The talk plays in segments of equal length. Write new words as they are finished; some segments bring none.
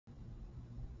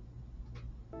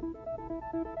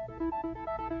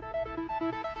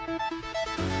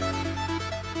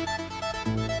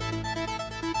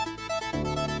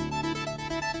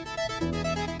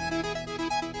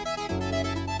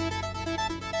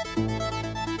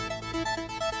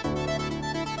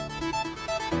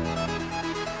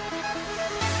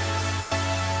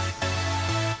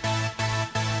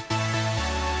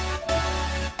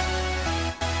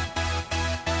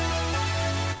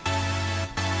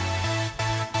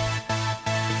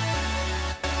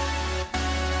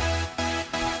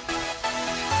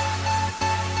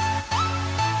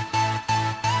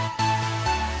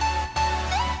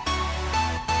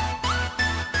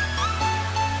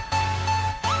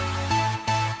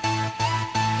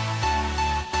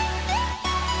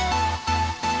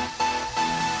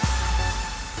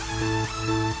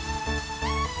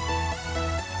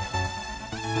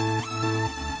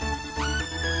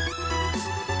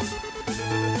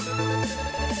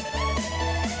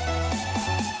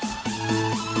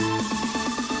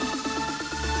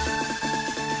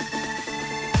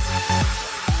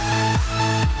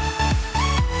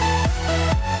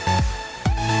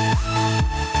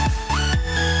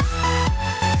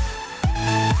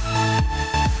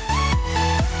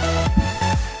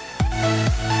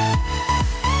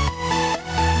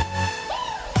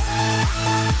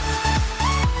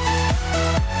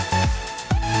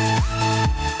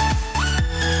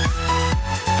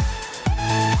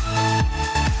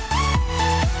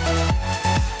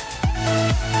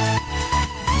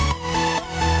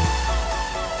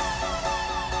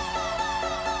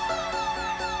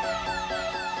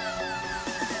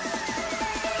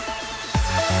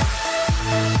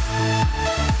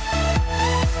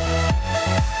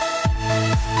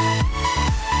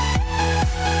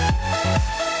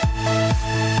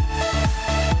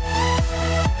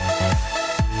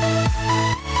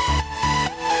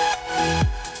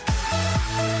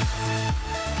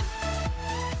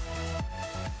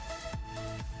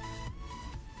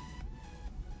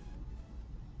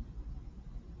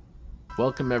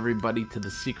Welcome everybody to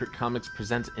The Secret Comics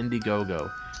Presents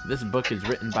Indiegogo. This book is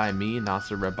written by me,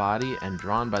 Nasser Rabadi, and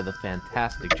drawn by the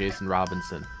fantastic Jason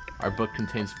Robinson. Our book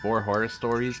contains 4 horror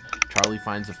stories, Charlie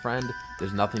Finds a Friend,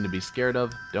 There's Nothing to Be Scared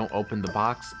Of, Don't Open the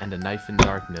Box, and A Knife in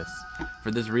Darkness. For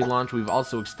this relaunch, we've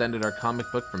also extended our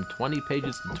comic book from 20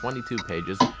 pages to 22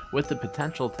 pages, with the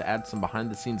potential to add some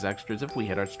behind-the-scenes extras if we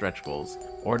hit our stretch goals.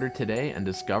 Order today and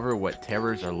discover what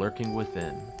terrors are lurking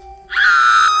within.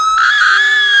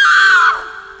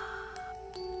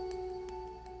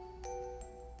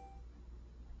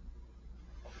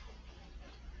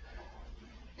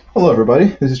 Hello everybody,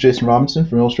 this is Jason Robinson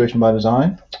from Illustration by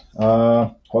Design.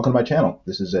 Welcome to my channel.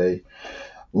 This is a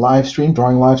live stream,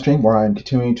 drawing live stream, where I'm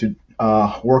continuing to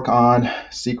work on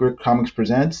Secret Comics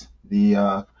Presents,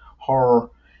 the horror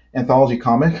anthology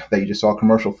comic that you just saw a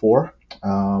commercial for.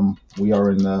 We are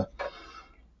in the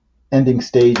ending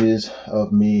stages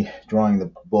of me drawing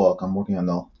the book. I'm working on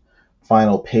the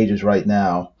final pages right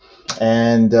now.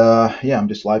 And yeah, I'm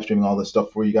just live streaming all this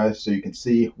stuff for you guys so you can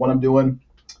see what I'm doing,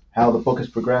 how the book is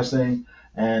progressing,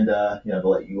 and to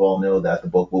let you all know that the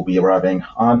book will be arriving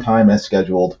on time as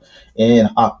scheduled in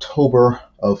October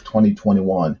of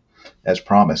 2021, as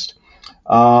promised.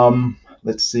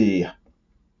 Let's see.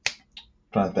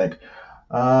 Trying to think.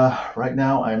 Right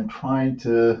now, I'm trying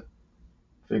to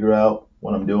figure out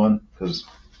what I'm doing because,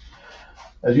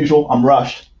 as usual, I'm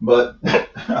rushed, but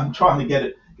I'm trying to get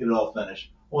it all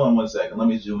finished. Hold on one second. Let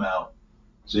me zoom out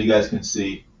so you guys can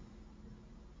see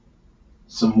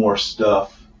some more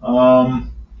stuff.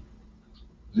 Zoom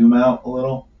out a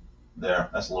little. There,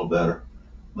 that's a little better.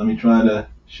 Let me try to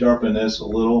sharpen this a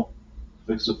little.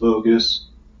 Fix the focus.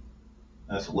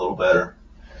 That's a little better.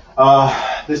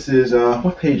 This is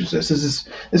what page is this? This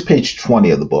is page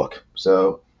 20 of the book.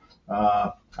 So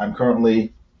I'm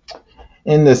currently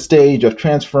in the stage of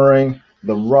transferring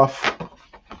the rough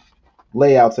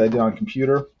layouts I did on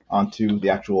computer onto the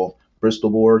actual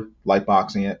Bristol board,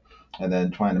 lightboxing it, and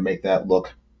then trying to make that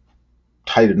look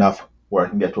tight enough where I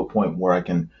can get to a point where I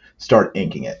can start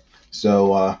inking it.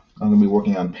 So I'm going to be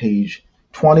working on page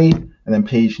 20 and then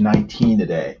page 19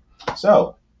 today.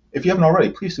 So if you haven't already,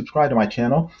 please subscribe to my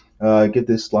channel. Give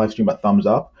this live stream a thumbs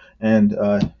up. And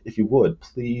if you would,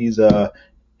 please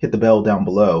hit the bell down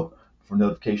below for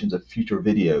notifications of future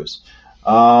videos.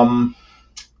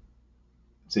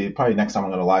 See, probably next time I'm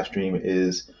going to live stream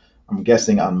is, I'm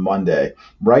guessing, on Monday.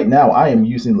 Right now, I am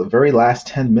using the very last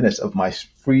 10 minutes of my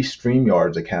free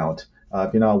StreamYards account.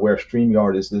 If you're not aware,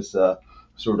 StreamYard is this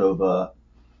sort of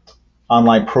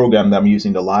online program that I'm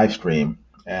using to live stream.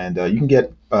 And you can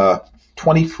get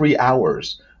 20 free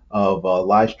hours of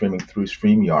live streaming through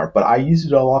StreamYard, but I used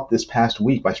it all up this past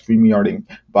week by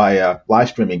live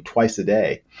streaming twice a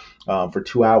day for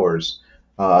 2 hours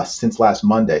since last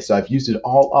Monday. So I've used it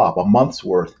all up, a month's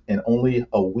worth in only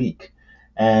a week.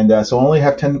 And so I only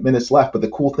have 10 minutes left. But the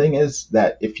cool thing is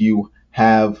that if you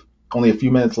have only a few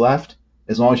minutes left,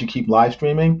 as long as you keep live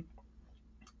streaming,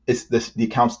 the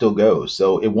account still goes.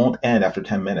 So it won't end after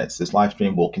 10 minutes. This live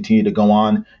stream will continue to go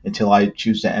on until I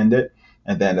choose to end it.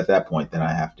 And then at that point, then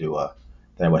I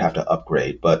would have to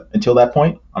upgrade. But until that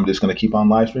point, I'm just going to keep on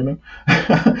live streaming,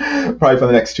 probably for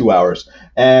the next 2 hours.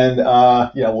 And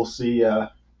we'll see.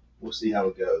 We'll see how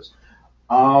it goes.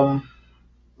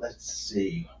 Let's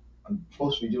see. I'm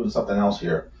supposed to be doing something else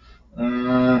here.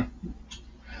 Oh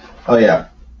yeah,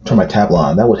 turn my tablet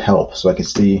on. That would help, so I can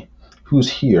see who's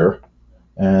here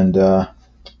and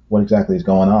what exactly is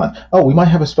going on. Oh, we might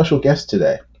have a special guest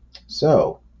today.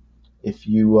 So if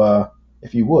you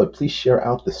would, please share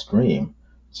out the stream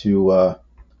to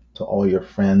all your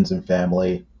friends and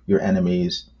family, your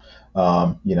enemies,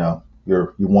 your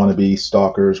wannabe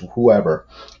stalkers, whoever.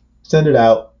 Send it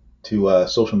out to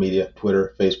social media,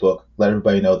 Twitter, Facebook. Let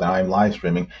everybody know that I'm live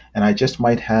streaming, and I just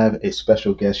might have a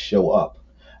special guest show up.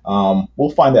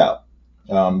 We'll find out.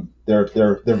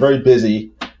 They're very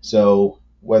busy, so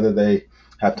whether they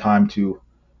have time to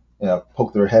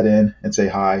poke their head in and say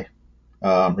hi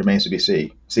remains to be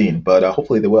seen. But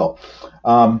hopefully they will.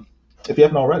 If you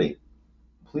haven't already,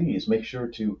 please make sure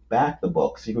to back the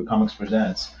book, Secret Comics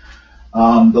Presents.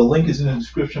 The link is in the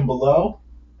description below.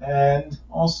 And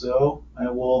also,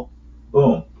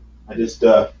 boom, you can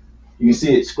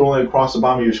see it scrolling across the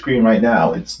bottom of your screen right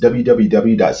now. It's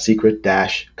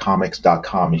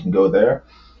www.secret-comics.com. You can go there.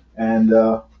 And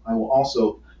I will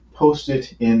also post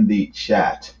it in the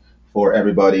chat for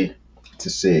everybody to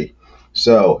see.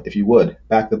 So if you would,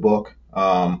 back the book.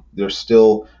 There's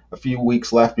still a few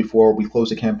weeks left before we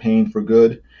close the campaign for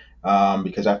good,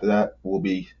 because after that, we'll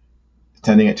be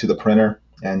sending it to the printer,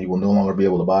 and you will no longer be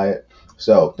able to buy it.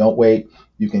 So don't wait.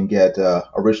 You can get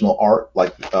original art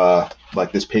like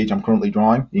this page I'm currently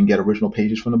drawing. You can get original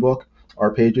pages from the book,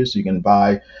 art pages. You can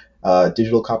buy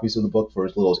digital copies of the book for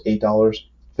as little as $8,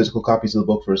 physical copies of the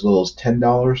book for as little as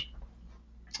 $10,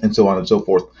 and so on and so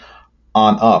forth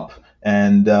on up.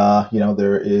 And there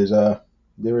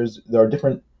are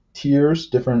different tiers,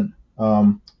 different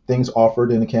things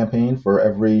offered in the campaign for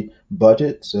every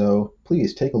budget. So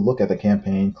please take a look at the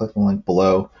campaign. Click the link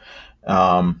below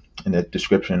in the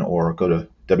description, or go to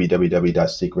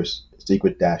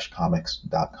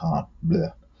www.secret-comics.com.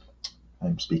 Blech.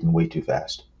 I'm speaking way too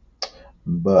fast.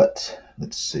 But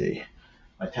let's see.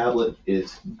 My tablet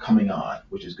is coming on,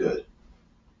 which is good.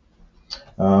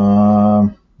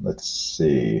 Let's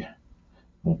see.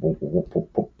 Will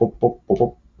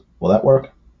that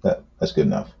work? That's good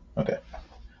enough. Okay.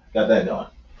 Got that going.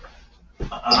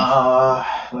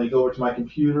 Let me go over to my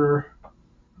computer.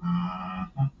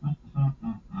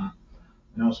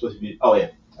 I'm supposed to be. Oh yeah,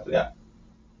 I forgot.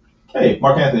 Hey,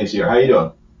 Mark Anthony's here. How you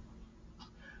doing?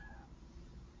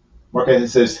 Mark Anthony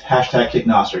says #Kick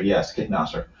Nasser. Yes, Kick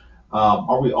Nasser.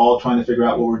 Are we all trying to figure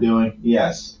out what we're doing?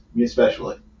 Yes, me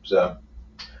especially. So,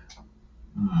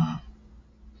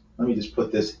 let me just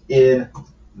put this in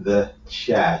the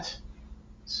chat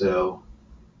so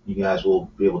you guys will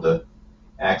be able to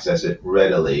access it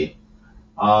readily.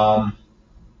 Let's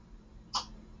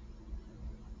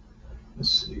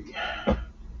see.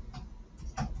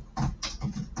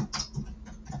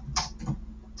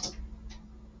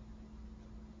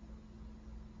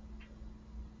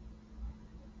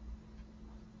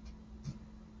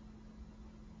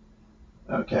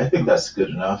 Okay, I think that's good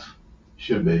enough.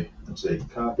 Should be. Let's see.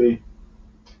 Copy,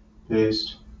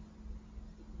 paste,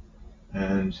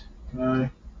 and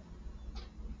there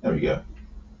we go. I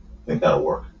think that'll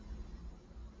work.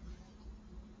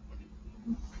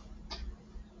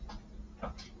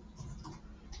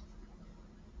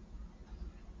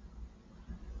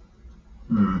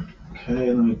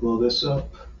 Okay, let me blow this up.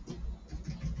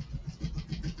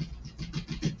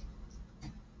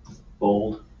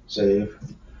 Bold, save.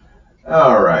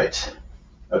 All right.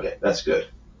 Okay, that's good.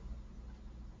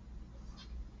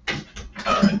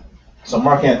 All right. So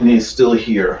Mark Anthony is still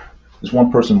here. There's one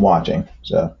person watching,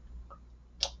 so.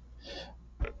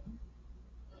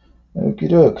 Okie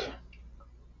doke.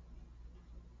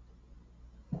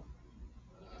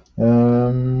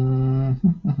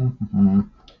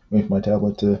 Wait for my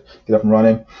tablet to get up and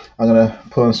running. I'm gonna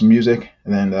put on some music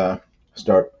and then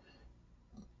start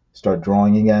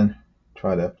drawing again.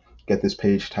 Try to get this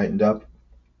page tightened up,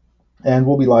 and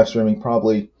we'll be live streaming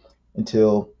probably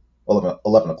until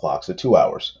 11 o'clock, so 2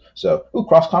 hours. So, ooh,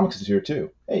 Cross Comics is here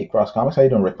too. Hey, Cross Comics, how you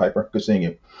doing, Rick Piper? Good seeing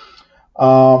you.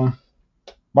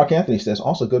 Mark Anthony says,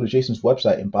 also go to Jason's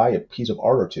website and buy a piece of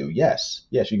art or two. Yes,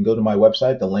 you can go to my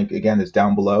website. The link again is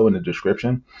down below in the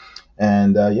description.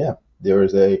 And yeah,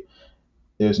 there's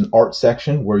an art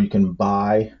section where you can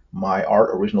buy my art,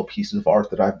 original pieces of art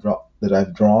that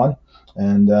I've drawn,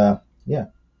 and yeah,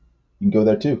 you can go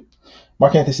there too.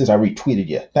 Mark Anthony says, I retweeted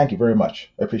you. Thank you very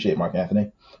much. I appreciate it, Mark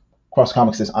Anthony. Cross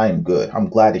Comics says, I am good. I'm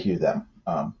glad to hear them,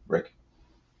 Rick.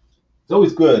 It's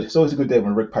always good. It's always a good day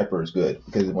when Rick Piper is good,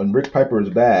 because when Rick Piper is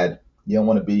bad, you don't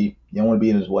want to be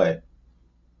in his way.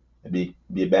 It'd be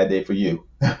a bad day for you.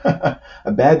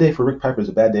 A bad day for Rick Piper is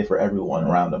a bad day for everyone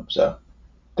around him. So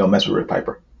don't mess with Rick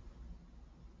Piper.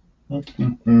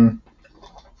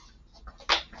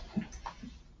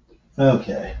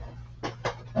 Okay.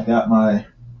 I got my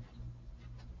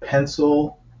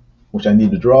pencil, which I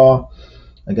need to draw.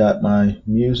 I got my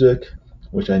music,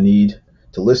 which I need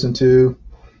to listen to.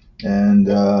 And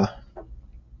my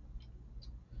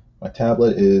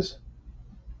tablet is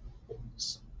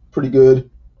pretty good.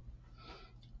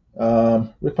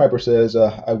 Rick Piper says,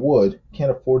 I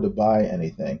can't afford to buy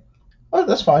anything. Oh,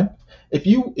 that's fine. If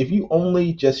you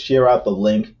only just share out the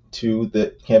link to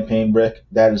the campaign, Rick,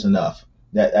 that is enough.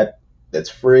 That's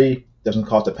free, doesn't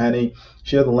cost a penny.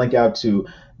 Share the link out to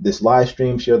this live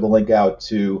stream, share the link out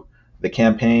to the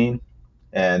campaign,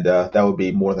 and that would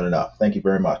be more than enough. Thank you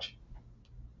very much.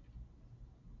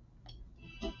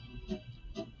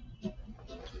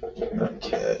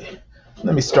 Okay,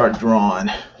 let me start drawing.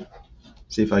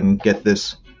 See if I can get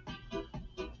this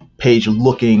page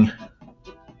looking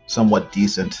somewhat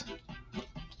decent.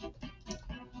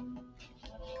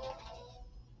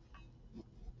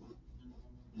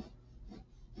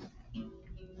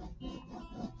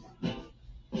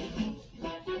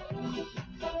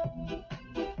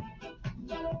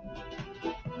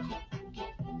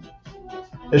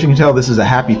 As you can tell, this is a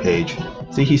happy page.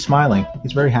 See, he's smiling.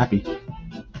 He's very happy.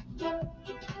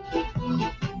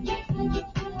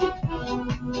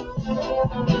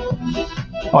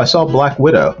 Oh, I saw Black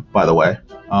Widow, by the way.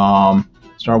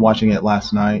 Started watching it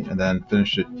last night and then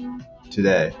finished it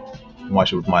today.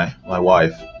 Watched it with my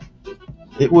wife.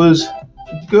 It was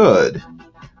good.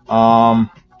 I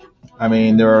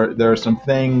mean, there are some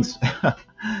things.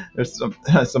 There's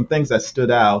some things that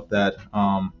stood out that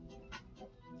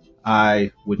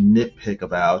I would nitpick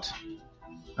about.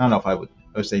 I don't know if I would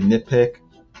say nitpick.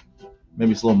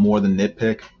 Maybe it's a little more than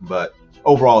nitpick, but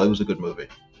overall, it was a good movie.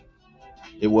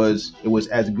 It was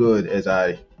as good as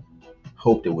I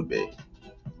hoped it would be.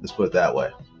 Let's put it that way.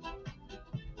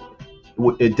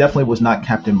 It definitely was not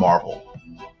Captain Marvel.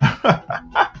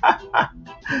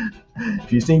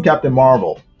 If you've seen Captain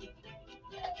Marvel,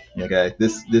 okay,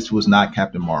 this was not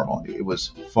Captain Marvel. It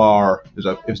was far. It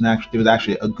was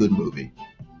actually a good movie.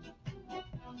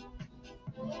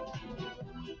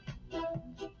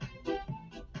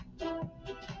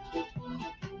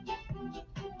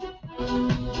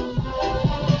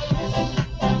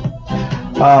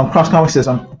 Cross Comics says,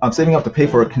 I'm saving up to pay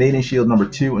for a Canadian Shield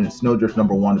 #2 and Snowdrift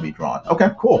 #1 to be drawn. Okay,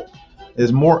 cool.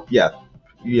 There's more. Yeah,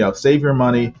 save your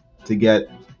money to get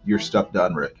your stuff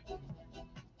done, Rick.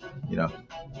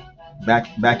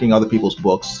 Backing other people's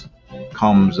books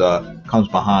comes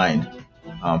behind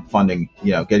funding.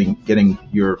 Getting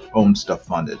your own stuff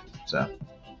funded. So.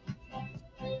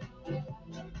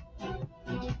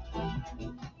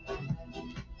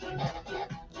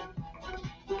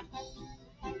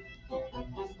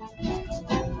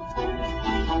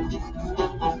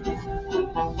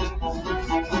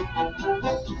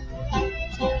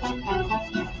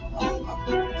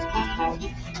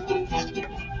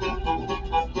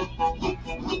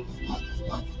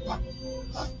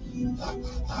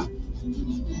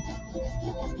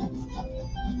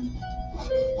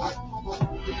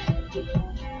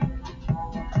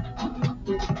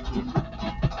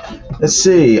 Let's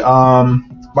see.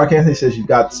 Mark Anthony says you've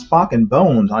got Spock and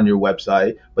Bones on your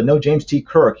website, but no James T.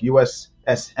 Kirk,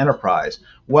 USS Enterprise.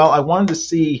 Well, I wanted to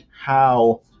see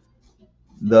how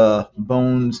the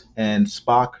Bones and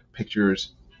Spock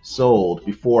pictures sold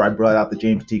before I brought out the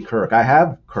James T. Kirk. I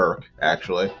have Kirk,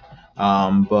 actually,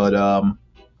 but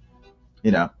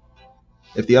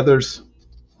if the others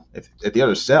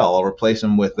sell, I'll replace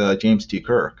them with James T.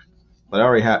 Kirk. But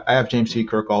I have James T.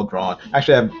 Kirk all drawn.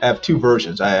 Actually, I have two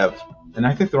versions. And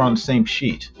I think they're on the same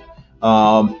sheet.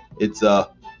 It's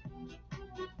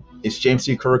James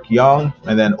T. Kirk young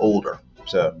and then older.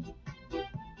 So.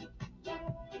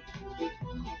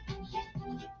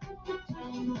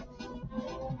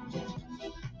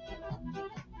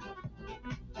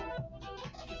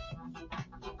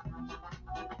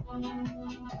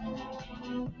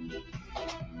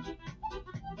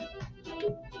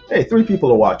 Hey, 3 people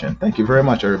are watching. Thank you very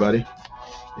much, everybody.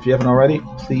 If you haven't already,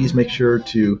 please make sure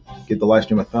to give the live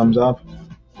stream a thumbs up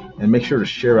and make sure to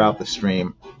share out the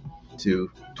stream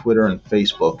to Twitter and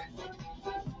Facebook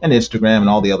and Instagram and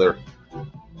all the other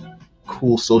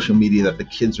cool social media that the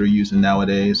kids are using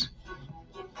nowadays,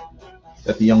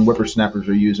 that the young whippersnappers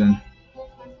are using.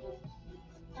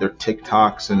 Their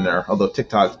TikToks and their, although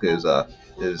TikTok is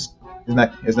isn't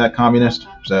that communist?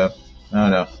 So I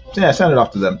don't know. Yeah, send it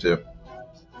off to them too.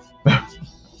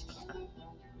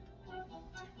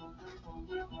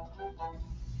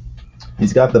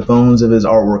 He's got the bones of his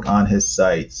artwork on his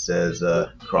site, says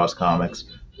Cross Comics.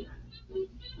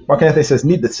 Mark Anthony says,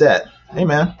 need the set. Hey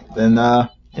man, then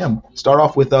yeah, start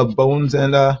off with Bones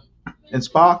and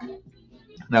Spock,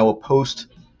 and I will post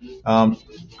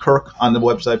Kirk on the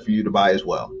website for you to buy as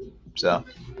well. So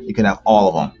you can have all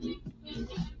of them.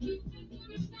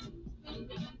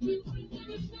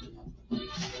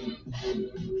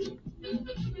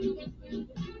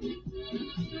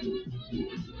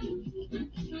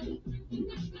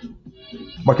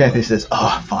 Mark Anthony says,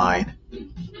 oh, fine.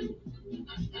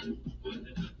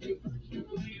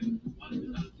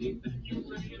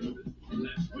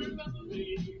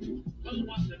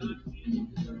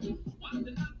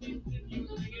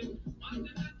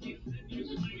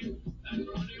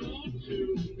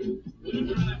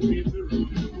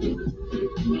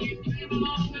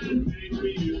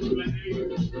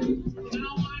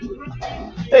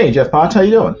 Hey, Jeff Potts, how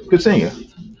you doing? Good seeing you.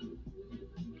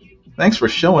 Thanks for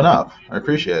showing up. I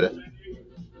appreciate it.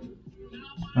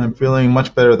 I'm feeling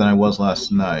much better than I was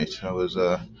last night. I was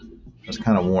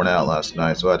kind of worn out last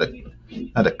night, so I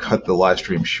had to cut the live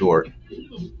stream short.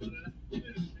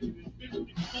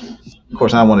 Of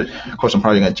course, I'm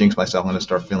probably gonna jinx myself. I'm gonna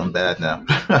start feeling bad now.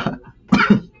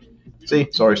 See,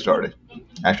 it's already started.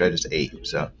 Actually, I just ate,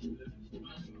 so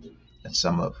that's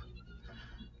some of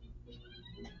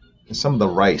the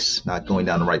rice not going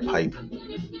down the right pipe.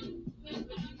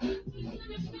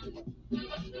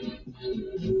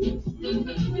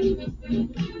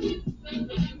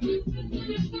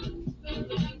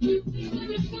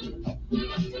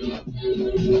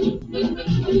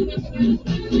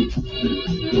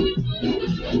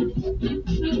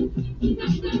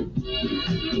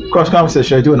 Cross Comics says,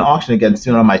 should I do an auction again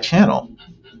soon on my channel?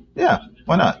 Yeah,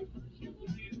 why not?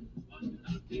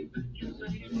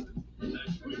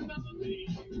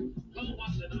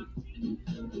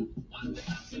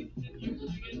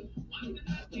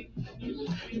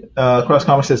 Cross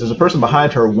Comics says, does the person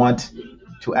behind her want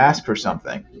to ask her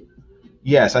something?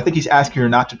 Yes, I think he's asking her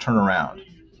not to turn around.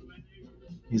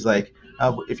 He's like,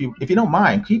 if you don't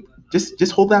mind,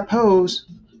 just hold that pose.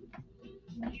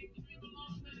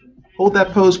 Hold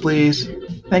that pose, please.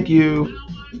 Thank you.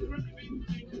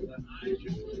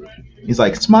 He's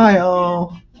like,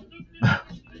 smile.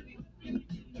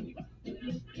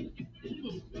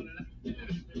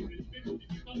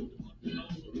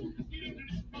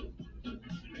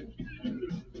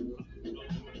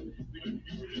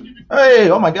 Hey,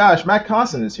 oh my gosh, MATT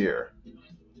COSSIN is here.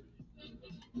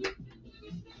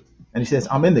 And he says,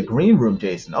 I'm in the green room,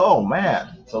 Jason. Oh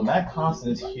man. So MATT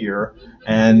COSSIN is here,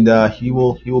 and he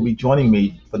will be joining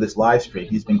me for this live stream.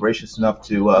 He's been gracious enough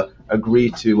to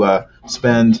agree to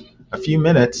spend a few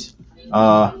minutes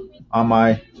on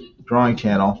my drawing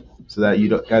channel so that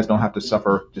you guys don't have to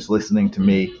suffer just listening to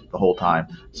me the whole time.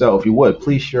 So if you would,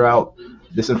 please share out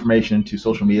this information to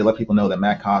social media. Let people know that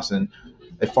MATT COSSIN,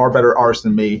 a far better artist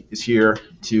than me, is here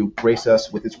to grace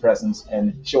us with his presence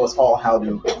and show us all how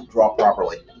to draw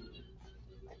properly.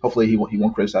 Hopefully he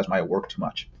won't criticize my work too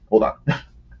much. Hold on.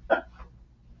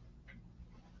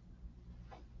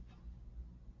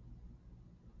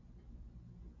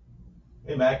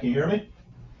 Hey, Matt, can you hear me?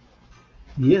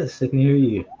 Yes, I can hear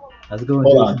you. How's it going,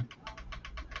 Hold Jason?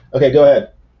 on. Okay, go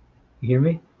ahead. You hear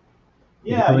me?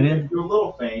 Yeah, you're a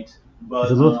little faint. But,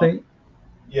 it's a little faint?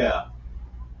 Yeah.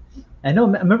 I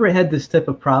remember I had this type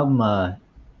of problem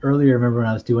earlier. I remember when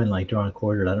I was doing like drawing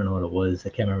quartered. I don't know what it was. I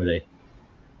can't remember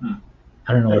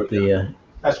I don't know what the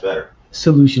that's better.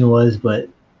 Solution was, but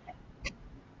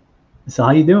so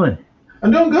how you doing? I'm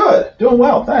doing good. Doing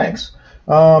well, thanks.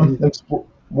 I'm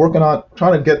working on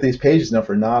trying to get these pages now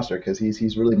for Nasser because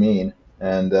he's really mean,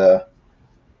 and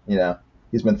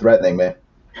he's been threatening me.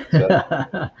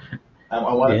 So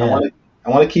I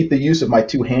want to keep the use of my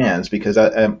 2 hands because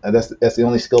that's the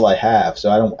only skill I have.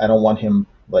 So I don't want him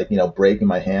breaking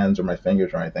my hands or my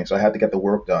fingers or anything. So I have to get the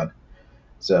work done.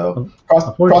 So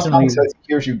Cross Comics says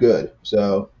he hears you good.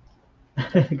 So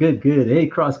good. Hey,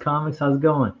 Cross Comics, how's it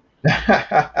going?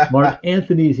 Mark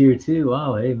Anthony's here too.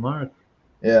 Wow, hey Mark.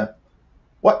 Yeah.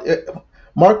 What?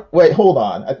 Mark? Wait, hold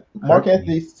on. Mark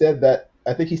Anthony said that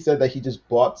I think he said that he just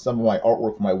bought some of my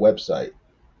artwork for my website.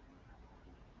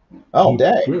 Oh, He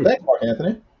dang! did. Thanks, Mark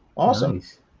Anthony. Awesome.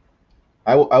 Nice.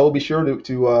 I will be sure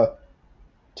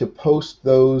to post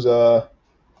those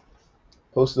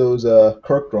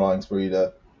Kirk drawings for you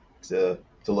to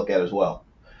look at as well.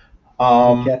 Who,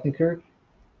 Um, Captain Kirk?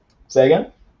 Say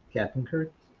again? Captain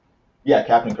Kirk? Yeah,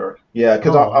 Captain Kirk. Yeah,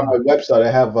 because Oh, on my website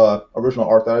I have original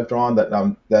art that I've drawn that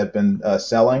I've been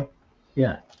selling,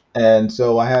 yeah. and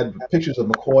so I had pictures of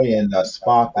McCoy and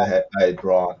Spock that I had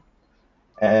drawn,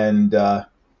 and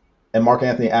Mark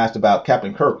Anthony asked about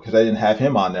Captain Kirk because I didn't have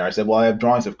him on there. I said, well, I have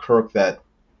drawings of Kirk that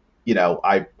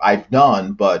I've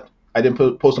done, but I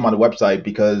didn't post them on the website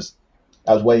because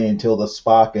I was waiting until the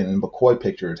Spock and McCoy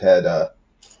pictures had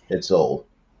sold.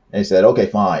 And he said, okay,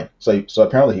 fine. So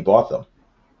apparently he bought them,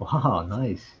 Wow,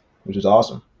 nice. which is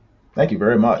awesome. Thank you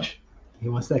very much. He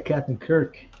wants that Captain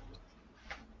Kirk.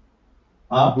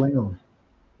 I Huh? don't blame him.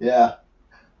 Yeah.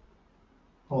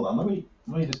 Hold on. Let me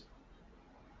just.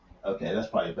 Okay, that's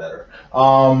probably better.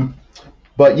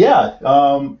 But yeah,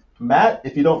 Matt,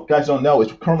 if you guys don't know,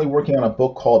 is currently working on a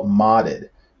book called Modded.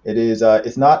 It is.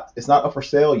 It's not up for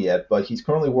sale yet, but he's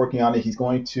currently working on it. He's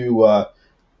going to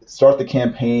start the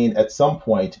campaign at some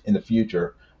point in the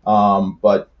future.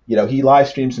 But he live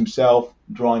streams himself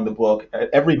drawing the book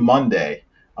every Monday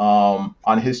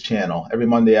on his channel every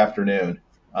Monday afternoon.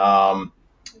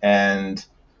 And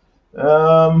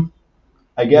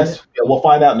I guess we'll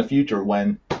find out in the future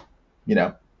when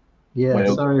Yeah,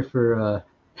 when sorry for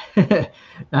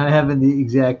not having the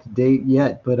exact date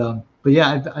yet, but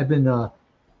yeah, I've been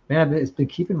man, it's been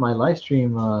keeping my live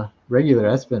stream regular.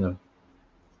 That's been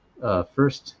a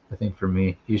first, I think, for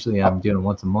me. Usually I'm doing it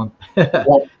once a month.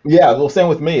 Well, yeah, well, same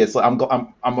with me. It's like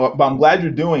I'm glad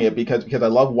you're doing it because I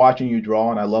love watching you draw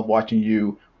and I love watching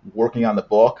you working on the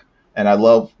book and I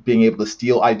love being able to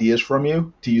steal ideas from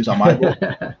you to use on my book,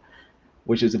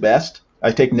 which is the best.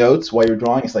 I take notes while you're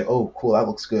drawing. It's like, oh, cool, that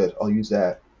looks good. I'll use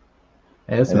that.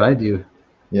 Hey, that's what I do.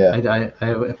 Yeah.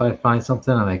 If I find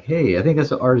something, I'm like, hey, I think that's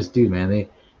what artists do, man. We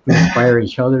inspire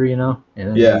each other, and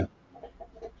then Yeah.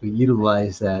 we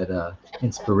utilize that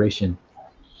inspiration.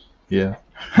 Yeah.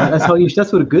 That's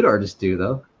what a good artist do,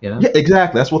 though. Yeah,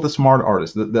 exactly. That's what the smart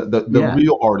artists, the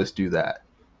real artists do that.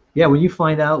 Yeah, when you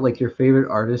find out like your favorite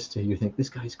artist, and you think this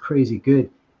guy's crazy good,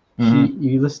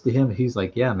 you listen to him, and he's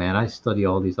like, yeah, man, I study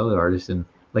all these other artists, and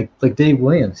like Dave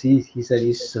Williams, he said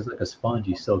he's just like a sponge,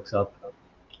 he soaks up,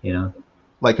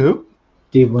 Like who?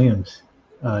 Dave Williams,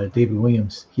 David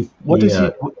Williams. What do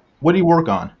you work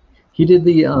on? He did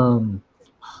the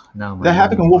That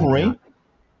Havoc and Wolverine.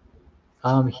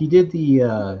 He did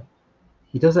the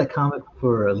he does that comic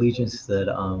for Allegiance, that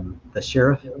the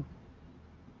sheriff,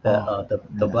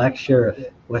 the black sheriff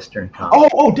Western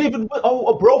comic. David.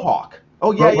 Brohawk.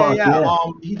 Oh yeah, Brohawk,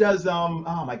 yeah. He does.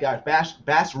 Oh my gosh,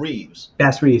 Bass Reeves.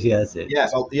 Bass Reeves, yeah, that's it.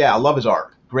 Yes, I love his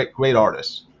art. Great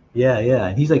artist. Yeah.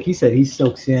 And he said he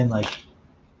soaks in like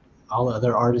all the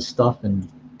other artist stuff and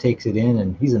takes it in,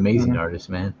 and he's an amazing artist,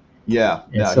 man. Yeah.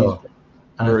 And so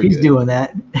he's doing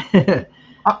that.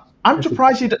 I'm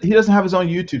surprised he doesn't have his own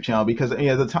YouTube channel because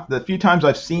the few times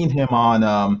I've seen him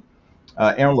on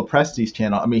Aaron Lepresti's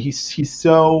channel, I mean he's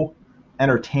so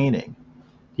entertaining.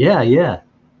 Yeah.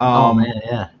 Oh man,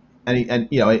 yeah. And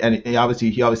he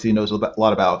obviously knows a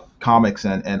lot about comics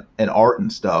and art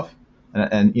and stuff.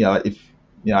 And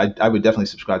I would definitely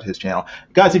subscribe to his channel.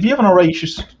 Guys, if you haven't already, you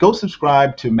should go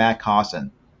subscribe to Matt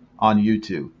Cossin on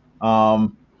YouTube.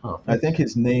 I think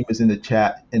his name is in the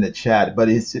chat, but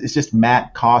it's just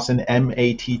Matt Cossin,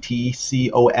 MATT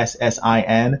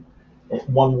COSSIN,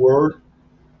 one word.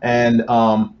 And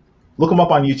look him up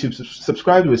on YouTube.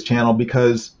 Subscribe to his channel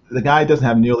because the guy doesn't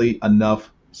have nearly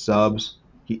enough subs.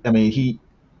 He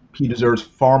deserves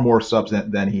far more subs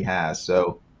than he has.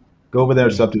 So go over there,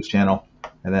 sub to his channel,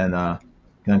 and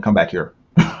then come back here.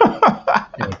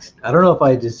 Thanks. I don't know if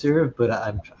I deserve, but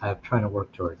I'm trying to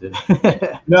work towards it.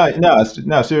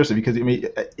 No, seriously, because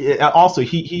also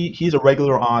he's a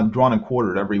regular on Drawn and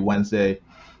Quartered every Wednesday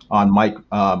on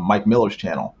Mike Miller's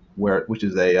channel, which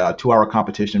is a 2-hour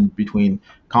competition between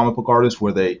comic book artists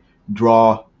where they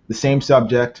draw the same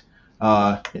subject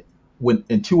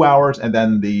in 2 hours, and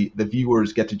then the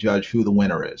viewers get to judge who the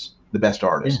winner is, the best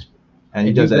artist. Yeah. And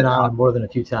he does that. You've been on more than a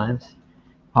few times?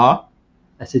 Huh?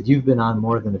 I said you've been on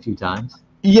more than a few times.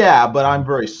 Yeah, but I'm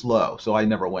very slow, so I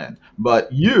never win.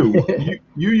 But you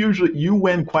usually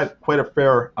win quite a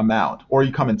fair amount, or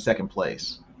you come in second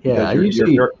place. Yeah, I'll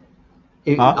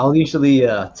usually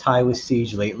tie with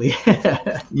Siege lately.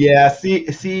 Yeah,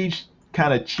 Siege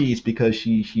kind of cheats because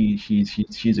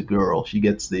she's a girl. She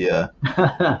gets the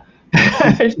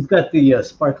She's got the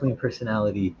sparkling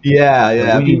personality, Yeah, the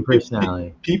yeah. winning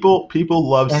personality. People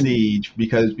love And Siege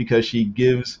because she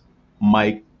gives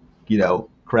Mike,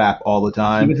 crap all the she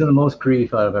time. gives him the most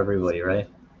grief out of everybody, right?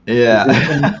 Yeah,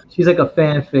 And she's like a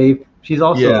fan fave. She's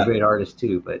also a yeah. great artist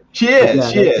too, She but is. yeah,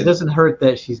 She it is. doesn't hurt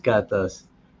that she's got this.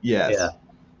 Yeah. Yes.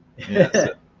 Yes.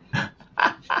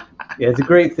 Yeah, it's a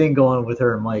great thing going with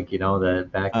her and Mike, that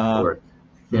back and Uh. forth.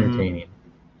 It's Hmm. entertaining.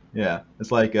 Yeah.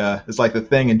 It's like the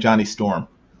Thing in Johnny Storm.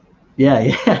 Yeah,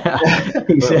 yeah.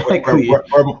 Exactly.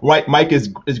 Mike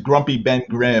is grumpy Ben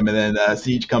Grimm, and then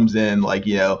Siege comes in like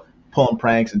pulling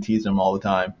pranks and teasing him all the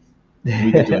time.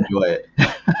 We get to enjoy it.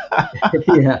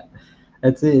 Yeah,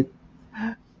 that's it.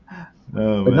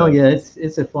 Oh But no, man. yeah,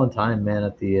 it's a fun time, man.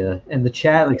 At the and the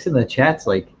chat, like some of the chats,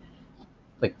 like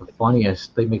the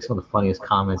funniest. They make some of the funniest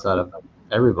comments out of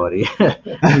everybody when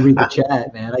you read the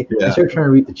chat, man. I Yeah. started trying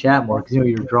to read the chat more because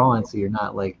you're drawing, so you're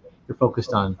not like you're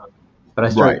focused on. But I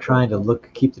started Right. trying to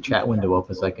keep the chat window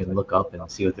open so I can look up and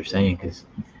see what they're saying because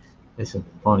there's some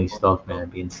funny stuff, man,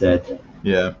 being said.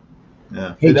 Yeah.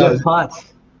 Yeah. Hey, It Jeff does.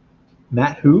 Potts,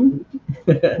 Matt, who?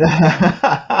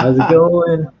 How's it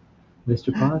going,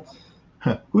 Mr. Potts?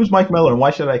 Who's Mike Miller and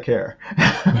why should I care?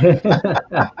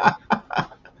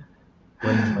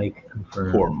 Blame Mike Poor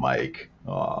confirmed. Mike.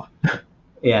 Aw.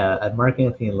 Yeah, Mark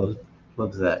Anthony loves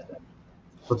that.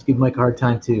 Let's give Mike a hard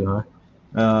time too,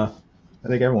 huh? I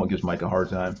think everyone gives Mike a hard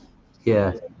time.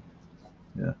 Yeah.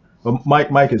 Yeah. But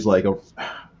Mike is like a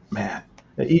man.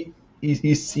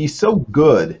 He's so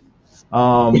good.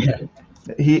 Um, Yeah.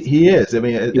 he is. I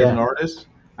mean, as Yeah. an artist,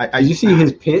 Did you see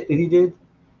his pit that he did?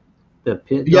 The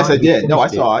pit yes, I drawing? He did. No, I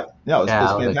finished it. saw it. No, Yeah, it's I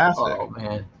was like, fantastic. oh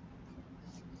man.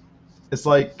 It's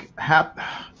like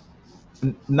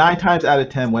 9 times out of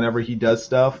 10, whenever he does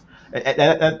stuff,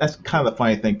 that's kind of the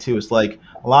funny thing too. It's like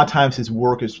a lot of times his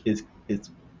work is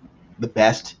the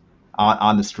best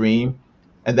on the stream,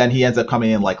 and then he ends up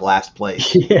coming in like last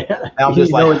place. Yeah. And I'm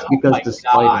just like, It's oh because my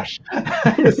despite gosh,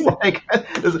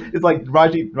 it's like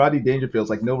Rodney Dangerfield's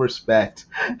like no respect,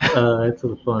 him. That's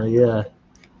so funny, yeah.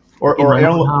 or In or my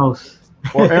own Aaron house.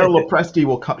 or Aaron Lopresti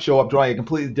will show up drawing a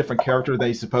completely different character than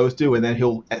he's supposed to, and then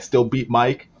he'll still beat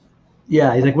Mike.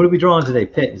 Yeah, he's like, what are we drawing today?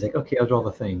 Pit. He's like, okay, I'll draw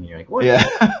the thing. And you're like, what? Yeah,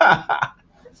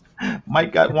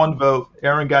 Mike got 1 vote,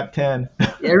 Aaron got 10.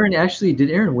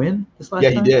 Did Aaron win this last Yeah,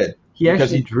 he time? did He because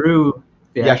actually drew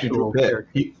the he actually drew actual Pitt.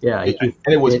 character. Yeah, he drew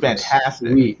And it was Pitt.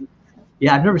 fantastic. Sweet.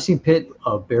 Yeah, I've never seen Pitt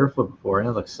barefoot before, and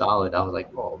it looked solid. I was like,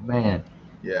 oh man,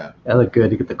 Yeah, that looked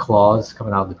good. You get the claws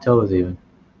coming out of the toes, even.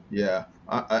 yeah.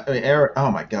 I mean, Aaron. Oh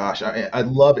my gosh, I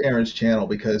love Aaron's channel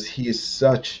because he is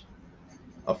such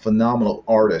a phenomenal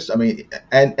artist. I mean,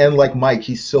 and like Mike,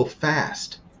 he's so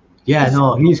fast. Yeah,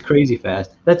 no, he's crazy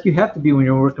fast. That's you have to be when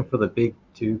you're working for the big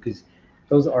two, because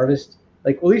those artists,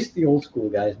 like at least the old school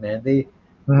guys, man, they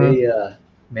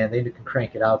can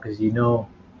crank it out because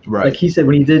Right. like he said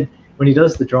when he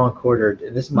does the drawn quarter,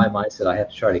 and this is my mindset, I have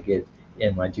to try to get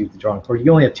in when I do the drawn quarter.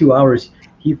 You only have 2 hours.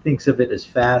 He thinks of it as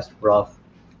fast, rough,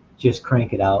 just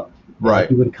crank it out. Right.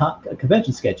 Like you would a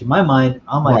convention sketch. In my mind,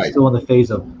 I'm like Right. still in the phase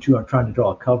of I'm trying to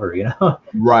draw a cover,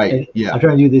 Right. And Yeah. I'm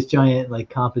trying to do this giant like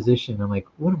composition. I'm like,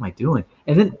 what am I doing?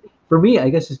 And then for me,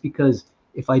 I guess it's because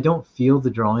if I don't feel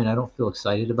the drawing, I don't feel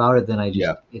excited about it, then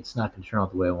it's not going to turn out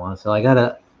the way I want. So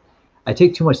I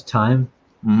take too much time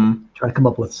Mm-hmm. try to come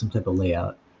up with some type of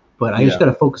layout. But I just got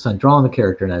to focus on drawing the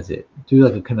character, and that's it. Do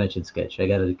like a convention sketch. I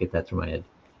got to get that through my head.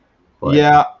 But,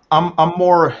 Yeah, I'm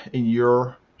more in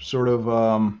your sort of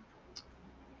on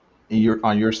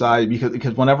your side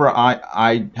because whenever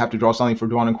I have to draw something for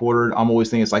drawn and quartered, I'm always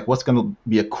thinking it's like what's going to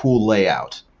be a cool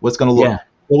layout, what's going to look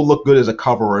will look good as a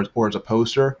cover or as a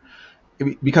poster.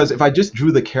 Because if I just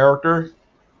drew the character,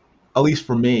 at least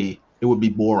for me, it would be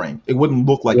boring. It wouldn't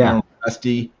look like Aaron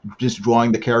Rusty just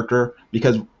drawing the character,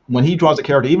 because when he draws a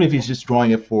character, even if he's just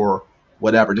drawing it for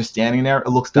whatever, just standing there, it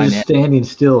looks dynamic. Just standing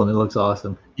still, and it looks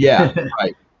awesome. Yeah,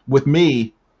 right. With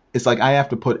me, it's like I have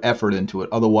to put effort into it.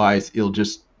 Otherwise, it'll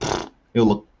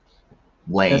look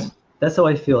lame. That's how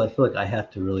I feel. I feel like I have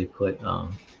to really put.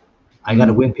 I got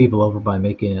to win people over by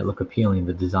making it look appealing.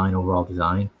 The overall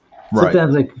design. Right.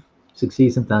 Sometimes I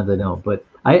succeed, sometimes I don't. But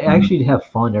I actually have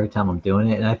fun every time I'm doing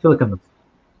it, and I feel like I'm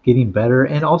getting better.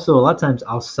 And also, a lot of times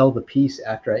I'll sell the piece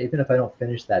after even if I don't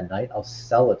finish that night, I'll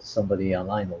sell it to somebody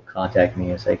online. They'll contact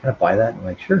me and say, "Can I buy that?" And I'm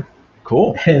like, "Sure."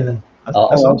 Cool. And then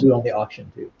I'll do it on the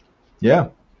auction too. Yeah,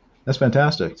 that's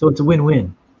fantastic. So it's a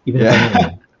win-win, even if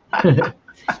I win.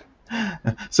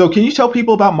 So can you tell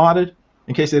people about Modded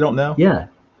in case they don't know? Yeah.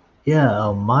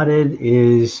 Modded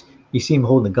is, you see him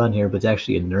holding a gun here, but it's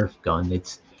actually a Nerf gun.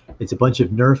 It's a bunch of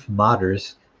Nerf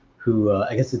modders who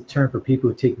I guess it's a term for people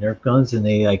who take Nerf guns and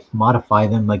they like modify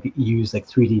them, like use like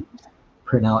 3D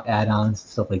print out add-ons and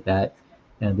stuff like that,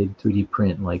 and they 3D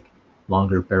print like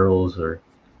longer barrels or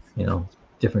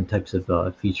different types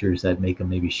of features that make them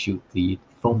maybe shoot the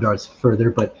foam darts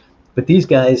further. But these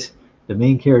guys, the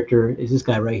main character is this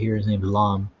guy right here. His name is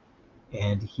Lam,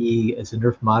 and he is a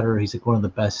Nerf modder. He's like one of the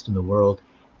best in the world.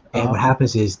 And what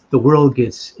happens is the world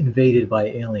gets invaded by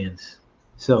aliens.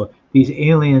 So these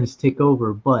aliens take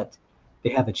over, but they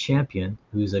have a champion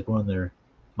who's like one of their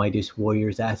mightiest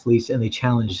warriors, athletes, and they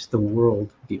challenge the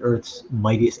world, the Earth's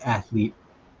mightiest athlete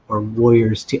or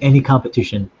warriors to any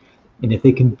competition. And if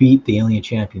they can beat the alien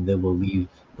champion, they will leave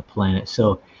the planet.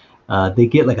 So they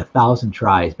get like 1,000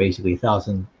 tries, basically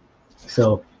 1,000.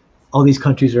 So all these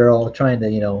countries are all trying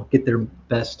to, get their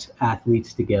best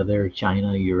athletes together,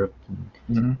 China, Europe,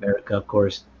 and America, of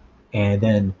course. And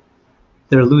then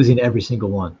they're losing every single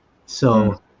one.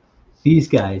 So these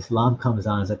guys, Lam comes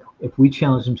on, is like, if we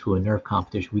challenge them to a Nerf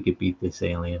competition, we could beat this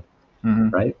alien,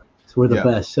 right? So we're the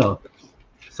best. So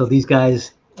these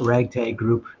guys, a ragtag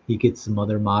group, he gets some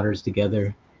other modders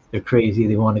together. They're crazy.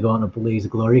 They want to go on a blaze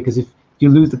of glory, because if you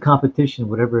lose the competition,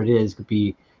 whatever it is, could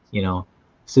be,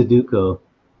 Sudoku.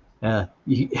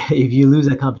 If you lose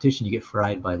that competition, you get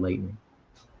fried by lightning.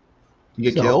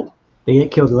 You get killed? They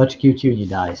get killed, electrocute you, and you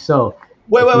die. So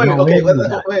wait. Okay,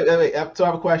 wait. So I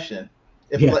have a question.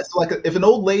 If an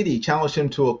old lady challenged him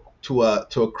to a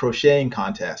crocheting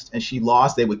contest and she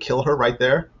lost, they would kill her right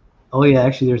there? Oh yeah,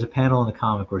 actually, there's a panel in the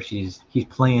comic where he's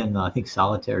playing, I think,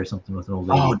 solitaire or something with an old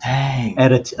lady. Oh dang!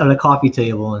 At a coffee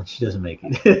table, and she doesn't make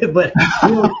it. But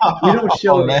you don't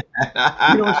show it.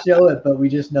 You don't show it, but we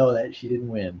just know that she didn't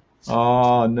win.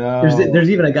 Oh no! There's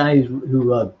even a guy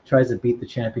who tries to beat the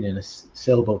champion in a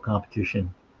sailboat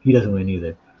competition. He doesn't win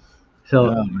either.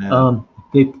 So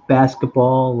they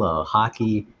basketball,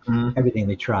 hockey, everything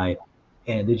they try,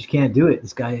 and they just can't do it.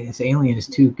 This alien is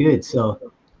too good.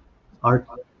 So our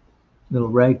little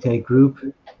ragtag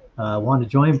group wanted to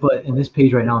join, but in this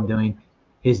page right now I'm doing,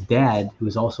 his dad, who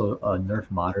is also a Nerf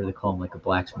modder, they call him like a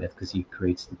blacksmith because he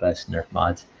creates the best Nerf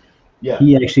mods. Yeah.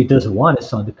 He actually doesn't want his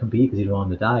son to compete because he don't want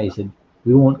him to die. He said,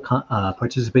 we won't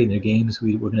participate in their games.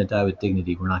 We're going to die with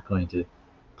dignity. We're not going to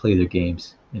play their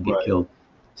games and get killed.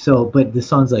 So, but the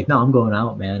son's like, no, I'm going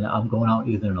out, man. I'm going out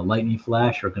either in a lightning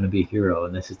flash or going to be a hero,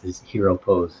 and this is his hero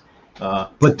pose.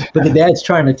 But the dad's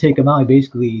trying to take him out.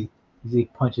 He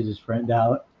punches his friend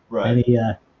out, and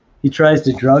he tries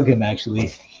to drug him, actually.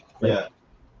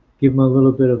 Give him a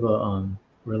little bit of a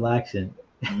relaxant,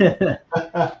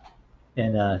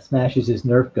 and smashes his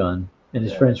Nerf gun, and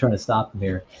his friend's trying to stop him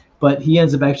here. But he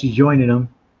ends up actually joining him,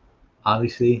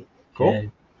 obviously. Cool.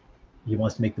 And he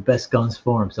wants to make the best guns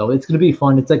for him. So it's going to be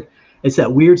fun. It's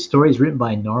that weird story. It's written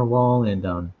by Narwhal and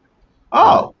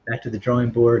Back to the Drawing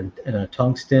Board and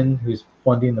Tungsten, who's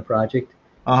funding the project.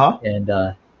 And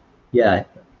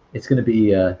it's going to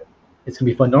be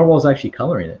fun. Narwhal's actually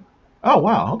coloring it. Oh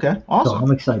wow! Okay, awesome. So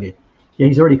I'm excited. Yeah,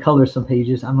 he's already colored some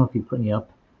pages. I don't know if he put any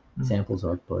up, samples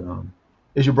up, but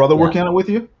is your brother working on it with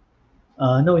you?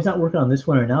 No, he's not working on this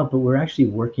one right now. But we're actually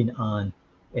working on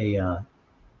a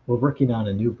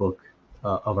new book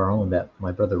of our own that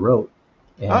my brother wrote,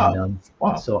 and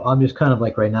wow. So I'm just kind of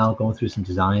like right now going through some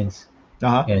designs,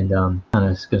 and kind of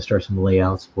going to start some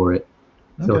layouts for it.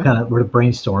 So we're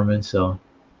brainstorming. So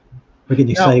we're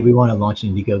getting excited. We want to launch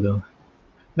Indiegogo.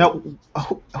 Now,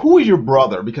 who is your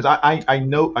brother? Because I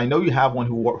know you have one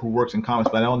who works in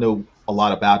comics, but I don't know a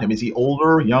lot about him. Is he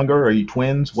older, younger? Are you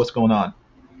twins? What's going on?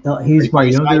 No, he's my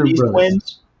younger brother.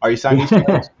 Twins? Are you Siamese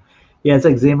twins? Yeah, it's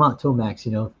like Zaymont Tomax,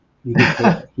 You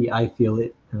can feel I feel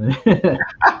it.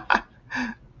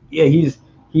 Yeah, he's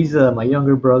my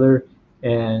younger brother,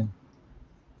 and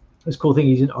this cool thing,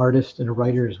 he's an artist and a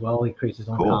writer as well. He creates his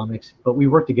own comics, but we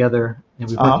work together, and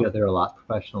we work together a lot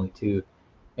professionally too.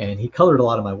 And he colored a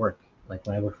lot of my work, like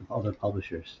when I worked with other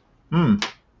publishers, and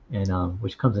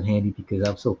which comes in handy because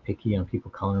I'm so picky on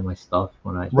people coloring my stuff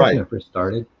when I first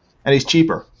started. And he's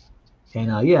cheaper.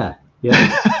 And yeah.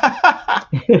 Not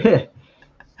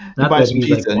that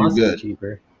he's like wants to be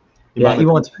cheaper. Yeah, he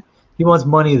wants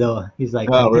money though. He's like,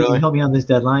 hey, really? Can you help me on this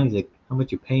deadline? He's like, how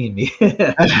much you paying me?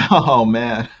 Oh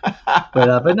man.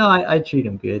 but no, I treat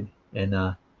him good, and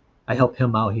I help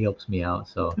him out. He helps me out.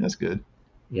 So that's good.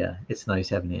 Yeah, it's nice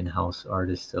having an in-house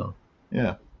artist. So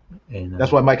yeah, and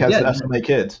that's why Mike has so many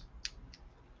kids.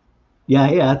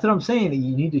 Yeah, that's what I'm saying.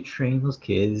 You need to train those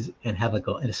kids and have like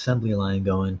an assembly line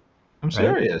going. I'm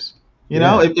serious. You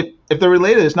know, if they're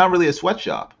related, it's not really a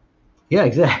sweatshop. Yeah,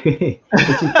 exactly.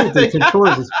 It's your kids. It's a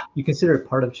chores. You consider it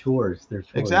part of chores. They're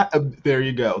chores. Exactly. There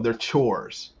you go. They're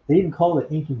chores. They even call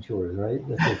it inking chores, right?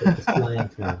 That's like the slang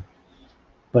term.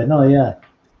 But no, yeah,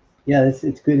 yeah,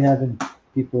 it's good having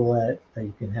people that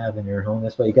you can have in your home.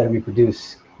 That's why you got to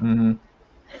reproduce. Hmm.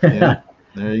 Yeah, Yeah,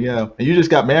 there you go. And you just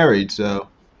got married, so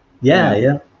yeah,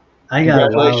 yeah. I got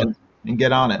a while. congratulations and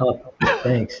get on it. Oh,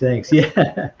 thanks.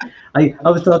 Yeah,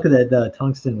 I was talking that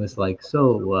Tungsten was like,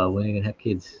 so when are you gonna have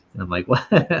kids? And I'm like, what?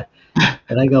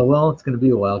 And I go, well, it's gonna be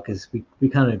a while because we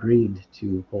kind of agreed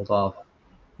to hold off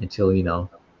until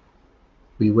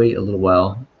we wait a little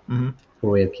while Hmm.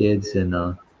 before we have kids and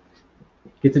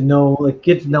get to know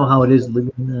how it is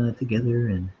living together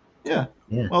and Yeah.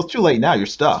 yeah. Well, it's too late now. You're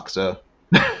stuck. So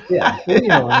Yeah,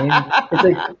 well, I mean, it's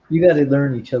like you got to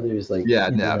learn each other's like yeah,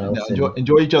 ins and no. outs, and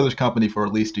Enjoy each other's company for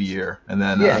at least a year, and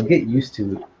then yeah, and get used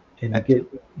to it, and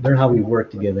learn how we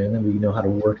work together, and then we know how to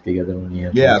work together when you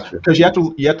have yeah, kids. For because you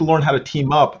have to learn how to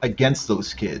team up against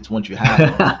those kids once you have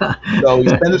them. So you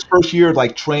spend this first year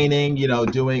like training,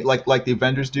 doing like the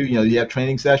Avengers do. You have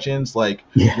training sessions like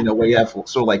yeah, where you have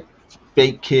sort of like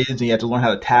fake kids, and you have to learn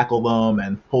how to tackle them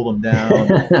and pull them down.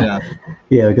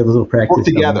 yeah, we got those little Work practice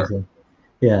together. dummies. And,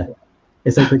 yeah,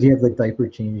 it's like when you have like diaper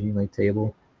changing like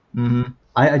table. Hmm.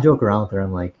 I joke around with her.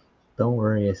 I'm like, don't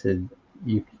worry. I said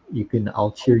you can.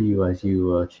 I'll cheer you as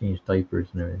you change diapers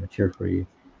and everything. I'll cheer for you.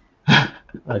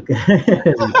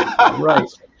 Okay. All right.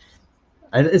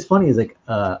 It's funny. It's like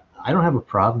I don't have a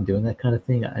problem doing that kind of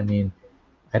thing. I mean,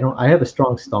 I don't. I have a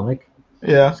strong stomach,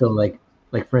 Yeah. so like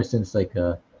for instance, like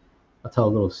I'll tell a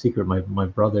little secret. My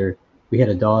brother, we had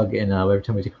a dog, and every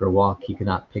time we took her a walk, he could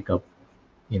not pick up,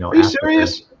 Are you after her.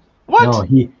 serious? What?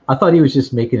 No, I thought he was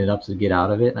just making it up to get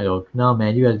out of it. And I go, no,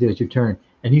 man, you got to do it. It's your turn.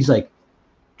 And he's like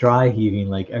dry heaving,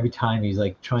 like every time he's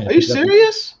like trying to Are you pick it up.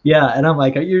 serious? Yeah, and I'm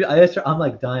like, I'm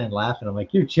like dying laughing. I'm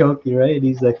like, you're joking, right? And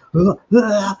he's like,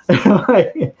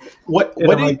 What and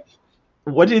what I'm do you like,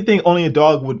 what do you think only a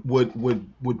dog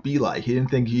would be like? He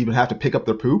didn't think he even have to pick up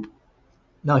their poop?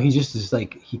 no, he just is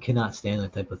like he cannot stand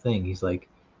that type of thing. He's like,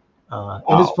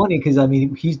 and it's Wow. funny because I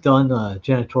mean he's done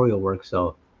janitorial work,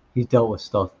 so he's dealt with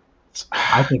stuff.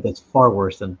 I think that's far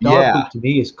worse than dog Yeah. food. To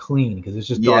me, is clean because it's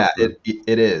just Yeah, dog food.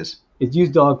 it is. It's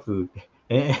used dog food.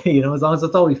 As long as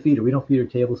that's all we feed her, we don't feed her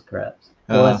table scraps.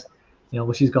 Well, Uh, that's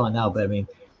well, she's gone now, but I mean,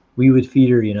 we would feed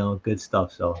her, good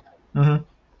stuff. So, mhm.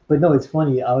 but no, it's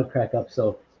funny. I would crack up.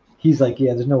 So he's like,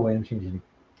 yeah, there's no way I'm changing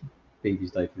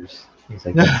baby's diapers. He's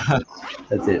like,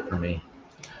 that's it for me.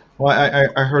 Well,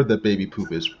 I heard that baby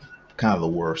poop is kind of the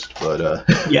worst, but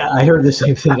Yeah, I heard the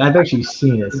same thing. I've actually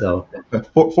seen it. So,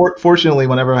 fortunately,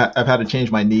 whenever I've had to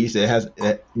change my niece,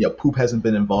 poop hasn't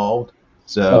been involved. oh,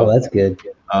 So that's good.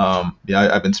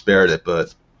 I've been spared it,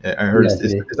 but I heard Yeah,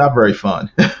 it's not very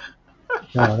fun.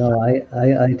 no,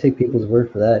 I take people's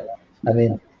word for that. I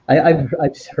mean, I've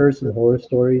just heard some horror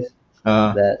stories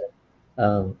Uh, that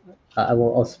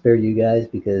I'll spare you guys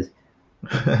because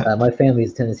my family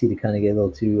has a tendency to kind of get a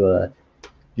little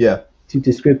yeah. too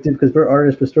descriptive because we're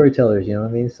artists, we're storytellers. You know what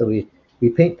I mean? So we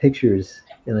paint pictures,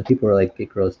 and then people are like get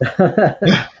grossed out.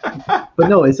 But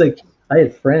no, it's like I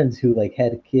had friends who like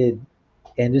had a kid,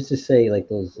 and just to say like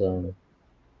those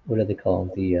what do they call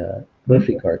them? The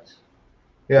grocery carts,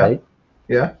 Yeah. right?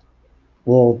 Yeah.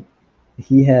 Well,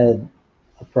 he had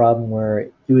a problem where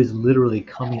it was literally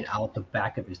coming out the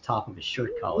back of his top of his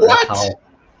shirt collar. That's What? how,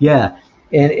 yeah.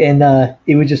 And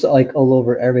it was just like all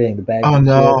over everything, the bags Oh of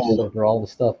chips, no. over all the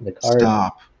stuff in the cart.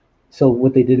 Stop. So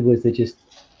what they did was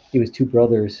it was two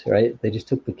brothers, right? They just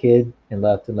took the kid and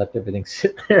left everything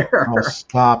sit there. Oh,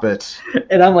 stop it.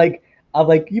 And I'm like,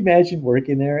 can you imagine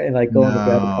working there and like going to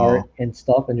grab a No. cart and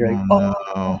stuff, and you're Oh like, no.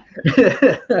 oh,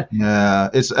 Yeah.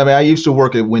 I mean, I used to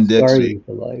work at scar Winn-Dixie you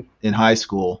for life. in high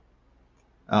school.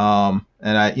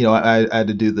 And I had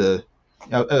to do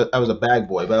I was a bag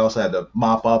boy, but I also had to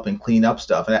mop up and clean up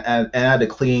stuff, and I had to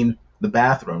clean the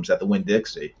bathrooms at the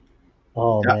Winn-Dixie.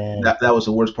 Oh That, man. that was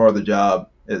the worst part of the job.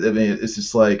 I mean, it's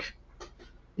just like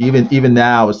even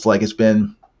now, it's like it's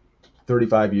been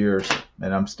 35 years,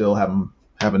 and I'm still having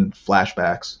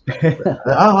flashbacks.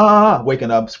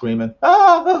 Waking up screaming,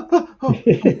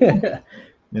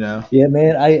 you know. Yeah,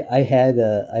 man. I had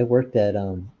I worked at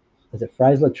was it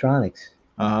Fry's Electronics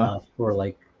Uh-huh. for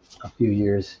like a few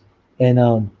years,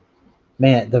 and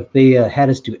man, they had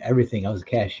us do everything. I was a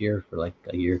cashier for like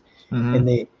a year, Hmm. and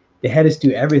they had us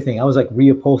do everything. I was like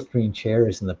reupholstering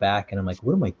chairs in the back, and I'm like,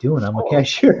 what am I doing? I'm a Oh,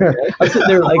 cashier. okay. I'm sitting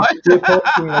there like What?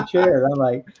 reupholstering a chair, and I'm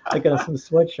like at some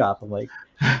sweatshop. I'm like,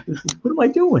 what am I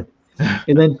doing?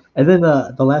 And then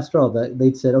the last straw that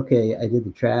they said, okay, I did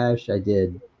the trash, I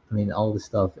mean all this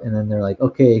stuff, and then they're like,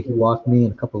 okay, he walked me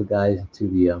and a couple of guys into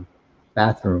the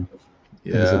bathroom,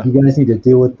 and he's like, Yeah. you guys need to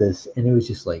deal with this, and it was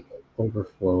just like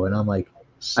overflow, and I'm like,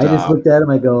 I just Stop. looked at him,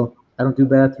 I go, I don't do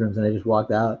bathrooms, and I just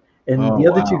walked out, And Oh the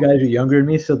other two wow. guys are younger than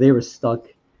me, so they were stuck.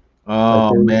 But Oh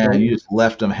they was man, like, you just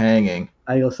left them hanging.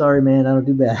 I go, sorry, man, I don't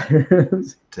do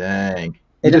bathrooms. Dang.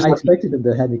 And I expected him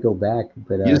to have me go back,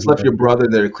 but You just he left your never did. brother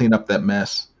there to clean up that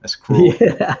mess. That's cruel.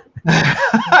 Yeah,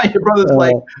 Your brother's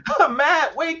like, uh,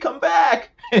 Matt, wait, come back.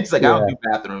 He's like, I don't yeah. do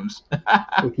bathrooms.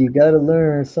 If you got to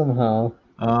learn somehow,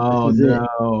 this Oh is it.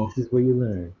 no. This is where you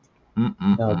learn.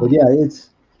 No, but Mm-mm-mm. yeah,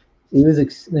 it was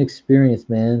an experience,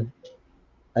 man.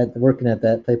 Working at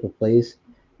that type of place,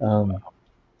 um,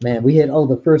 man, we had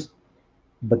the first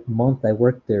month I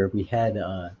worked there, we had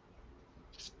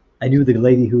I knew the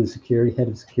lady who was head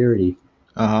of security,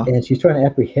 Uh-huh. and she's trying to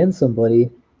apprehend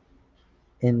somebody,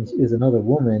 and it was another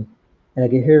woman, and I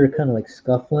could hear her kind of like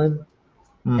scuffling,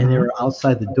 and they Mm-hmm. were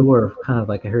outside the door, kind of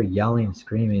like I heard yelling and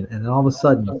screaming, and then all of a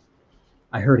sudden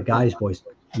I heard a guy's voice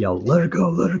yell, let her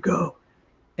go,"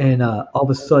 and all of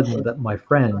a sudden that my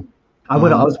friend, I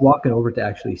Uh-huh. was walking over to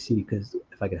actually see because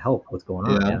if I could help what's going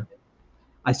on, Yeah. yeah.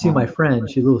 I see Uh-huh. my friend,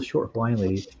 she's a little short Hawaiian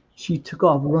lady. She took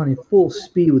off running full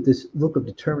speed with this look of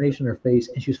determination on her face,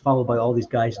 and she was followed by all these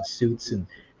guys in suits and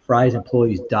Fry's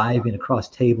employees diving across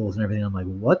tables and everything. I'm like,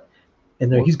 what?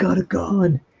 And they're, What? he's got a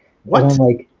gun. And I'm What?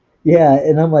 like, yeah.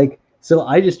 And I'm like, so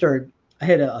I just started. I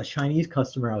had a Chinese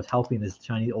customer. I was helping this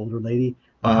Chinese older lady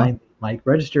Uh-huh. behind my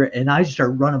register, and I just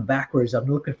started running backwards. I'm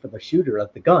looking for the shooter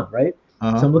at the gun, right? So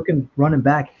Uh-huh. I'm running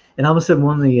back, and all of a sudden,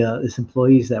 one of the this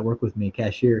employees that work with me,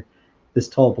 cashier, this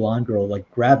tall blonde girl, like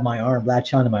grabbed my arm,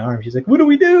 latched onto my arm. She's like, "What do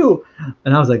we do?"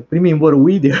 And I was like, "What do you mean? What do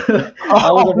we do?"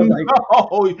 I was Oh almost like,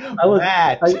 no, I was,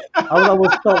 Matt. I, I was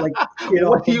almost felt like, get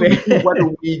What off do of you me. mean? What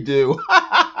do we do?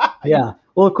 Yeah.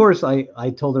 Well, of course, I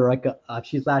told her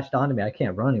she's latched onto me. I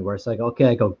can't run anywhere. So I go, okay.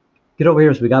 I go, get over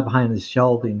here. So we got behind this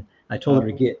shelving. I told her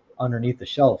to get underneath the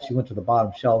shelf. She went to the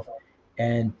bottom shelf,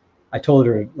 and I told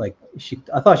her like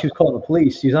I thought she was calling the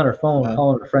police. She was on her phone Uh,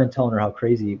 calling her friend, telling her how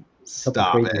something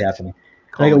Stop crazy it. happened.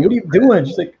 And I go, Calling what a are you doing?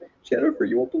 She's like, Jennifer,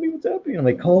 you won't believe what's happening. I'm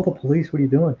like, call the police. What are you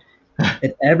doing? friend.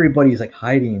 And everybody's like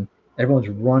hiding. Everyone's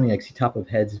running. Like see top of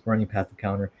heads running past the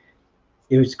counter.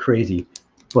 It was crazy.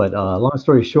 But long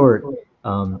story short,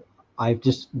 um, I've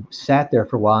just sat there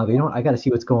for a while. You know what? I got to see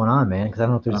what's going on, man, because I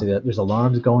don't know if there's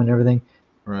alarms going and everything.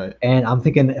 Right. And I'm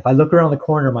thinking if I look around the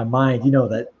corner in my mind, you know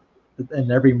that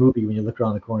in every movie when you look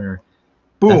around the corner,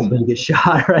 that's Boom. when you get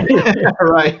shot, right?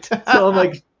 Right. So I'm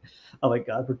like,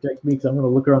 God protect me because I'm going to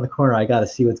look around the corner. I got to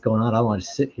see what's going on. I don't want to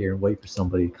sit here and wait for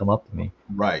somebody to come up to me.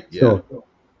 Right. Yeah. So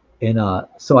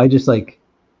so I just like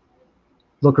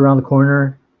look around the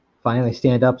corner, finally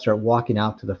stand up, start walking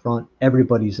out to the front.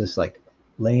 Everybody's just like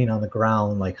laying on the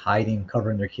ground, like hiding,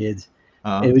 covering their kids.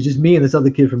 Uh, It was just me and this other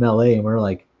kid from LA, and we're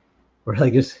like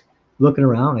just looking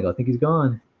around. I go, I think he's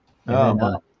gone. And oh,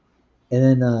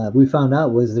 then wow. we found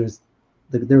out was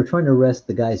they were trying to arrest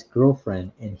the guy's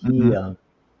girlfriend, and Hmm.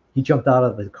 he jumped out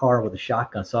of the car with a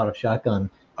shotgun, sawed-off shotgun,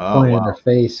 Oh, pointed in their wow.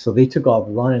 face. So they took off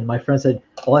running. My friend said,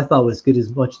 all I thought was get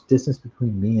as much distance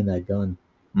between me and that gun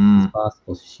as Mm.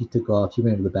 possible. So she took off. She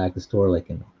ran to the back of the store like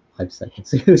in 5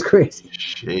 seconds. It was crazy.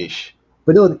 Sheesh.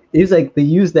 But no, it was like they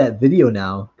use that video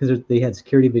now because they had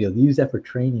security video. They use that for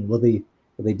training.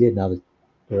 They did now that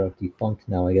they're defunct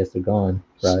now. I guess they're gone.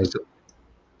 Right?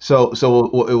 So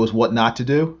it was what not to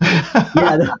do.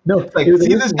 Yeah. No. Like, It was like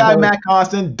see this this is guy, how. Matt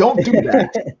Costin? Don't do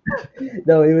that.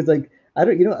 No, it was like I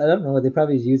don't know. They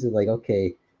probably just use it like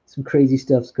okay, some crazy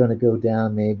stuff's gonna go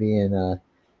down maybe, and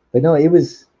but no, it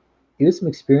was some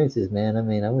experiences, man. I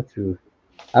mean, I went through.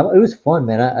 It was fun,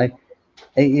 man.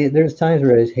 There's times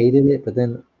where I just hated it, but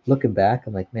then looking back,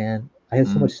 I'm like, man, I had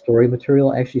so Mm. much story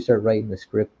material. I actually started writing the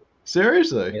script,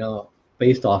 Seriously. you know,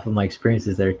 based off of my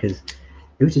experiences there, because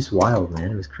it was just wild,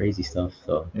 man. It was crazy stuff.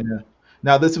 So, Yeah.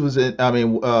 Now this was in. I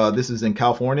mean, this is in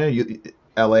California,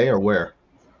 L.A. or where?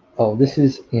 oh, this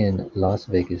is in Las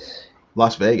Vegas.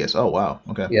 Las Vegas. Oh, wow.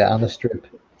 Okay. Yeah, on the strip.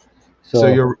 So So,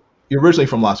 you're originally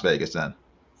from Las Vegas then?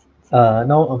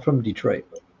 no, I'm from Detroit.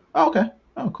 Oh, okay.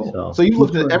 Oh, cool. So So you've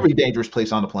lived in Detroit. every dangerous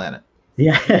place on the planet.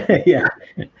 Yeah, yeah.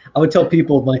 I would tell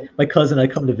people my cousin. I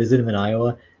come to visit him in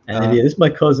Iowa, and they'd be, Uh, this is my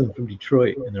cousin from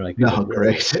Detroit, and they're like, oh, no,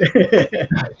 really? great.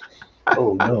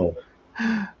 Oh no,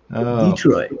 Oh,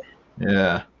 Detroit.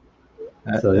 yeah.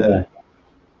 So Uh, yeah.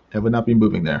 I would not be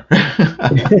moving there.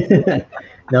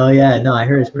 No, yeah, no. I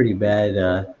heard it's pretty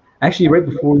bad. Actually, right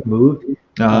before we moved,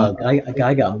 Uh-huh. a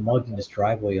guy got mugged in his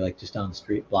driveway, like just down the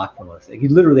street, block from us. Like, he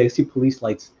literally, I see police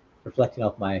lights reflecting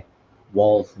off my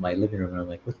walls in my living room, and I'm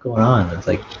like, what's going on? And it's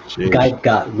like the guy Jeez.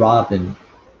 got robbed and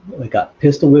like got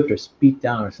pistol whipped or beat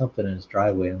down or something in his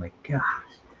driveway. I'm like, gosh,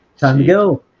 time to Jeez.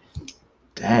 go.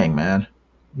 Dang, man.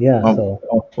 Yeah. Well, So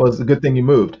well, it's a good thing you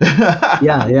moved.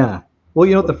 yeah, yeah. Well,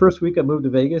 you know, the first week I moved to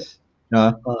Vegas,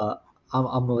 Uh, uh,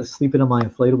 I'm sleeping on my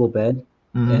inflatable bed,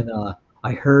 Mm-hmm. and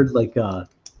I heard like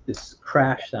this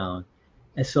crash sound,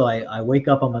 and so I wake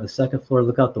up. I'm on the second floor,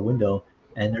 look out the window,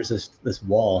 and there's this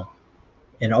wall,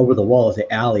 and over the wall is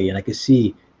the alley, and I could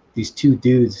see these two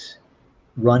dudes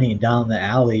running down the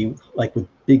alley like with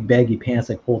big baggy pants,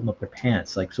 like holding up their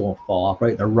pants, like so it won't fall off.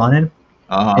 Right, they're running,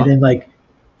 and Uh-huh. then like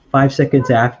 5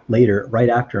 seconds later, right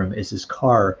after him, is this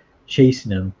car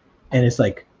chasing him, and it's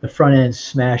like the front end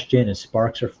smashed in and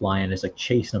sparks are flying. It's like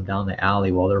chasing them down the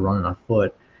alley while they're running on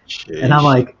foot, and I'm Sheesh.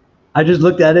 like, I just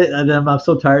looked at it, and then I'm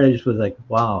so tired. I just was like,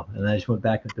 wow, and I just went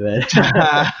back into bed.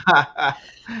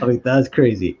 I mean, that's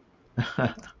crazy.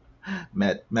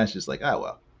 Matt's just like, oh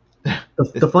well.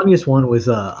 The funniest one was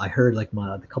I heard like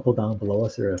the couple down below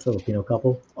us, they're a Filipino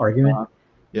couple arguing, Uh-huh.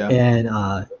 Yeah. and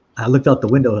I looked out the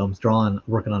window. I was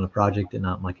working on a project and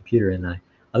on my computer, and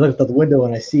I looked out the window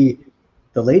and I see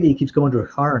the lady keeps going to her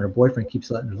car, and her boyfriend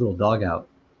keeps letting her little dog out,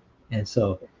 and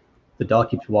so the dog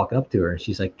keeps walking up to her, and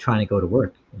she's like trying to go to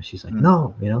work, and she's like, Mm.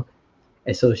 no,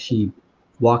 and so she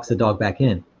walks the dog back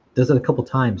in. Does it a couple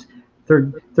times.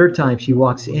 Third time she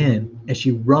walks in and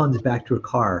she runs back to her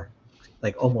car,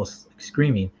 like almost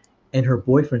screaming, and her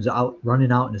boyfriend's out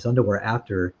running out in his underwear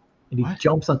after her, and he What?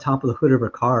 jumps on top of the hood of her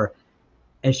car,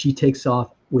 and she takes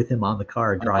off with him on the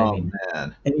car Oh driving,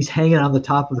 man. and he's hanging on the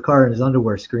top of the car in his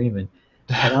underwear screaming.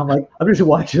 And I'm like, I'm just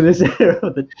watching this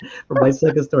from my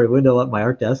second story window at my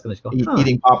art desk, and I just go, huh,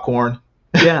 Eating popcorn.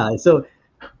 yeah. So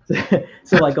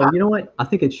I go, you know what? I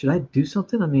think should I do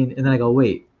something? I mean, and then I go,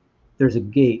 wait, there's a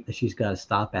gate that she's got to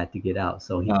stop at to get out,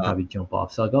 so he can probably jump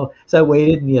off. So I go, so I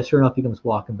waited, and yeah, sure enough, he comes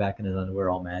walking back in his underwear,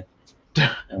 all mad.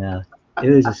 Yeah, it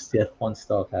was just fun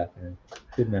stuff happening.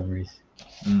 Good memories.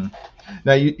 Mm.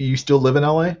 Now you still live in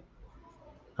LA?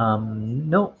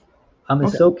 No, I'm in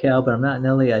Okay. SoCal, but I'm not in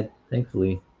LA.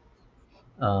 Thankfully,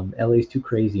 LA's too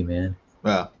crazy, man.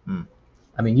 Well,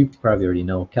 I mean, you probably already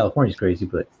know California's crazy,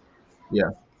 but yeah.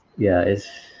 yeah, it's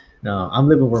no. I'm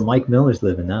living where Mike Miller's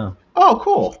living now. Oh,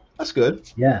 cool. That's good.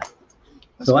 Yeah.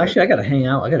 That's So good. actually, I gotta hang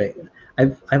out.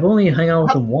 I've only hung out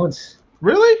with him once.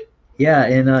 Really? Yeah,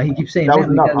 and he keeps saying, That was "Man,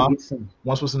 we enough, gotta huh? get some."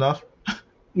 Once was enough.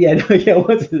 Yeah, no, yeah.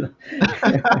 Once.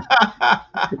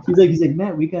 He's like,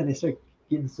 Matt, we gotta start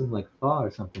getting some like pho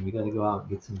or something. We gotta go out and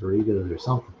get some burritos or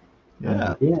something.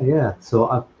 Yeah. Yeah. So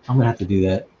I'm gonna have to do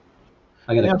that.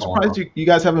 I gotta Yeah, I'm call him surprised up. you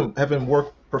guys haven't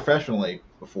worked professionally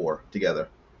before together.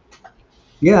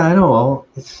 Yeah, I know.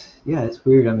 It's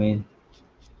weird. I mean,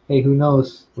 hey, who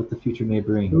knows what the future may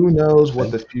bring? Who knows what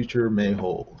Okay. the future may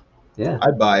hold? Yeah.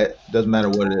 I'd buy it. Doesn't matter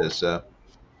what it is. So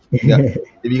you got,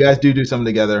 if you guys do something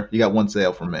together, you got one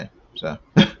sale from me. So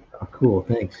Oh, cool.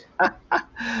 Thanks.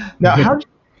 now,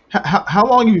 how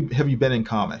long have you been in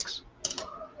comics?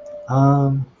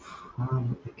 Um,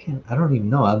 I can't. I don't even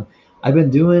know. I've been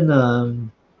doing.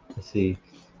 Let's see.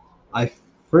 I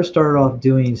first started off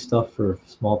doing stuff for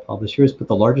small publishers, but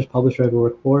the largest publisher I ever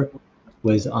worked for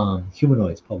was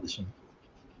Humanoids Publishing.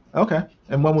 Okay,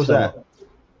 and when was that? So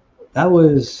that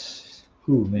was,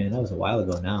 ooh man, that was a while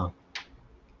ago now.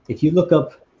 If you look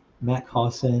up Matt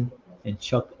Cossin and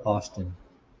Chuck Austin,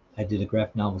 I did a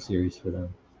graphic novel series for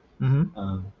them. Hmm.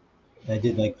 Um, I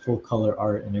did like full color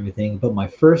art and everything. But my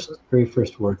very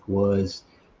first work was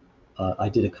I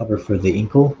did a cover for the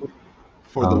Inkle.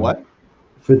 For the what?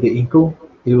 For the Inkle,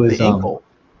 it The was Inkle.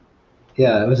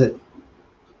 yeah, it was at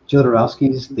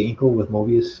Jodorowsky's The Inkle with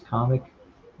Mobius comic.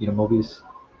 You know Mobius?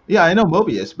 Yeah, I know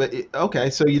Mobius, but okay,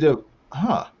 so you do,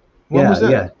 huh? When was Yeah,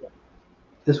 that? yeah.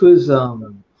 This was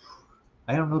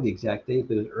I don't know the exact date,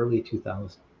 but it was early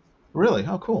 2000. Really?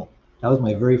 Oh, cool. That was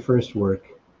my very first work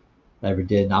I ever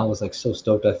did, and I was like so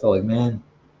stoked. I felt like, man,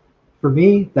 for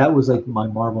me, that was like my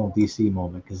Marvel and DC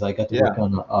moment because I got to Yeah, work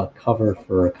on a cover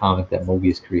for a comic that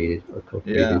Mobius created or yeah,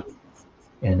 co-created,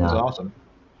 and that's awesome.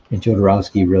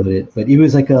 Jodorowsky wrote it. But it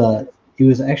was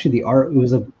actually the art. It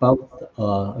was about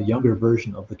a younger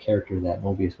version of the character that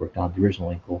Mobius worked on, the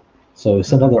original Inkle. So it was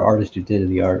some Mhm. other artist who did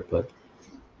the art, but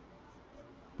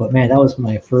man, that was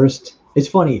my first. It's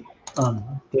funny.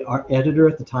 The art editor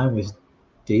at the time was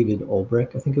David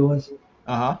Ulbrich, I think it was,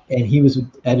 Uh-huh. and he was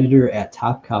editor at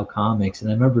Top Cow Comics. And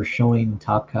I remember showing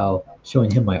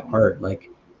him my art like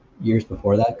years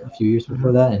before that, a few years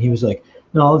before Mhm. that, and he was like,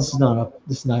 "No, this is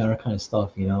not our kind of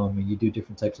stuff. You know, I mean, you do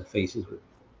different types of faces with,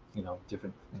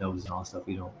 different noses and all that stuff.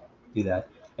 We don't do that."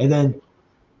 And then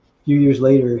a few years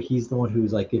later, he's the one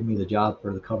who's like giving me the job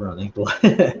for the cover on Inkle.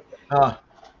 Uh,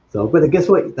 So, but guess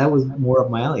what? That was more up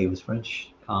my alley. It was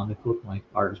French comic book. My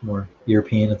art was more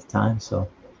European at the time. So,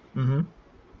 hmm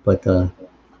but uh,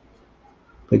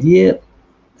 but yeah,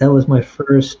 that was my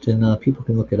first, and people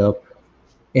can look it up.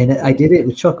 And I did it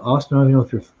with Chuck Austin. I don't even know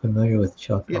if you're familiar with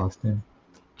Chuck Yeah. Austin.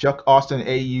 Chuck Austin,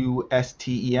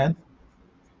 Austen.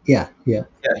 Yeah, yeah,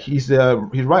 Yeah, he's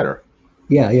writer.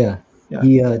 yeah. Yeah.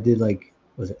 He did like,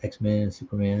 was it X-Men,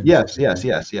 Superman, stuff Yes, like yes, that.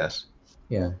 yes, yes.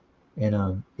 Yeah,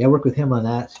 and yeah, I worked with him on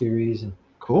that series. And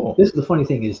Cool. this is the funny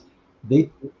thing is,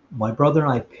 my brother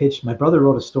and I pitched. My brother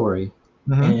wrote a story,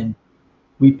 Mm-hmm. and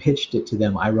we pitched it to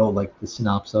them. I wrote like the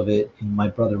synopsis of it, and my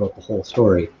brother wrote the whole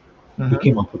story. He Mm-hmm.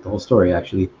 came up with the whole story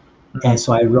actually, Mm-hmm. and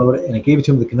so I wrote it and I gave it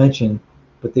to him at the convention.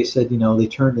 But they said, they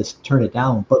turned it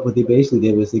down. But what they basically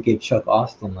did was they gave Chuck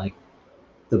Austin like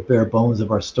the bare bones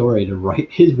of our story to write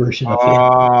his version of it.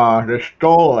 Ah, they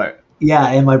stole it. Yeah,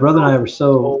 and my brother and I were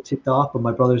so ticked off. But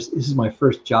my brother's, this is my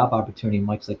first job opportunity.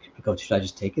 Mike's like, I go, should I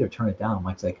just take it or turn it down?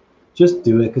 Mike's like, just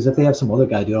do it, because if they have some other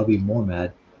guy do it, I'll be more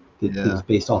mad that it Yeah. was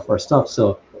based off our stuff.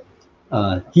 So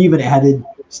he even added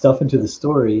stuff into the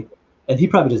story, and he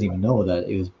probably doesn't even know that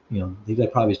it was, he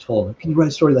probably just told him, "Can you write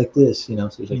a story like this?" So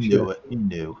he's He like, knew "Sure." it. He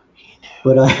knew.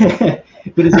 But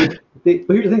but it's like,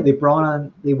 but here's the thing: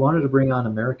 they wanted to bring on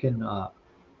American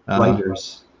Uh-huh.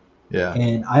 writers, Yeah.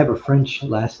 and I have a French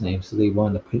last name, so they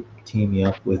wanted to team me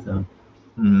up with them.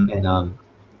 Mm-hmm. And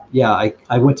yeah,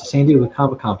 I went to San Diego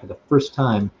Comic Con for the first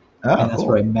time, Oh, and that's cool.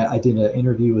 where I did an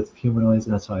interview with Humanoids,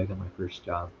 and that's how I got my first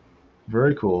job.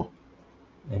 Very cool.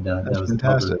 And that That's was the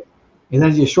cover. fantastic. And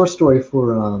then I did a short story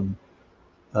for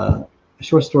the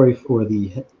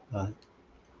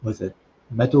was it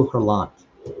Metal Hurlant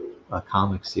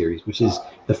comic series, which is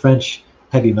the French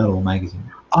heavy metal magazine.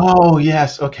 Oh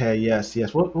yes. Okay. Yes.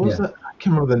 Yes. What was Yeah, that? I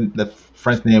can't remember the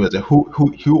French name. Is it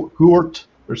Hort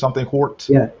or something? Hort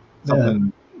yeah,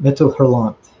 something. Metal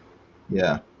Hurlant.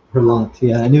 Yeah. Hurlant,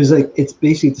 yeah, and it was like, it's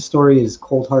basically, the story is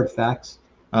cold hard facts,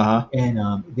 Uh-huh. and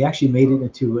they actually made it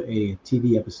into a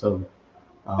TV episode.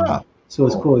 Oh, So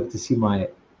it's cool. cool to see my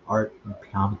art and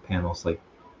comic panels like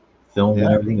filmed and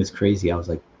Yeah. everything. Is crazy. I was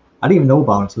like, I didn't even know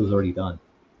about it until it was already done.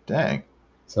 Dang.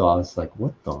 So I was like,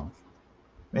 what the?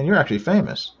 Man, you're actually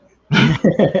famous.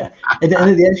 And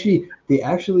then they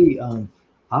actually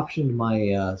optioned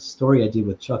my story I did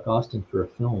with Chuck Austin for a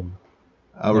film,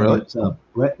 Oh, and really? it's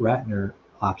Brett Ratner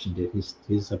optioned it.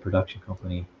 His production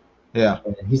company, Yeah.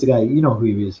 and he's the guy. You know who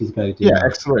he is? He's the guy who did Yeah.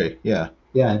 X3. Yeah.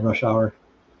 yeah, in Rush Hour.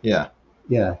 Yeah.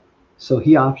 Yeah. So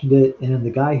he optioned it, and then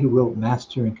the guy who wrote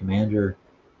Master and Commander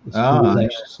is who was Ah.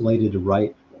 actually slated to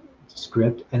write the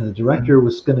script, and the Mhm. director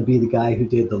was going to be the guy who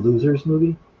did the Losers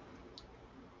movie.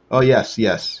 Oh, yes.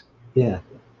 Yes. Yeah.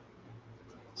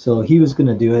 So he was going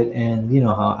to do it, and you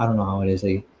know how, I don't know how it is.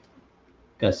 I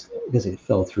guess it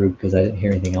fell through because I didn't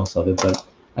hear anything else of it. But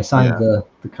I signed Yeah.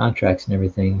 the contracts and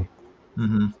everything,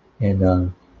 Hmm.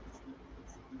 and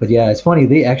but yeah, it's funny.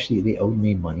 They owed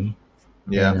me money,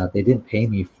 Yeah. and they didn't pay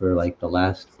me for like the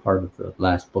last part of the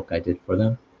last book I did for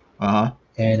them, Uh-huh.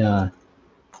 and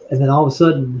then all of a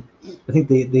sudden, I think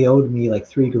they owed me like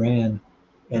 3 grand,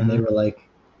 and they Hmm. were like,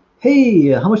 "Hey,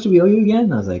 how much do we owe you again?"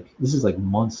 And I was like, "This is like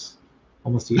months,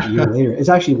 almost a year later." It's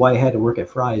actually why I had to work at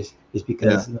Fry's, is Yeah.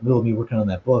 because in the middle of me working on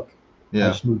that book, I Yeah.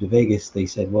 just moved to Vegas. They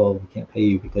said, "Well, we can't pay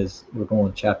you because we're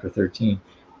going to chapter 13."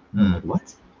 And I'm Mm. like,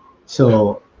 "What?"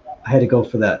 So I had to go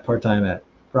for that part time at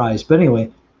Fry's. But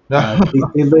anyway,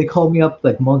 they called me up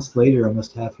like months later,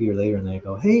 almost half a year later, and they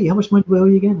go, "Hey, how much money do we owe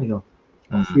you again?" I go,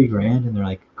 "Oh, Mm. 3 grand." And they're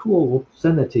like, "Cool, we'll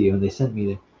send that to you." And they sent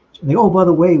me and they go, "Oh, by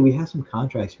the way, we have some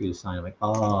contracts for you to sign." I'm like,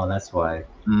 "Oh, that's why."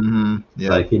 Hmm. Yeah.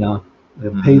 Like, they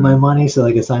pay my Hmm. money so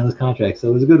I could sign this contract. So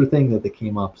it was a good thing that they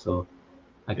came up. So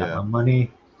I got Yeah. my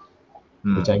money,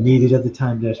 which Mm. I needed at the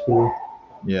time desperately.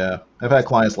 Yeah. I've had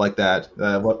clients like that.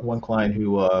 One client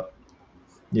who, and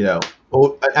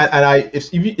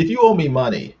if you owe me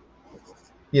money,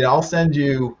 I'll send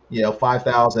you,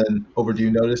 5,000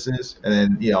 overdue notices, and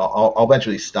then, I'll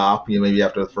eventually stop, maybe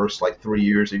after the first like 3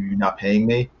 years of you not paying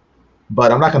me,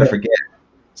 but I'm not going to Yeah. forget.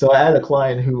 So I had a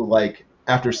client who, like,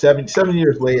 after 7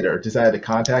 years later, decided to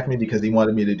contact me because he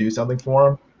wanted me to do something for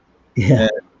him. Yeah.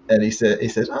 And he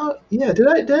says, "Oh yeah, did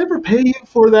I ever pay you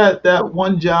for that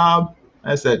one job?"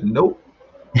 I said, "Nope."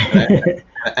 And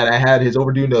I had his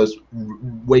overdue notice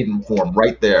waiting for him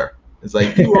right there. It's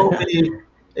like, you owe me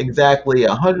exactly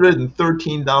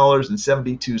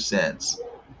 $113.72.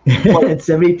 Plus, It's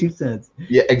 72 cents.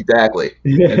 yeah, exactly.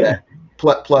 And that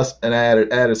Yeah. plus, and I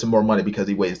added some more money because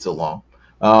he waited so long.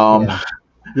 Um, Yeah.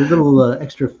 Your little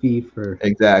extra fee for,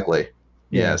 exactly.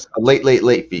 yeah. Yes, a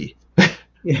late fee.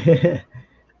 Yeah.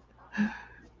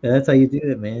 That's how you do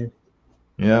it, man.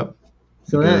 Yep.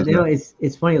 So that, Because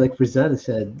it's funny. Like Frazetta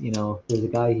said, there's a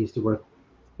guy he used to work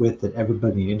with that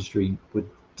everybody in the industry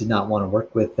did not want to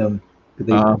work with them because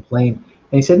they would uh, complain.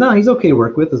 And he said, no, he's okay to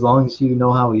work with as long as you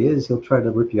know how he is. He'll try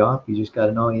to rip you off. You just got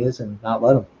to know he is and not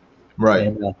let him. Right.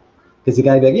 And because the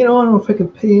guy would be like, I don't know if I can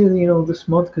pay you, this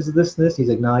month because of this and this. He's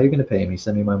like, no, you're going to pay me.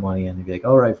 Send me my money. And he'd be like,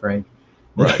 all right, Frank.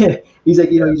 Right. He's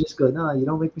like, you just go, no, you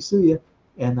don't make me sue you.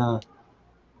 And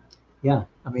yeah,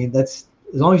 I mean, that's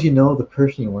as long as you know the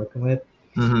person you're working with,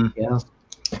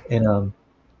 And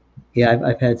yeah,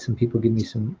 I've had some people give me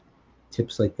some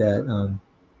tips like that.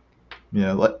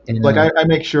 Yeah, I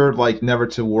make sure like never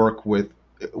to work with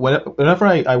whenever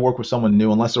I work with someone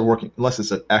new, unless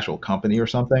it's an actual company or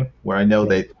something where I know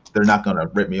they're not going to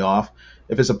rip me off.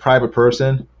 If it's a private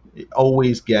person,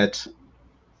 always get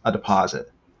a deposit.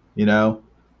 Whether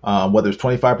it's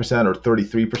 25% or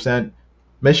 33%,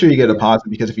 make sure you get a deposit,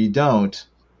 because if you don't,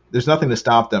 there's nothing to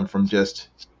stop them from just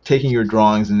taking your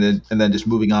drawings and then just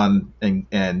moving on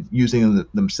and using them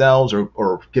themselves,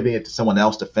 or giving it to someone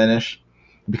else to finish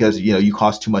because you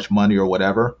cost too much money or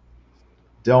whatever.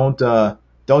 Don't do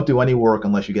any work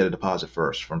unless you get a deposit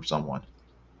first from someone,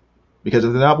 because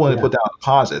if they're not willing to put down a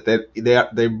deposit,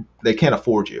 they can't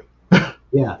afford you.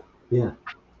 Yeah,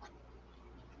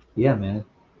 man.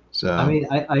 So I mean,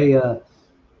 as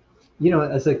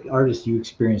an artist, you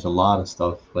experience a lot of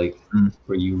stuff like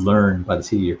where you learn by the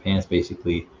seat of your pants,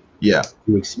 basically. Yeah.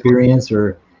 Through experience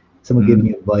or someone giving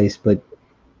you advice, but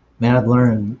man, I've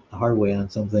learned the hard way on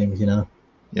some things, Yeah.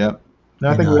 No,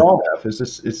 I think we all have. It's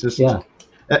just. Yeah.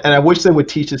 And I wish they would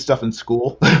teach this stuff in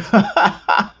school.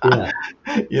 Yeah.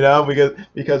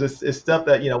 Because it's stuff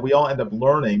that we all end up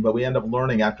learning, but we end up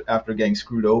learning after getting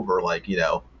screwed over like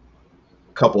a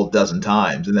couple of dozen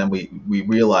times, and then we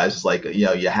realize it's like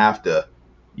you have to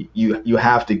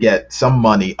get some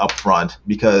money up front,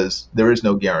 because there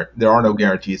are no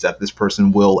guarantees that this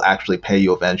person will actually pay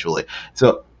you eventually.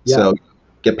 So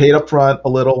get paid up front a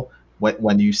little.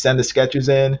 When you send the sketches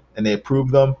in and they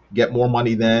approve them, get more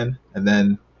money then, and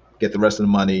then get the rest of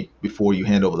the money before you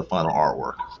hand over the final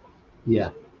artwork.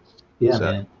 Yeah,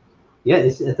 man. Yeah,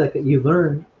 it's like you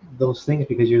learn those things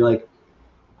because you're like,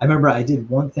 I remember I did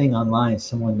one thing online.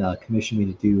 Someone commissioned me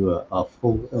to do a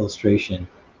full illustration,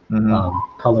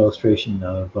 color illustration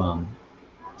of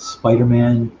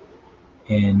Spider-Man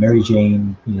and Mary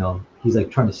Jane. He's like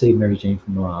trying to save Mary Jane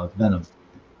from Venom.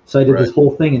 So I did this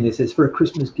whole thing, and it's for a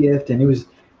Christmas gift, and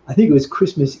I think it was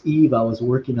Christmas Eve. I was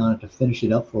working on it to finish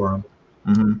it up for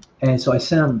him, and so I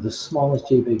sent him the smallest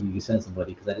JPEG you could send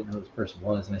somebody because I didn't know who this person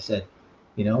was, and I said,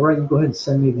 all right, you go ahead and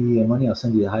send me the money. I'll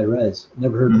send you the high res.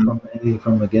 Never heard anything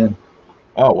from him again.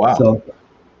 Oh wow! So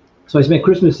I spent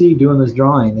Christmas Eve doing this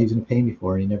drawing. They didn't pay me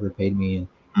for it. He never paid me,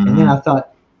 and then I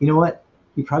thought, you know what?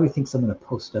 He probably thinks I'm going to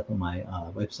post up on my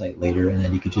website later, and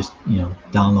then you could just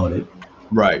download it.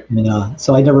 Right. And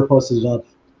so I never posted it up.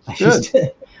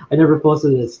 I never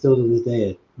posted it. Still to this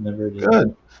day, I never did.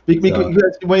 Good.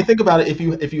 Because when you think about it,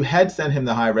 if you had sent him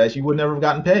the high res, you would never have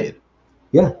gotten paid.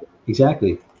 Yeah,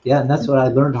 exactly. Yeah, and that's what I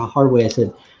learned the hard way. I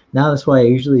said, now that's why I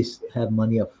usually have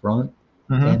money up front,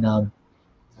 and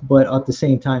but at the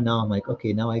same time now I'm like,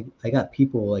 okay, now I got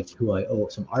people like who I owe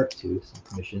some art to, some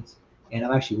commissions, and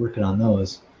I'm actually working on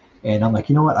those, and I'm like,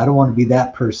 you know what? I don't want to be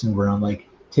that person where I'm like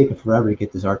taking forever to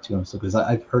get this art to them. So because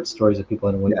I've heard stories of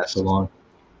people that have waited so long.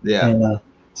 Yeah. And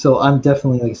so I'm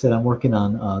definitely, like I said, I'm working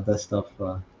on that stuff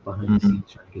behind the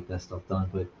scenes, trying to get that stuff done.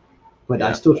 But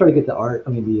I still try to get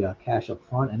the cash up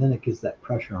front, and then it gives that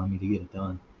pressure on me to get it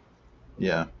done.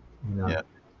 Yeah. Yeah.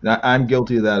 I'm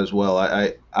guilty of that as well.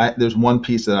 I there's one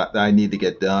piece that I need to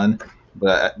get done,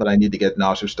 but I need to get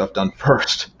Nasser stuff done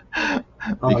first.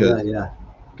 Because there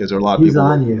are a lot of people. He's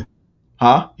on you.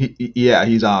 Huh?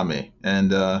 He's on me, and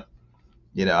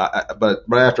but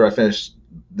right after I finish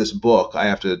this book, I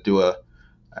have to do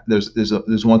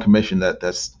there's one commission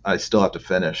that's I still have to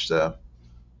finish, so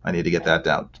I need to get that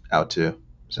out too.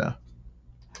 So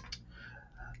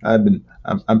I'm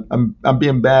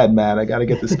being bad, Matt. I got to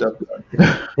get this stuff done.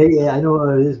 Hey, I know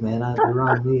what it is, man. They're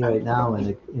on me right now,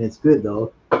 and it's good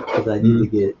though, because I need to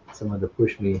get someone to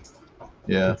push me.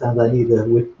 Yeah. Sometimes I need to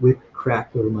whip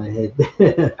crack over my head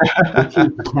to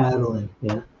keep paddling.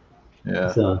 Yeah.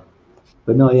 Yeah. So,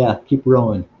 but no, keep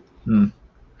rowing.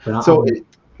 But I'm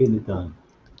getting it done.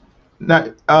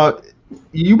 Now,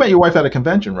 you met your wife at a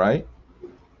convention, right?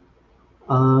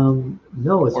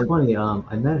 No, it's funny.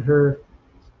 I met her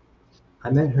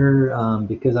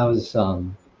because I was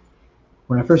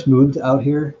when I first moved out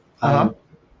here, I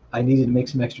needed to make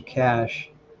some extra cash.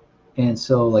 And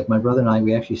so, like my brother and I,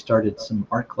 we actually started some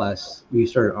art class. We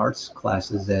started arts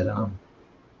classes at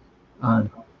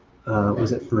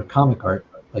was it for comic art,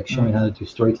 like showing how to do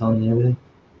storytelling and everything.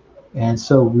 And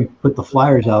so we put the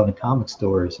flyers out in comic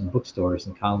stores and bookstores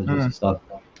and colleges and stuff.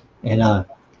 And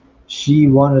she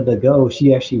wanted to go.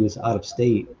 She actually was out of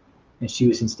state, and she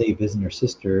was in state visiting her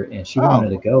sister, and she wanted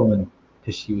to Oh, go, and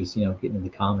because she was, getting into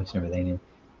comics and everything,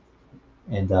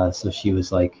 and so she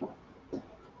was like,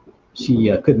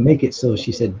 she couldn't make it, so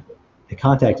she said, they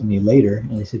contacted me later,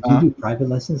 and they said, "Do you uh, do private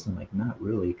lessons?" I'm like, "Not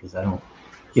really, because I don't,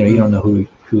 you mm, don't know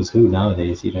who's who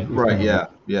nowadays. It's right. kind of like." Yeah.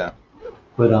 Yeah.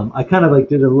 But I kind of like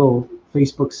did a little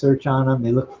Facebook search on them.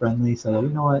 They look friendly, so you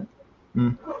know what?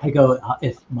 Mm, I go,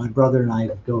 if my brother and I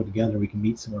go together, we can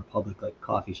meet somewhere public, like a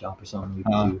coffee shop or something. We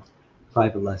can uh, do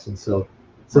private lessons. So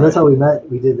that's right. how we met.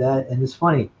 We did that, and it's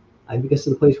funny. I guess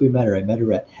the place we met her. I met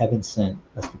her at Heaven Sent.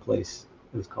 That's the place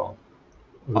it was called.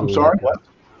 A I'm little sorry. like What?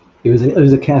 it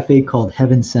was a cafe called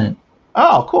Heaven Sent.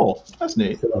 Oh, cool. That's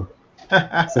neat. So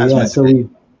so That's yeah, meant to so be. we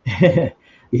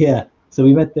yeah, so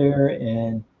we met there,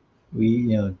 and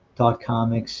we talked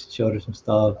comics, showed her some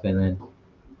stuff, and then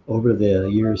over the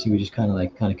years we just kind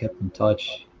of kept in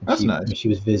touch. And That's she nice. when she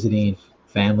was visiting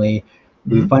family,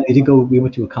 we Hmm. finally did go. We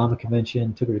went to a comic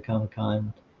convention, took her to Comic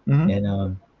Con, Hmm.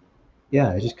 and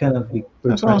yeah, it just kind of we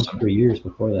were That's friends awesome. for years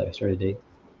before that. We started dating.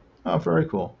 Oh, very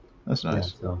cool. That's Yeah,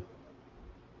 nice. so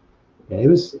yeah, it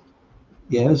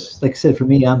was like I said, for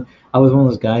me, I was one of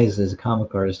those guys as a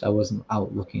comic artist. I wasn't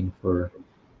out looking for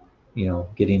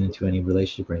getting into any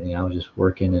relationship or anything. I was just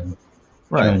working and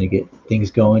Right. trying to get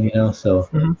things going, so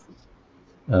Hmm.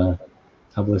 uh,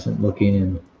 I wasn't looking,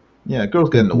 and Yeah, girls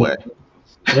I get in think the way.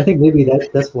 I think maybe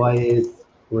that's why it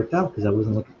worked out, because I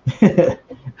wasn't looking.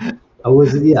 I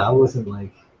wasn't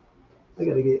like, I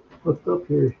gotta get hooked up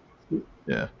here.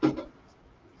 Yeah.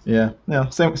 Yeah. Yeah.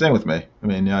 Same with me. I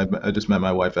mean, yeah, I just met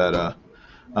my wife at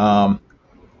um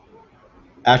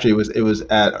actually it was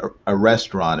at a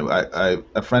restaurant.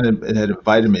 A friend had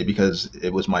invited me because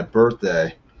it was my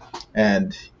birthday,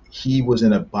 and he was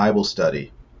in a Bible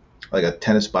study, like a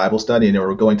tennis Bible study, and they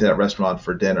were going to that restaurant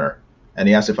for dinner. And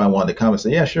he asked if I wanted to come. I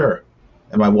said, yeah, sure.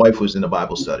 And my wife was in a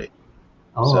Bible study,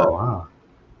 so Oh wow.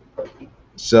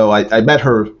 I met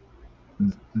her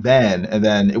then, and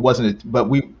then it wasn't. But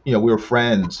we were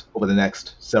friends over the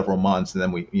next several months, and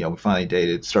then we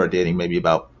finally started dating maybe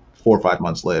about 4 or 5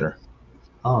 months later.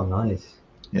 Oh nice.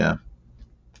 Yeah.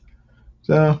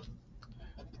 So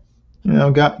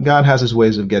God has His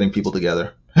ways of getting people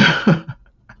together.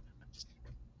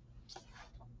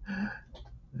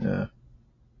 Yeah.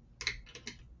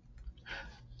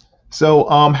 So,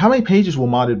 how many pages will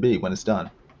modded be when it's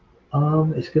done?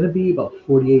 It's gonna be about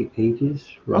 48 pages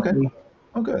Okay. roughly,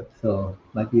 Oh, good. so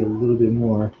might be a little bit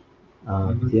more.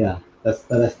 Hmm. Yeah, that's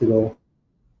the goal.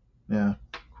 Yeah.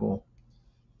 Cool.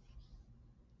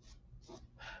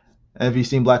 Have you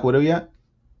seen Black Widow yet?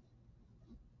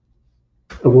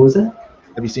 Oh, what was that?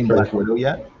 Have you seen Sorry. Black Widow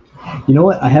yet? You know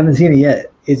what? I haven't seen it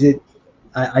yet. Is it?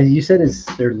 You said it's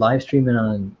they're live streaming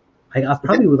on. I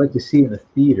Yeah. probably would like to see it in the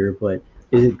theater, but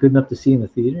is it good enough to see in the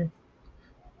theater?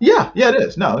 Yeah. Yeah. It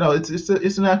is. No. No. It's a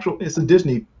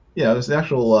Disney. It's an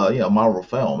actual Marvel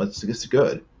film. It's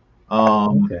good.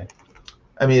 Um, Okay.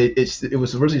 I mean, it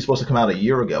was originally supposed to come out a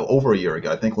year ago, over a year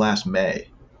ago. I think last May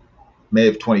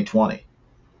of 2020.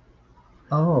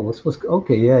 Oh, what's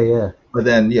okay? Yeah, yeah. But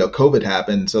then COVID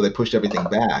happened, so they pushed everything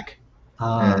back,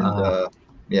 and Ah,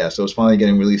 yeah, so it's finally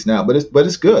getting released now. But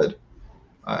it's good.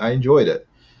 I enjoyed it.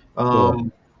 cool.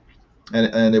 Um,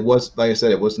 and it was, like I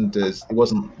said, it wasn't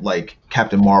like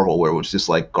Captain Marvel where it was just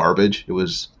like garbage. It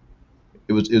was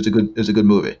a good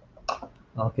movie.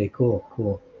 Okay, cool,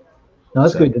 cool. No,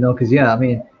 that's So good to know, because yeah, I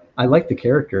mean, I like the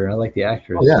character, I like the oh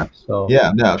actress, yeah, so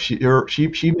yeah, no,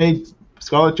 she made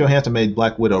Scarlett Johansson made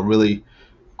Black Widow a really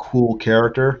cool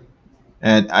character,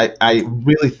 and I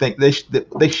really think they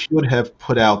should have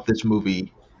put out this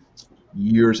movie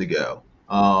years ago.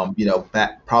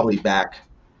 Back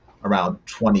around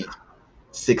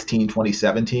 2016,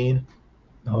 2017,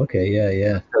 okay, yeah,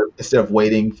 yeah, instead of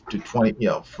waiting to 20,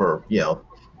 for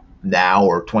now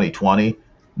or 2020,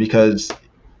 because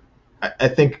I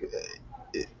think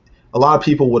a lot of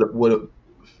people would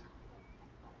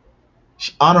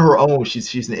on her own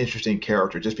she's an interesting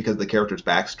character just because of the character's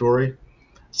backstory.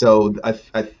 So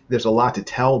there's a lot to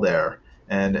tell there,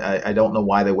 and I don't know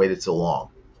why they waited so long.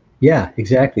 yeah,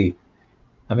 exactly.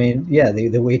 I mean, yeah, they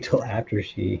wait till after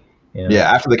she, you know,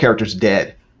 Yeah, after the character's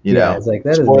dead, yeah, it's like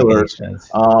that doesn't make any spoilers.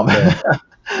 sense. Um, Yeah,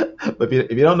 but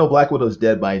if you don't know Black Widow's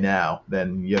dead by now,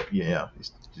 then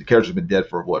the character's been dead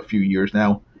for what, a few years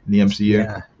now in the MCU.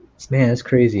 yeah, man, it's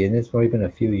crazy, and it's only been a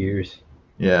few years.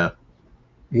 Yeah.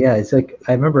 Yeah, it's like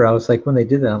I remember I was like when they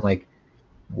did that, I'm like,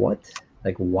 what?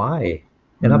 Like why?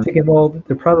 And I'm Mhm. thinking, well,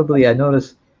 they're probably. I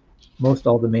noticed most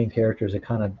all the main characters are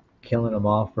kind of killing them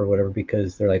off or whatever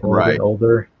because they're like getting Right.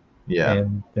 older, Yeah.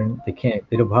 and they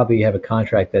don't probably have a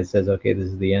contract that says, okay, this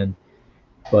is the end.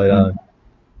 But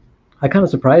I kind of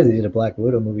surprised they did a Black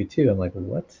Widow movie too. I'm like,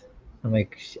 what? I'm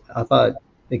like, I thought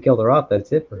they killed her off.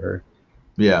 That's it for her.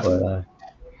 Yeah.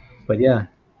 But yeah,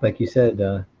 like you said,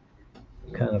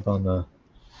 kind of on the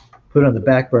put on the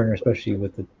back burner, especially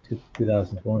with the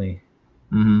 2020.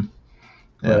 Mm-hmm.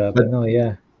 Yeah. But no,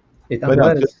 yeah, I'm But no,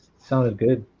 glad it sounded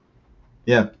good.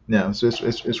 yeah. Yeah. So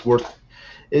it's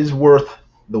worth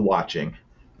the watching.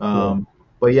 Cool.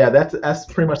 But yeah, that's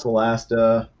pretty much the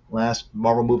last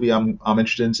Marvel movie I'm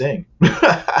interested in seeing.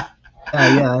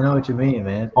 Yeah, I know what you mean,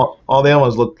 man. All the other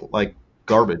ones look like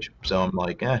garbage, so I'm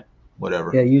like,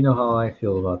 whatever. Yeah, you know how I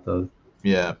feel about those.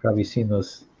 Yeah. Probably seen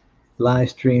those live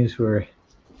streams where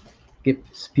get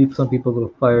some people a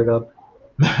little fired up.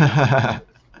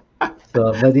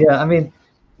 So, but yeah, I mean,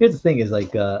 here's the thing: is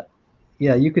like,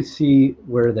 yeah, you could see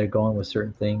where they're going with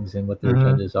certain things and what their Hmm.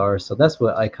 agendas are. So that's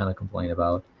what I kind of complain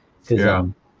about, because Yeah.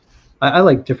 I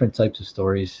like different types of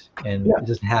stories, and Yeah. it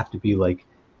doesn't have to be like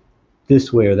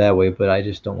this way or that way. But I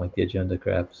just don't like the agenda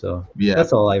crap. So Yeah.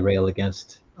 that's all I rail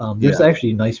against. There's Yeah.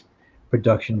 actually nice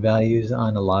production values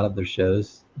on a lot of their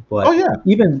shows, Oh but yeah.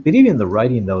 even the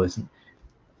writing though is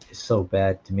so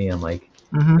bad to me. I'm like,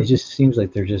 it Hmm. just seems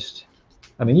like they're just.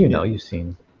 I mean, Yeah. you've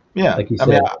seen, Yeah. like you I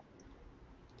mean, said,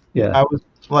 yeah, I was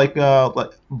like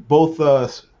both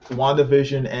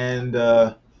WandaVision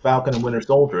and Falcon and Winter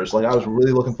Soldiers. Like I was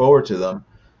really looking forward to them,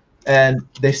 and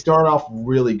they started off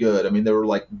really good. I mean, they were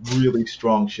like really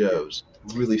strong shows,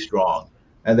 really strong.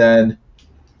 And then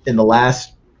in the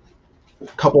last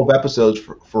couple of episodes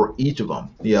for each of them,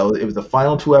 it was the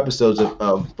final two episodes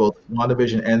of both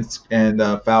WandaVision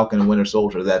and Falcon and Winter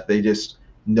Soldier that they just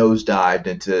nosedived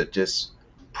into just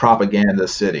propaganda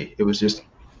city. It was yeah,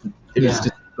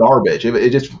 just garbage. It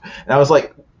just, and I was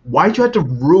like, why'd you have to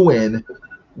ruin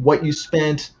what you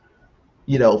spent,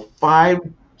 five,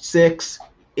 six,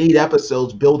 8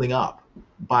 episodes building up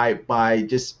by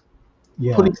just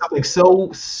yeah, putting something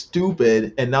so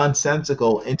stupid and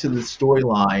nonsensical into the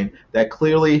storyline that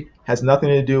clearly has nothing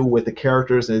to do with the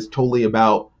characters and is totally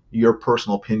about your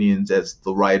personal opinions as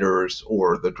the writers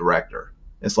or the director.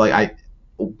 It's like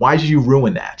why did you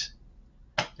ruin that?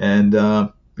 And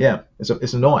yeah,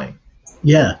 it's annoying.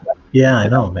 yeah, yeah. I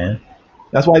know, man.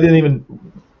 That's why I didn't even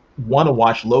want to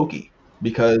watch Loki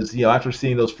because after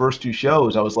seeing those first two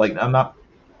shows, I was like, I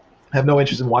have no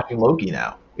interest in watching Loki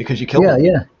now because you killed Yeah, him.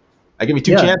 yeah, I give you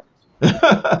two yeah,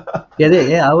 chances.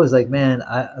 yeah. I was like, man,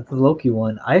 the Loki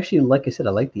one. I actually, like I said,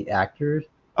 I like the actors.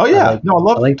 Oh I yeah, like no, I I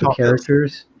love like the Tom Hiddleston.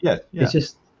 characters. Yeah, It's yeah.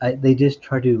 just they just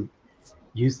try to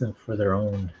use them for their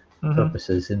own Hmm.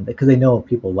 purposes, and because they know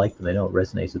people like them, they know it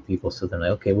resonates with people. So they're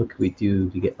like, okay, what can we do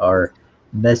to get our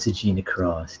messaging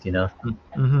across?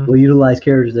 Hmm. We'll utilize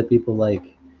characters that people like.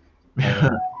 Uh,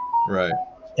 Right.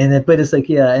 and then, but it's like,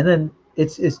 yeah, and then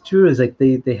it's true. Is like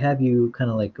they have you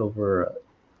kind of like over a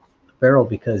barrel,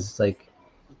 because it's like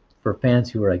for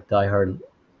fans who are like diehard,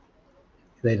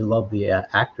 they love the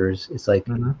actors. It's like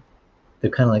Hmm.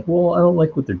 they're kind of like, well, I don't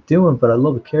like what they're doing, but I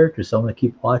love the characters, so I'm gonna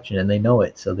keep watching, and they know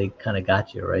it, so they kind of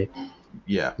got you right.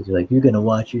 Yeah. Because you're like, you're gonna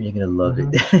watch it, and you're gonna love Hmm.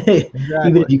 it, even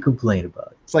Exactly. if you complain about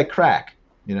it. It's like crack.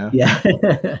 Yeah,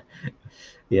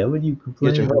 yeah. When you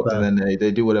Get you complain hooked, and about, then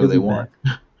they do whatever you'll they be want.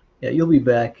 back. Yeah, you'll be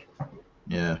back.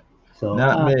 Yeah. So,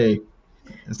 Not me.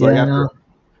 It's like yeah, after no,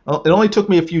 well, it only took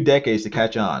me a few decades to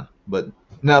catch on, but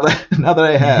now that now that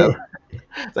I have,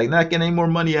 it's like not getting any more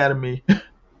money out of me.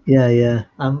 yeah.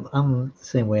 I'm the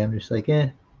same way. I'm just like,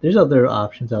 there's other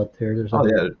options out there. There's Oh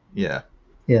other, yeah,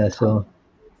 yeah. yeah. So,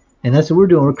 and that's what we're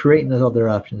doing. We're creating those other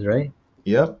options, right?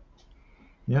 Yep,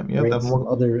 yep. Creating That's some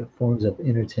more, other forms of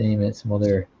entertainment, some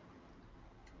other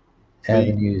see,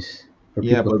 avenues for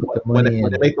yeah, people to but put their when money they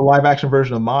in. make the live action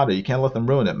version of Mata, you can't let them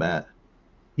ruin it, Matt.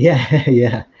 Yeah,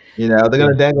 yeah, They're yeah,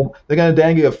 gonna dangle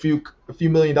a few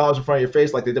 $1 million in front of your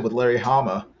face like they did with Larry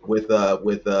Hama with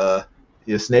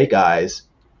Snake Eyes,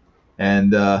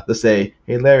 and they say,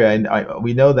 "Hey Larry,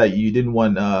 we know that you didn't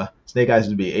want Snake Eyes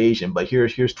to be Asian, but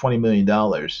here's $20 million.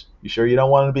 You sure you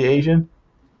don't want him to be Asian?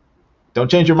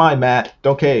 Don't change your mind, Matt.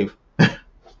 Don't cave."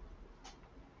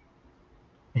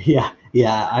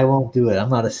 yeah. I won't do it. I'm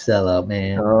not a sellout,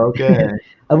 man. Okay.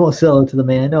 I won't sell it to the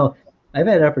man. No, I've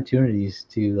had opportunities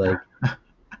to like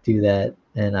do that,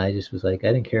 and I just was like,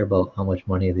 I didn't care about how much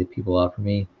money that people offer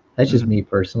me. That's just Hmm. me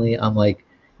personally. I'm like,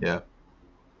 Yeah.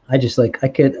 I just like I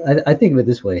think of it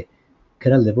this way: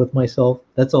 could I live with myself?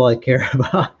 That's all I care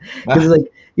about. Because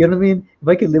like, you know what I mean? If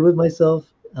I could live with myself,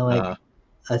 I'm like,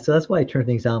 uh, so that's why I turn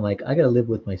things down. I'm like, I gotta live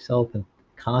with myself, and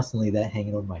constantly that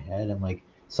hanging over my head. I'm like,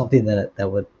 something that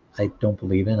would I don't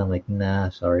believe in. I'm like, nah,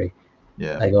 sorry.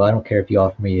 yeah. I go, I don't care if you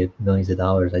offer me millions of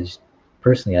dollars. I just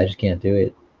personally, I just can't do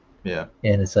it. Yeah.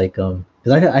 And it's like,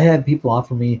 because I had people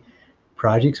offer me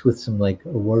projects with some like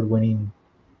award-winning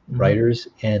writers,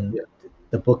 and Yeah.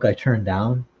 the book I turned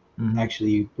down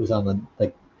actually was on the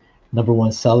like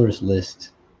 #1 sellers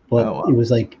list, but Oh, it wow. was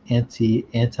like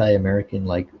anti-American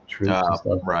like troops and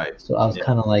stuff. Right. So I was Yeah.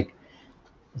 kind of like, I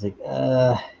was like,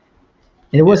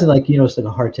 and it wasn't like, it's like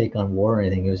a hard take on war or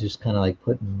anything. It was just kind of like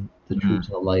putting the troops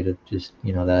in the light of just,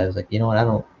 that I was like, what, I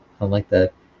don't like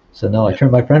that. So no, I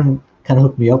turned, my friend kind of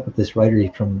hooked me up with this writer.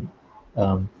 He's from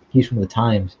the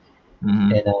Times,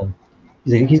 and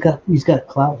he's like, he's got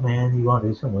clout, man. You want to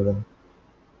do something with him?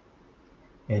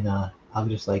 And I'm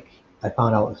just like, I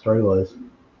found out what the story was,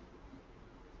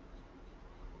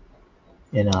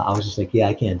 and I was just like, yeah,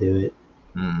 I can't do it.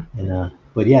 And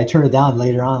but yeah, I turned it down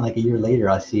later on, like a year later.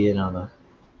 I see it on the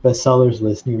bestsellers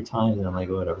list, New York Times, and I'm like,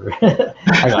 whatever.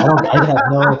 I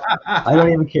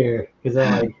don't even care, because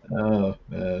I'm like, oh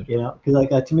man, because like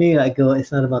to me, I go,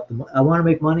 it's not about the. I want to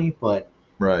make money, but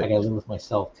right. I gotta live with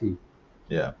myself too.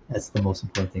 Yeah, that's the most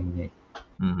important thing to me.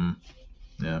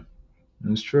 Yeah,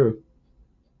 it's true.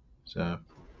 So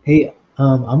hey,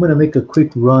 I'm gonna make a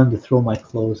quick run to throw my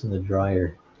clothes in the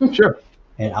dryer. Sure.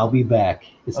 And I'll be back.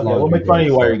 It's okay, we'll make fun of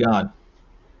you while you're gone.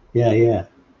 Yeah.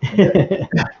 Okay.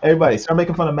 Everybody, start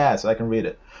making fun of Matt so I can read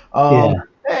it.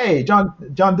 Hey, John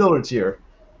Dillard's here.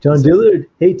 John Dillard.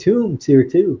 Hey, Tomb's here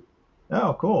too.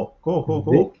 Oh, cool.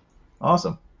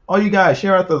 Awesome. All you guys,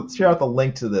 share out the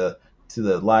link to the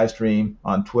live stream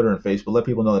on Twitter and Facebook. Let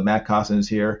people know that MATT COSSIN is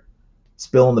here,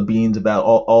 spilling the beans about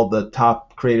all the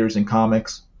top creators in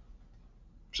comics.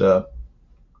 So,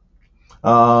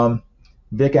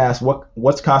 Vic asked,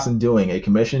 what's Cossin doing? A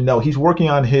commission? No, he's working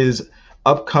on his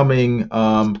upcoming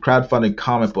crowdfunded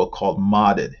comic book called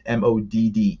Modded,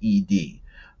 Modded.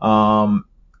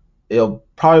 It'll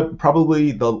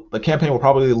probably the campaign will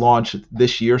probably launch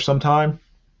this year sometime,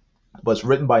 but it's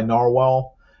written by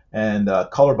Narwhal and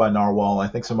colored by Narwhal. I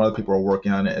think some other people are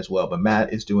working on it as well, but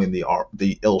Matt is doing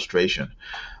the illustration.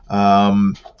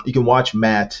 You can watch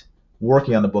Matt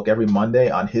working on the book every Monday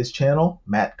on his channel,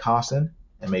 MATT COSSIN,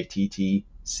 MATT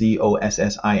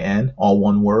COSSIN, all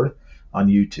one word, on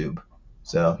YouTube.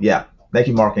 So yeah, thank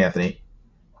you, Mark Anthony.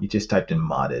 You just typed in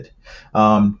modded.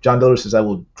 John Diller says, I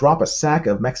will drop a sack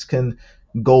of Mexican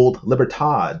gold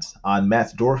Libertads on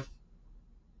Matt's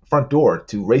front door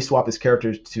to race swap his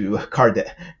characters to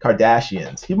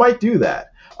Kardashians. He might do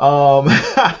that.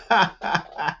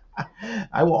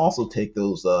 I will also take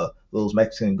those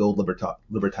Mexican gold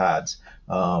Libertads,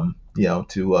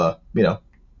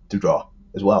 to draw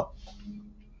as well.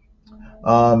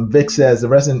 Vic says the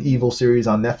Resident Evil series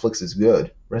on Netflix is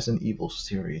good. Resident Evil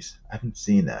series, I haven't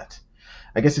seen that.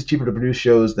 I guess it's cheaper to produce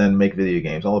shows than make video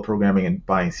games. All the programming and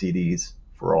buying CDs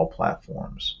for all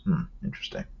platforms.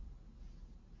 Interesting.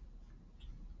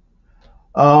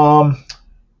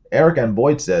 Eric and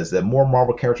Boyd says that more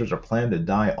Marvel characters are planned to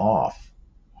die off.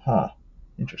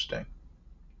 Interesting.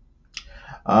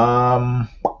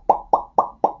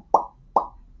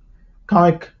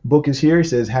 Comic book is here. He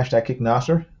says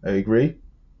 #KickNasser. I agree.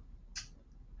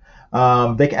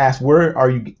 Vic asks, where are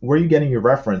you getting your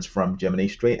reference from, Gemini?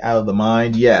 Straight out of the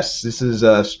mind? Yes, this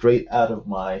is straight out of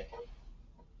my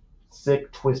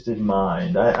sick, twisted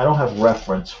mind. I don't have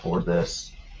reference for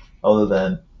this other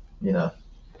than,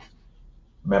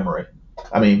 memory.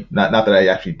 I mean, not that I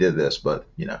actually did this, but,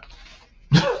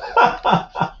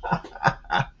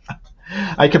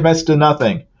 I confess to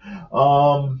nothing.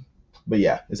 But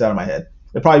yeah, it's out of my head.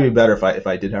 It'd probably be better if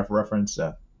I did have a reference.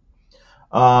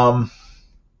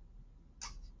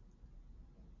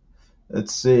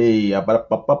 Let's see.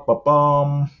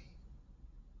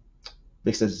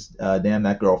 Vic says, damn,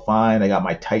 that girl fine. I got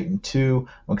my Titan 2.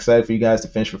 I'm excited for you guys to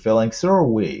finish fulfilling. So are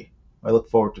we. I look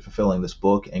forward to fulfilling this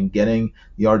book and getting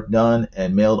the art done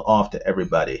and mailed off to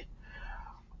everybody.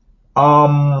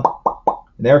 And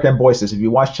Eric M. Boy says, if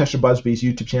you watch Chester Busby's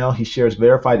YouTube channel, he shares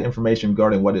verified information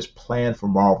regarding what is planned for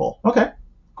Marvel. Okay,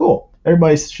 cool.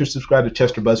 Everybody should subscribe to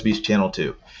Chester Busby's channel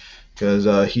too,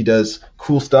 because he does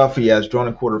cool stuff. He has Drawn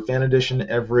and Quarter Fan Edition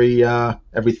every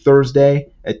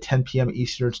Thursday at 10 p.m.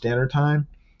 Eastern Standard Time,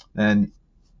 and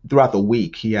throughout the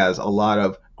week he has a lot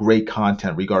of great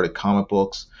content regarding comic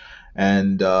books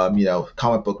and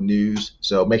comic book news.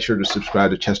 So make sure to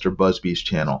subscribe to Chester Busby's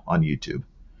channel on YouTube.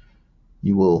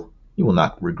 You will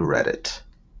not regret it.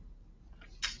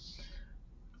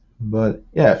 But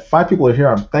yeah, 5 people are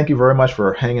here. Thank you very much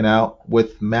for hanging out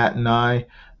with Matt and I,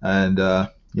 and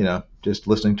just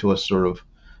listening to us sort of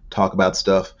talk about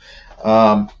stuff.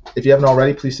 If you haven't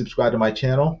already, please subscribe to my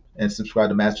channel and subscribe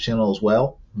to Matt's channel as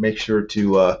well. Make sure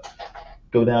to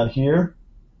go down here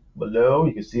below.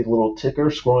 You can see the little ticker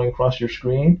scrolling across your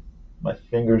screen. my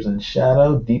fingers in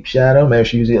shadow, deep shadow. Maybe I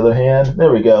should use the other hand.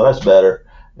 There we go. That's better.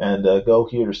 And go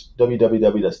here to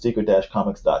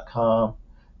www.secret-comics.com.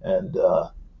 And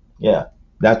yeah,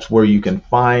 that's where you can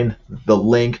find the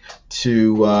link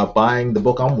to buying the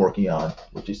book I'm working on,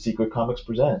 which is Secret Comics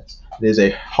Presents. It is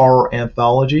a horror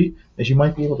anthology, as you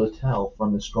might be able to tell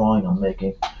from this drawing I'm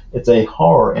making. It's a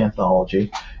horror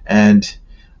anthology, and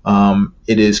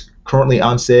it is currently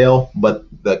on sale, but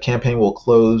the campaign will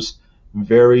close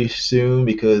very soon,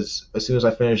 because as soon as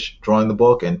I finish drawing the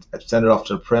book and send it off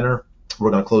to the printer,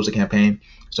 we're going to close the campaign.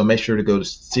 So make sure to go to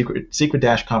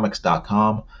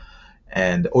secret-comics.com,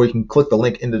 or you can click the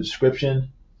link in the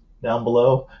description down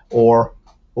below, or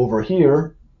over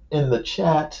here in the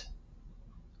chat.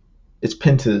 It's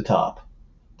pinned to the top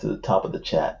of the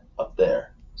chat up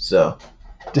there. So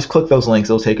just click those links.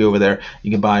 They'll take you over there.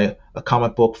 You can buy a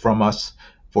comic book from us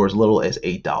for as little as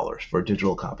 $8 for a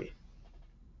digital copy.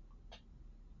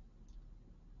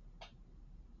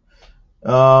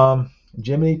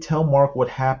 Jiminy, tell Mark what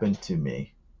happened to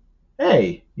me.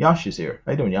 Hey, Yash is here.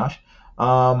 How you doing, Yash?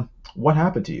 What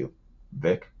happened to you,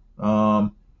 Vic?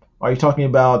 Are you talking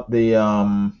about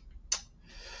the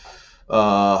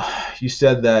you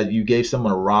said that you gave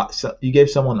someone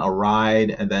a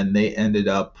ride and then they ended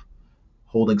up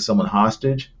holding someone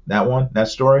hostage? That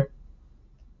story?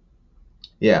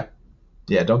 Yeah,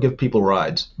 don't give people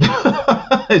rides.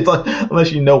 It's like,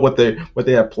 unless you know what they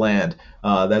have planned.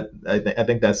 I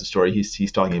think that's the story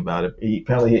he's talking about.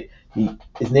 Apparently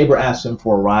his neighbor asked him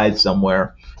for a ride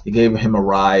somewhere. He gave him a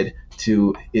ride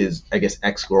to his, I guess,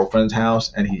 ex-girlfriend's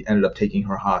house, and he ended up taking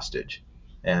her hostage.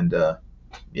 And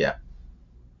yeah,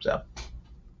 so.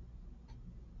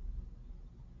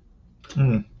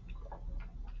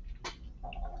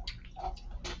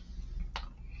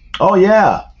 Oh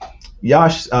yeah,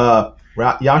 Yash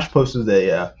posted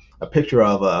a picture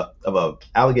of a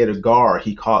alligator gar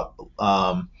he caught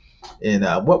in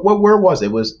where was it?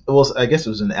 It was I guess it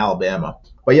was in Alabama.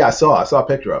 But yeah, I saw a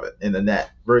picture of it in the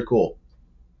net. Very cool.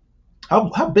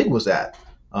 How big was that,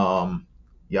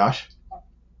 Yash?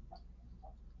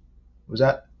 Was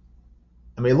that?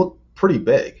 I mean, it looked pretty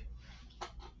big.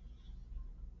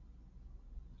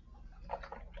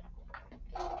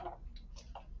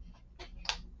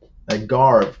 A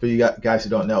gar, for you guys who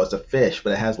don't know, it's a fish,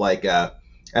 but it has like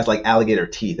alligator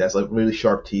teeth. It has like really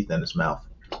sharp teeth in its mouth.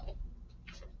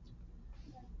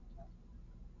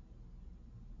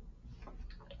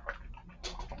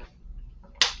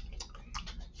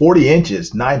 "40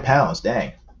 inches, 9 pounds.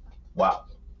 Dang, wow."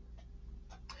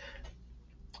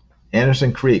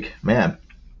 Anderson Creek, man.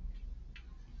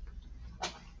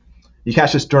 You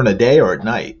catch this during the day or at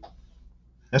night?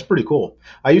 That's pretty cool.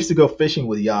 I used to go fishing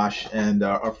with Yash and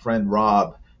our friend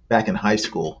Rob back in high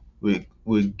school. We'd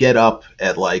get up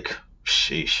at like,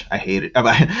 sheesh, I hate it.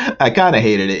 I kind of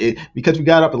hated it because we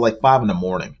got up at like 5 in the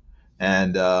morning,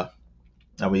 and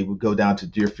we would go down to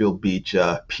Deerfield Beach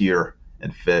Pier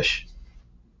and fish.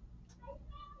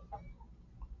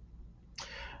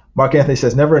 Mark Anthony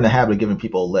says, "Never in the habit of giving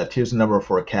people a lift. Here's the number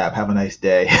for a cab. Have a nice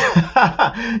day."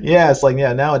 Yeah, it's like,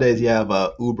 yeah, nowadays you have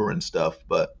Uber and stuff,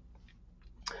 but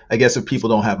I guess if people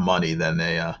don't have money, then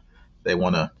they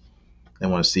want to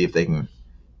see if they can,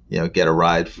 get a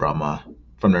ride from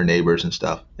their neighbors and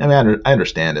stuff. I mean, I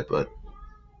understand it, but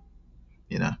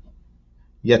you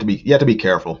have to be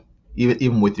careful,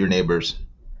 even with your neighbors.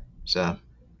 So.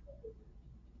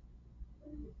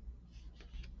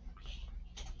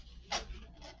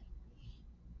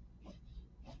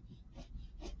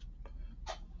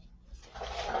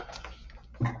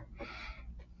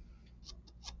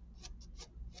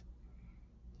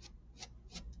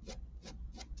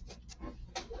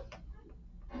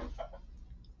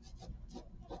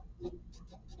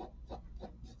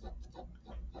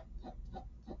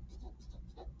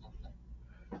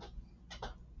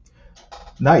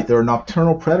 Night, there are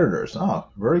nocturnal predators. Oh,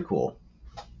 very cool.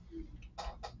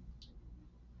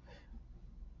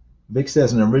 Vic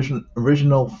says, an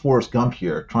original Forrest Gump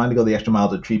here, trying to go the extra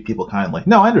mile to treat people kindly.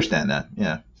 No, I understand that.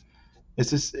 Yeah, I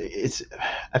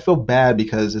feel bad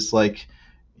because it's like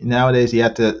nowadays you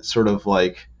have to sort of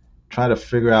like try to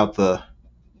figure out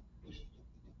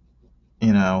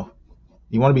you want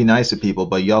to be nice to people,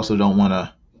 but you also don't want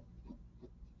to,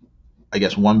 I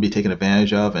guess, one, be taken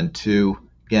advantage of, and two,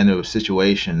 get into a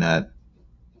situation that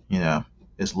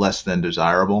is less than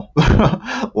desirable,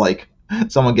 like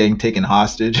someone getting taken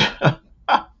hostage.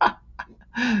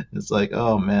 It's like,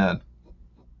 oh man,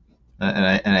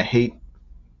 and I hate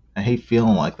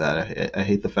feeling like that. I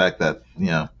hate the fact that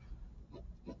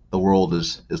the world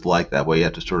is like that, where you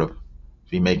have to sort of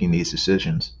be making these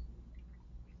decisions.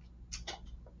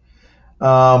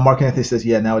 Mark Anthony says,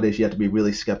 yeah, nowadays you have to be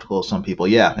really skeptical of some people.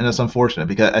 Yeah, and it's unfortunate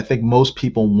because I think most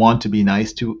people want to be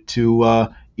nice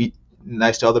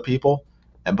nice to other people,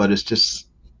 but it's just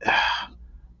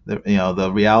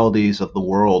the realities of the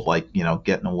world, like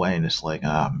getting away, and it's like,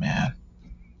 oh man,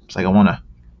 it's like I want to,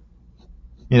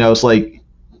 it's like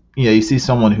you see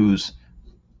someone who's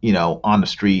on the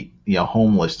street,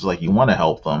 homeless. It's like you want to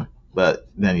help them, but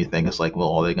then you think it's like, well,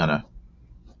 are they gonna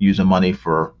use the money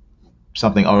for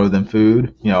something other than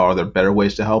food? Are there better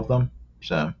ways to help them?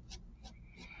 So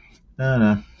I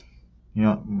don't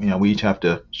know. We each have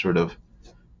to sort of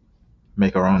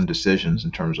make our own decisions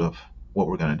in terms of what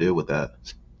we're going to do with that.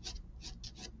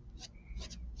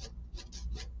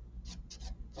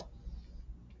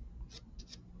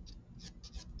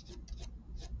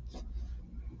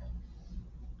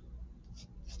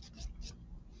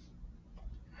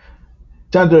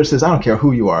 John Doe says, I don't care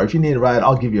who you are. If you need a ride,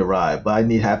 I'll give you a ride, but I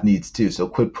need have needs too, so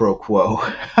quid pro quo.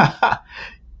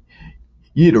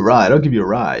 You need a ride, I'll give you a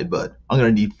ride, but I'm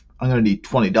gonna need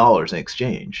 $20 in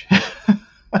exchange.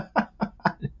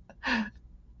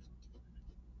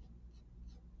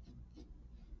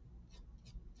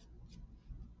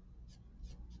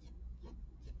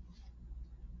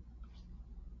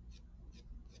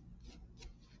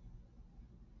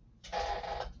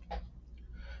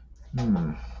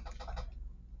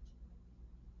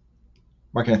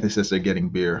 Mark Anthony says they're getting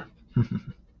beer.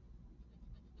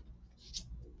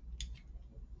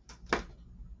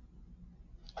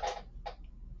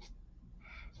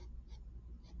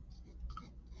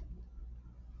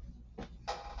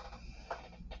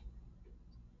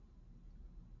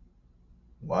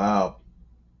 Wow.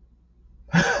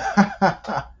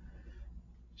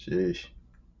 Sheesh.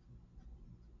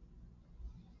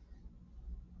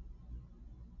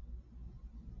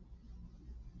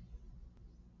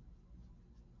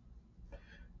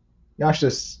 Yash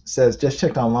just says, just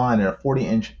checked online and a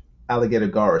 40-inch alligator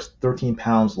gar is 13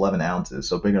 pounds, 11 ounces,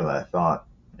 so bigger than I thought.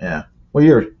 Yeah. Well,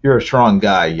 you're a strong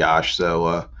guy, Yash, so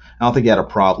I don't think you had a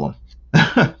problem.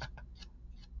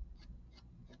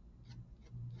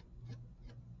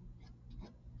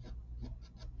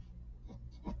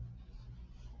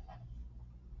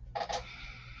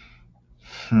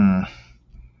 I'm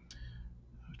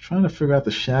trying to figure out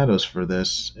the shadows for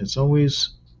this. It's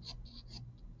always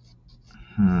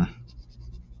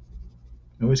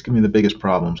always give me the biggest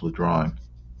problems with drawing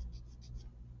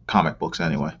comic books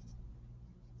anyway,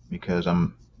 because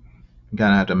I'm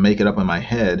gonna have to make it up in my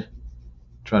head,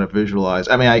 try to visualize.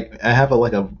 I mean, I have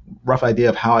a rough idea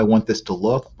of how I want this to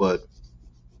look, but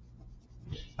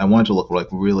I want it to look like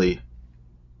really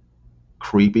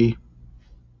creepy,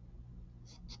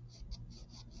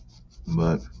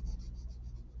 but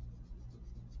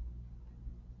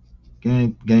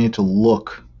getting it to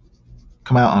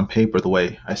come out on paper the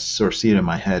way I sort of see it in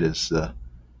my head is the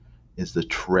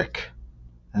trick.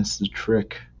 That's the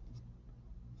trick.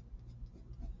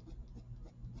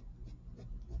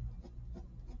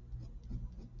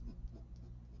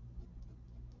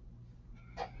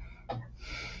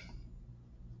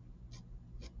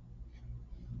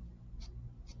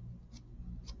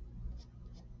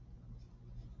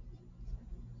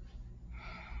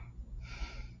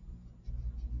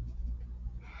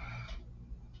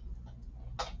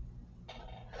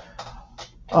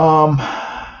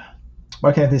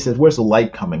 Mark Anthony says, "Where's the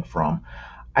light coming from?"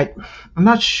 I'm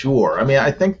not sure. I mean, I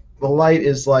think the light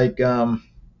is like I'm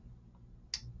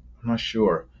not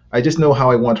sure. I just know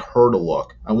how I want her to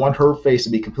look. I want her face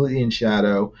to be completely in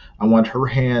shadow. I want her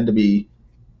hand to be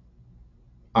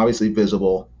obviously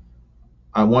visible.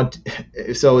 I want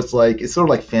so it's sort of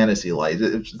like fantasy light.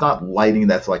 It's not lighting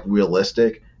that's like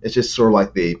realistic. It's just sort of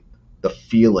like the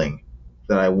feeling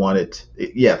that I want it.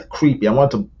 Yeah, creepy. I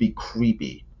want it to be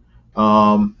creepy.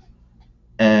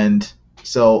 And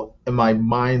so in my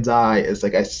mind's eye, it's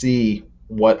like I see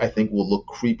what I think will look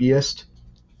creepiest,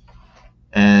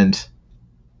 and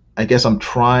I guess I'm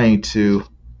trying to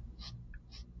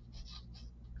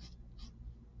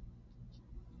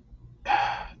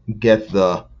get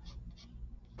the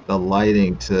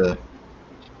lighting to.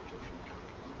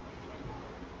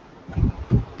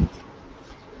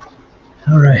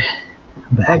 All right,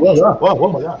 I'm back.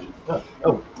 Oh my gosh!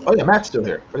 Oh yeah, Matt's still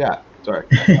here. Forgot. Sorry.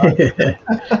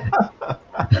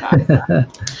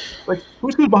 Like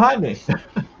who's behind me?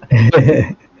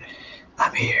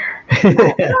 I'm here.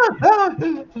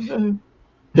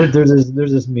 There's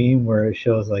this meme where it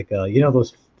shows like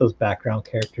those background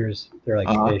characters. They're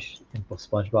like fish in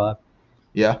SpongeBob.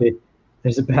 Yeah.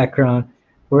 There's a background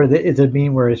where it's a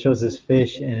meme where it shows this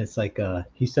fish and it's like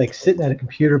he's like sitting at a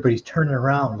computer but he's turning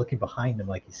around looking behind him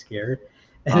like he's scared,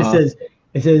 and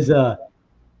it says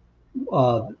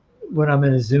uh, when I'm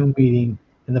in a Zoom meeting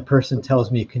and the person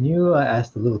tells me, "Can you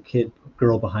ask the little kid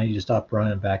girl behind you to stop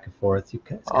running back and forth?" It's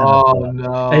kind of, Oh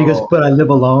and he goes, no. "But I live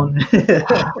alone."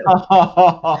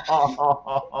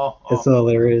 It's so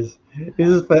hilarious.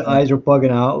 My eyes are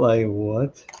bugging out. Like,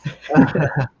 what?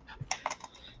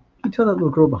 You tell that little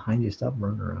girl behind you to stop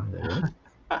running around. Like,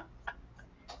 what?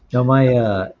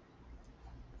 No,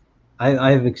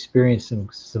 I've experienced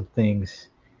some things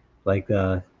like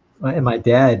and my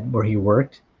dad where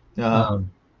Uh-huh.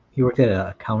 um, he worked at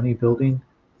a county building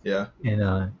Yeah. in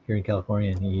here in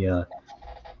California, and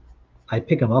I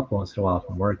pick him up once in a while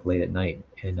from work late at night,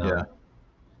 and Yeah.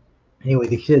 anyway,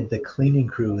 the cleaning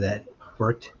crew that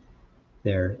worked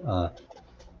there,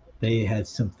 they had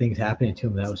some things happening to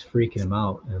him that was freaking him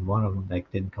out, and one of them like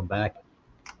didn't come back.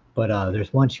 But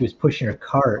there's one, she was pushing her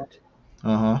cart,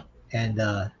 Uh-huh. and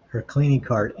her cleaning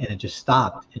cart, and it just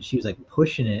stopped, and she was like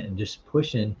pushing it and just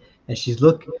pushing, and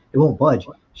it won't budge.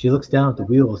 She looks down at the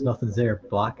wheels, nothing's there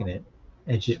blocking it,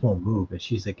 and it just won't move, and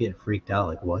she's like getting freaked out,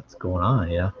 like what's going on,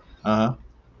 you know? Uh-huh.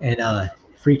 And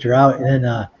freaked her out, and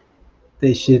then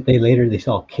they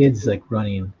saw kids like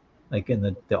running, like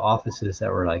in the offices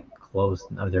that were like closed.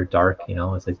 Now they're dark, you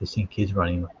know. It's like they seen kids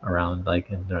running around, like,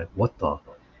 and they're like, "What the,"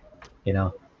 you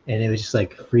know? And it was just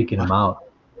like freaking them out.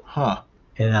 Huh.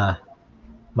 And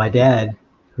my dad,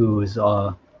 who's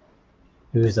a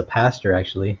pastor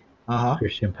actually, Uh-huh.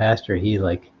 Christian pastor, he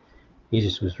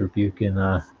just was rebuking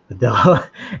the devil,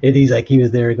 and he's like he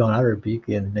was there going, "I rebuke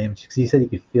you in the name." Because he said he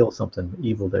could feel something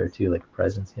evil there too, like a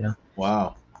presence, you know.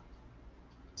 Wow.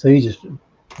 So he just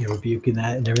rebuking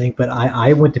that and everything. But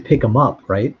I went to pick him up,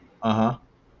 right? Uh-huh.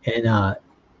 And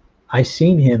I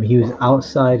seen him. He was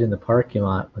outside in the parking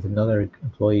lot with another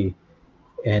employee,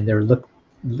 and they're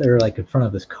like in front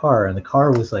of his car, and the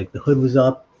car was like the hood was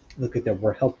up. Look at that,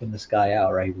 we're helping this guy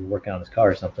out, right? We're working on his car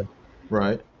or something.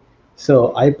 Right.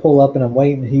 So I pull up and I'm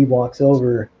waiting. He walks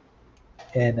over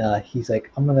and he's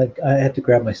like, I have to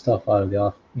grab my stuff out of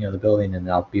the building, and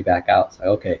I'll be back out. So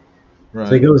okay. So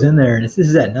he Right. goes in there, and this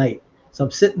is at night. So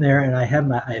I'm sitting there, and I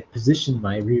had positioned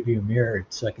my rearview mirror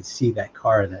so I could see that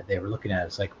car that they were looking at.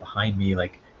 It's like behind me,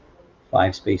 like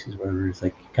 5 spaces, whatever. It's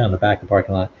like kind of the back of the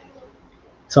parking lot.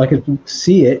 So I could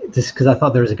see it just because I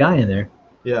thought there was a guy in there.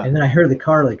 Yeah. And then I heard the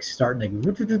car like starting,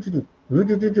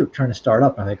 like trying to start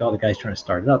up. And I'm like, oh, the guy's trying to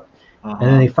start it up. And then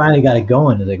Uh-huh. he finally got it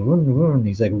going. It's like,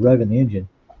 he's like revving the engine.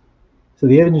 So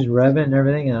the engine's revving and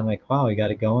everything. And I'm like, wow, he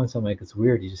got it going. So I'm like, it's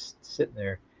weird. He's just sitting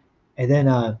there. And then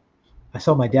I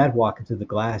saw my dad walk into the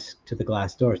glass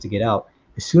doors to get out.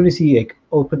 As soon as he like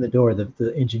opened the door,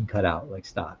 the engine cut out, like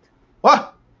stopped.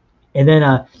 What? And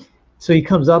then so he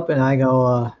comes up, and I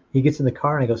go, he gets in the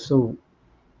car, and I go, so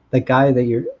that guy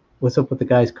what's up with the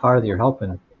guy's car that you're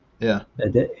helping? Yeah.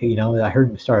 I heard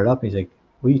him start it up. And he's like,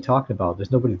 what are you talking about?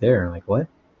 There's nobody there. I'm like, what?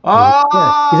 He's like,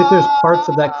 yeah. He's like, there's parts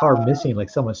of that car missing, like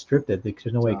someone stripped it. Like,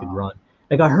 there's no way he could run.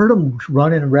 Like I heard him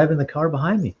running and revving the car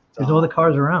behind me. There's no other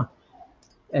cars around.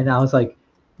 And I was like,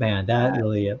 man, that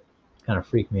really kind of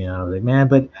freaked me out. I was like, man,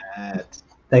 but That's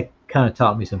that kind of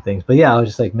taught me some things. But yeah, I was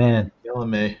just like, man, killing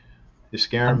me. You're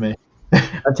scaring I'm, me.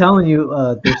 I'm telling you,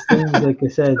 there's things, like I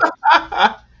said,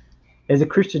 as a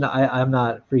Christian, I'm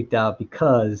not freaked out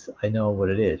because I know what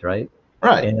it is, right?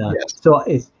 Right. And Yes. so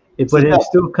It's the but it devil.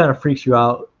 still kind of freaks you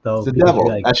out though, It's the because you're devil.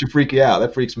 like, That should freak you out.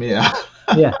 That freaks me out.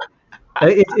 yeah,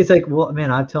 it's like, well,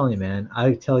 man, I'm telling you, man,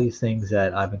 I tell you things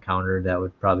that I've encountered that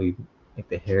would probably make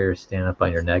the hair stand up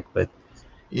on your neck, but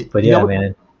You know yeah, what?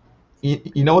 man,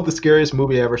 You know what the scariest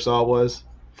movie I ever saw was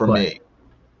for what? me?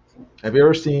 Have you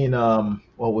ever seen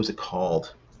what was it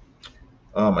called?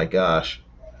 Oh my gosh,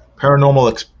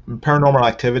 Paranormal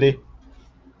Activity.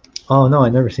 Oh no, I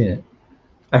never seen it.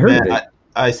 I heard Man, of it.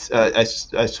 I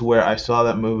swear I saw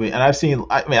that movie, and I've seen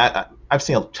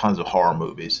tons of horror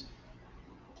movies.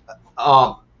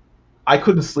 Um, I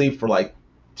couldn't sleep for like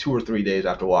 2 or 3 days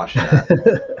after watching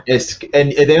that.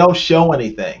 And they don't show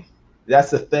anything. That's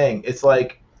the thing. It's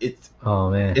like Oh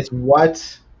man. it's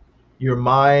what your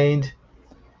mind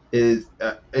is.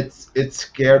 It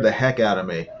scared the heck out of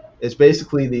me. It's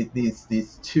basically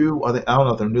these two. I don't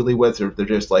know if they're newlyweds or they're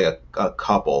just like a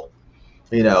couple.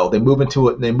 You know, they move into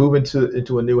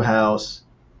a new house,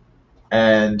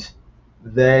 and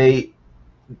they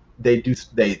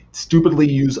they stupidly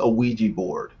use a Ouija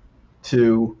board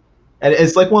to, and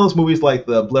it's like one of those movies like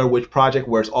the Blair Witch Project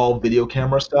where it's all video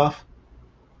camera stuff.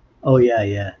 Oh yeah,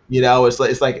 yeah. You know, it's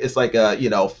like a, you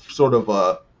know, sort of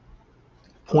a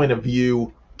point of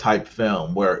view type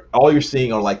film where all you're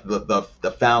seeing are like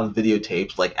the found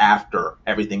videotapes like after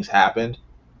everything's happened.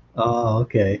 Oh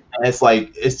okay. And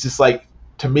it's just like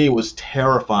to me was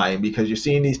terrifying because you're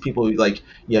seeing these people like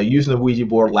using the Ouija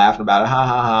board, laughing about it, ha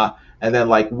ha ha, and then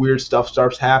like weird stuff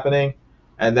starts happening,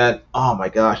 and then oh my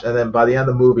gosh, and then by the end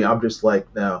of the movie, I'm just like,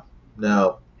 no,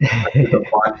 I should have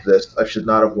watched this. I should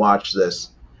not have watched this.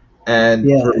 And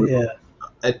Yeah, yeah.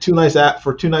 at 2 nights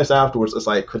for 2 nights afterwards, it's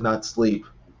like I could not sleep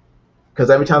because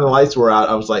every time the lights were out,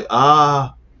 I was like,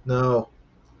 no.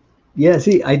 Yeah,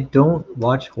 see, I don't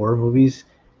watch horror movies.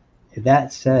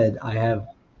 That said, I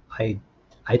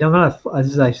don't know.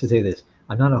 I should say this.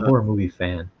 I'm not a horror movie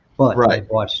fan, but Right. I've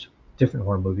watched different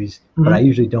horror movies. But I Mhm.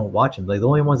 usually don't watch them. Like the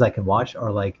only ones I can watch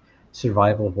are like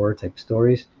survival horror type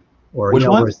stories, or Which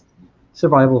where ones? it's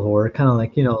survival horror, kind of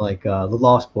like like The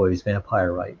Lost Boys,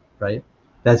 Vampire, right?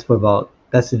 That's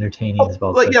entertaining. It's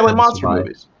about like Like trying to monster survive.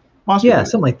 movies. Monster Yeah,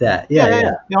 movies. something like that. Yeah, Yeah, yeah, yeah.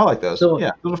 yeah. Yeah, I like those. So,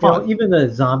 Yeah, those are fun. even the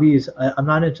zombies, I'm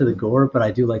not into the gore, but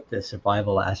I do like the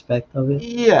survival aspect of it.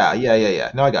 Yeah, yeah, yeah,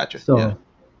 yeah. No, I got you. Yeah. So,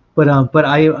 but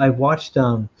I watched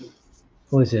what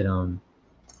was it I'm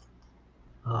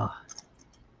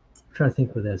trying to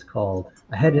think what that's called.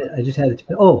 I just had it.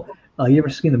 Oh, you ever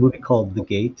seen the movie called The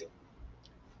Gate?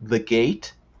 The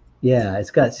Gate? Yeah,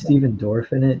 it's got Steven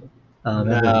Dorff in it.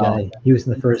 Remember the No. guy? He was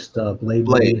in the first Blade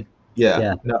Blade. movie. Yeah.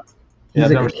 Yeah, No. Yeah, he's I've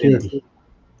like a never seen it. kid.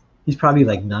 He's probably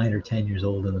like 9 or 10 years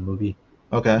old in the movie.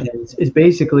 Okay. And it's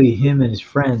basically him and his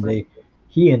friend.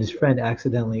 He and his friend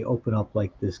accidentally open up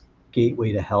like this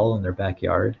gateway to hell in their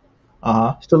backyard.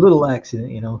 Uh-huh. Just a little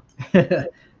accident.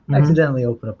 Hmm. Accidentally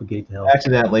open up a gate to hell.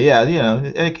 Accidentally, yeah,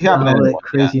 it can happen to All anyone. that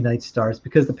crazy night starts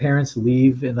because the parents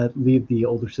leave and leave the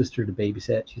older sister to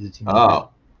babysit. She's a teenager, Oh.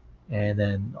 and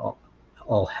then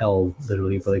all hell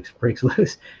literally breaks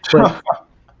loose. But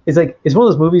it's one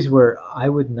of those movies where I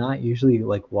would not usually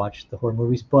like watch the horror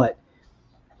movies, but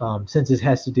since it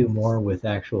has to do more with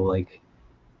actual like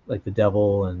the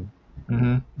devil and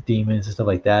Hmm. demons and stuff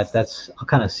like that, I'll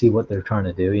kind of see what they're trying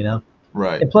to do.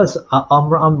 Right. And plus,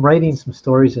 I'm writing some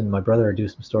stories, and my brother are doing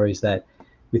some stories that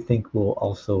we think will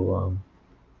also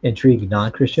intrigue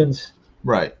non-Christians,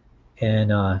 Right.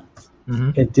 and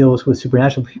Hmm. it deals with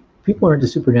supernatural. People are into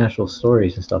supernatural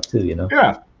stories and stuff too.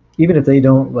 Yeah, Even if they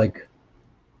don't of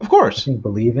I course. think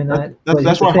believe in that. That's But here's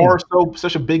that's the why thing. horror is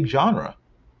such a big genre.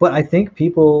 But I think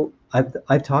people.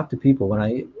 I've talked to people when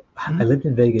I Hmm. lived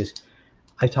in Vegas.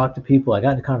 I talked to people. I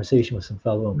got in a conversation with some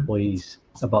fellow employees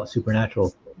about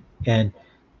supernatural, and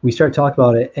we started talking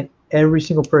about it. And every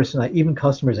single person, even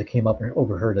customers that came up and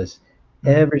overheard us, Hmm.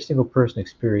 every single person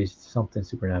experienced something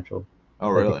supernatural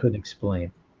Oh, that they really? couldn't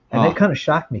explain. And that Huh. kind of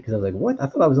shocked me because I was like, "What? I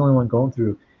thought I was the only one going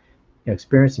through,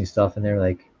 experiencing stuff." And they're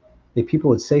like, people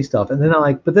would say stuff, and then I'm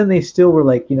like, but then they still were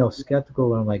like,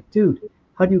 skeptical. And I'm like, dude,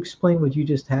 how do you explain what you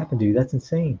just happened to you? That's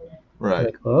insane. They're Right.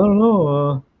 like, oh, I don't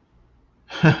know.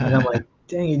 And I'm like,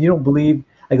 dang it, you don't believe?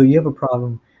 I go, you have a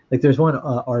problem. Like, there's one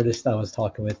artist I was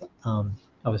talking with.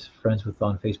 I was friends with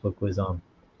on Facebook was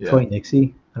Yeah. Troy Nixie.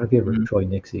 I don't know if you ever heard Mhm. of Troy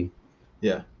Nixie.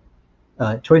 Yeah.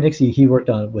 Troy Nixie, he worked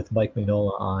on with Mike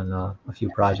Mignola on a few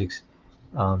projects,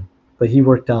 but he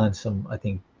worked on some. I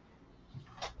think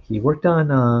he worked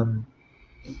on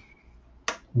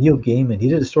Neil Gaiman. He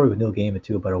did a story with Neil Gaiman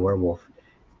too about a werewolf.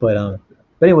 But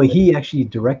anyway, he actually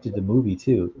directed the movie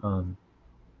too.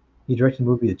 He directed a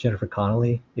movie with Jennifer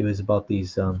Connelly. It was about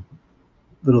these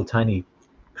little tiny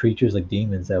creatures like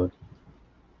demons that would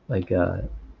like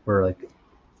were like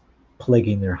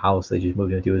plaguing their house. They just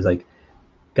moved into. It was like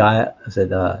Guy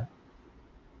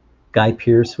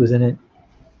Pearce was in it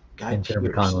Guy and Jennifer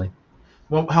Pearce. Connelly.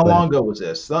 Well, how But long ago was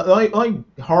this? The only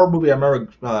horror movie I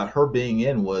remember her being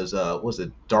in was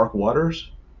it Dark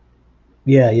Waters?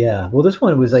 yeah, yeah. Well, this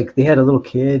one was like they had a little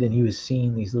kid and he was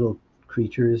seeing these little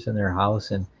creatures in their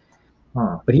house, and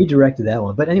Huh. but he directed that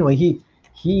one. But anyway,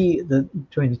 the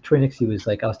Troy Nixie was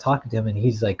like, I was talking to him and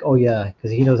he's like, oh yeah,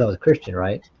 because he knows I was a Christian,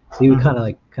 right? So he would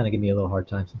Mhm. kind of give me a little hard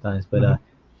time sometimes. Mhm.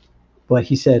 But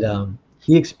he said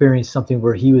he experienced something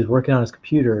where he was working on his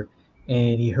computer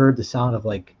and he heard the sound of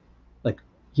like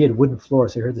he had wooden floor,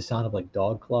 so he heard the sound of like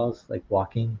dog claws like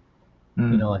walking,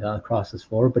 Mhm. like across his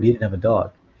floor, but he didn't have a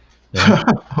dog, you know.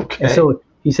 And Okay. so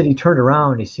he said he turned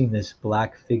around and he seen this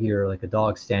black figure like a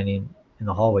dog standing in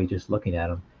the hallway just looking at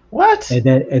him. What? And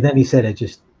then he said it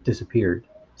just disappeared.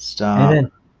 And Stop.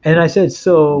 then and I said,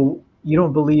 so you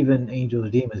don't believe in angels or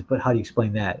demons, but how do you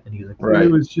explain that? And he was like, well, it Right.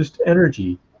 was just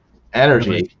energy. And I'm like,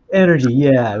 Energy. energy,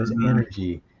 yeah, it was Mhm.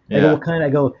 energy. I go, Yeah. what kind? I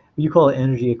go, you call it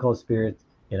energy, I call it spirit,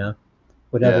 you know,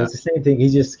 whatever. Yeah. It's the same thing. He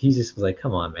just was like,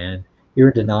 come on, man, you're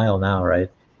in denial now, right?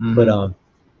 But Hmm.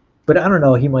 but I don't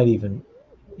know. He might even,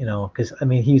 because I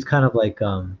mean, he's kind of like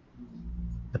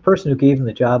the person who gave him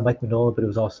the job, Mike Mignola, but it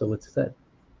was also what's that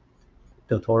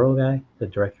Del Toro guy, the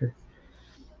director.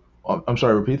 I'm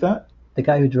sorry. Repeat that. the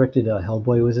guy who directed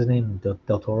Hellboy, was his name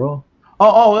Del Toro?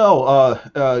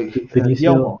 Benicio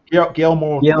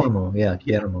Guillermo, Guillermo, yeah,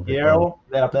 Guillermo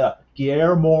del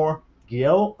Toro.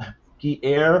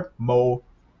 Guillermo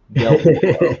del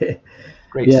Toro.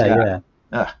 Great Yeah, Scott. yeah.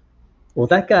 Ah, Well,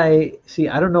 that guy, see,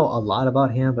 I don't know a lot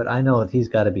about him, but I know that he's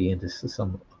got to be into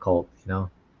some occult, you know?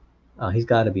 He's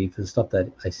got to be for the stuff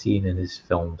that I've seen in his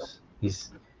films. He's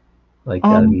like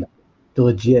got to um, be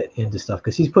legit into stuff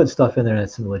because he's put stuff in there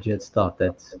that's some legit stuff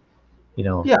that's, you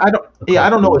know, yeah, I occult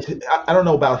don't know. based. I don't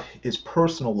know about his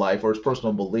personal life or his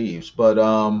personal beliefs, but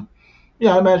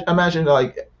yeah, I imagine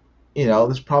like,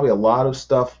 there's probably a lot of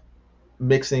stuff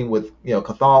mixing with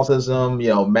Catholicism,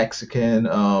 Mexican,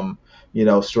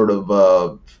 sort of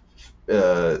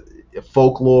uh,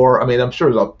 folklore. I mean, I'm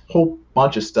sure there's a whole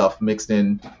bunch of stuff mixed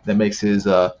in that makes his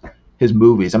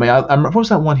movies. I mean, I remember, what was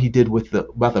that one he did with the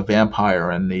about the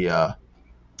vampire and the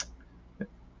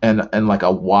and like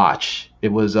a watch? It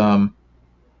was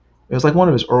like one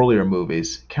of his earlier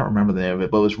movies. Can't remember the name of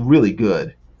it, but it was really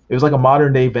good. It was like a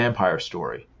modern day vampire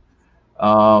story.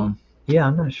 Um, Yeah,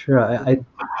 I'm not sure.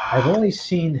 I've only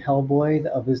seen Hellboy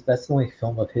of his. That's the only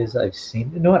film of his I've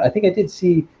seen. You know what? I think I did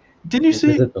see. didn't you Was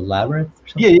see? it The Labyrinth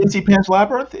or Yeah, you didn't something? see Pan's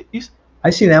Labyrinth? I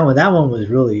seen that one. That one was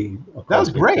really That was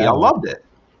occultic. great. I That one. loved it.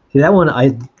 See, that one I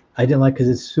didn't like because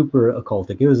it's super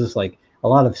occultic. It was just like a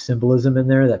lot of symbolism in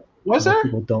there that Was most there?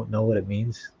 people don't know what it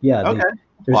means. Yeah, Okay.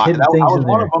 there's Well, hidden I things was in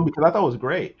one of there. them because I thought it was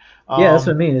great. Yeah, that's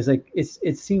what I mean. It's like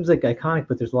it seems like iconic,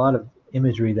 but there's a lot of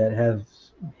imagery that have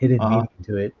hidden Uh-huh. meaning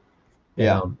to it, and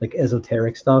Yeah. like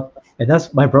esoteric stuff. And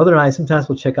that's my brother and I sometimes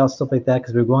will check out stuff like that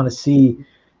because we want to see,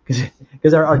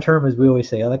 because our term is we always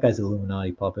say, oh, that guy's an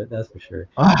Illuminati puppet, that's for sure.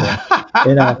 Yeah,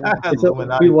 and so we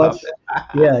Illuminati watch.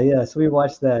 puppet. Yeah, yeah. So we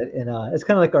watch that, and it's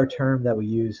kind of like our term that we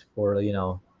use for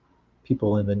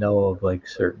people in the know of like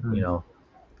certain Hmm.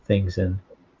 things, and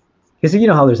because you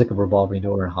know how there's like a revolving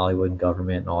door in Hollywood and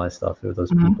government and all that stuff. There are those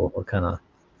Hmm. people who kind of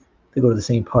they go to the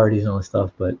same parties and all that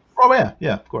stuff, Oh yeah,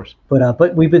 yeah, of course.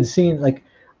 but we've been seeing like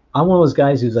I'm one of those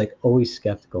guys who's like always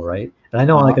skeptical, right? And I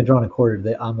know Uh-huh. like I'm drawing a quarter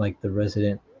that I'm like the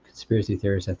resident conspiracy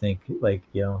theorist. I think like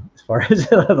as far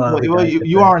as a lot of Well, other well, guys you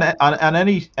concerned. are on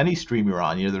any stream you're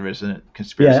on. You're the resident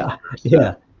conspiracy Yeah, theorist. yeah.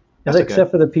 And That's like, okay.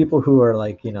 except for the people who are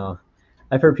like,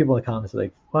 I've heard people in the comments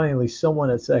like, finally someone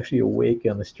that's actually awake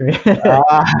on the stream. But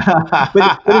Ah.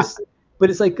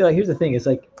 it's like here's the thing. It's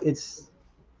like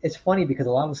it's funny because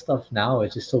a lot of stuff now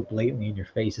is just so blatantly in your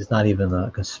face. It's not even a Oh yeah,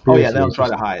 conspiracy. they'll It's try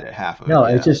just to hide it. Half of it, no.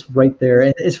 It's yeah. just right there.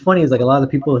 And it's funny. Is like a lot of the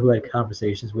people who I had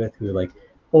conversations with who are like,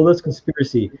 oh, that's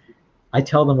conspiracy. I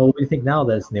tell them, well, what do you think now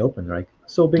that it's in the open? They're like,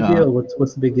 so big Uh, deal.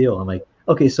 What's the big deal? I'm like,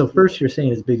 okay, so first you're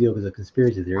saying it's a big deal because of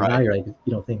conspiracy theory. Now right. you're like,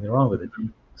 you don't think anything wrong with it.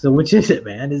 So which is it,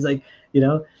 man? It's like, you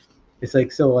know, it's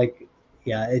like so like,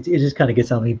 yeah, it just kind of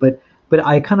gets on me. But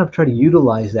I kind of try to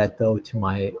utilize that though to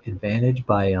my advantage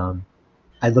by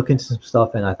I look into some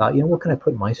stuff and I thought, what can I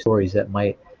put in my stories that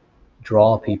might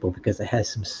draw people because it has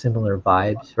some similar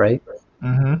vibes, right?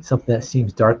 Mm-hmm. Something that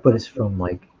seems dark, but it's from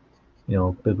like,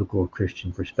 biblical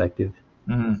Christian perspective.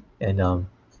 Mm-hmm. And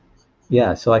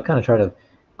yeah, so I kind of try to.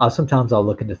 Sometimes I'll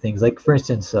look into things like, for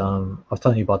instance, I was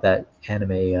telling you about that anime,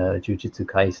 Jujutsu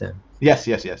Kaisen. Yes,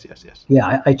 yes, yes, yes, yes.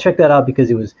 Yeah, I checked that out because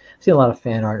it was seeing a lot of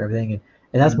fan art and everything,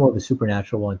 and that's Mhm. more of a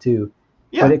supernatural one too.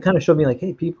 But Yeah, it kind of showed me like,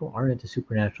 hey, people are into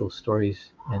supernatural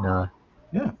stories, yeah.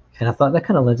 and I thought that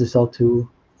kind of lends itself to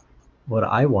what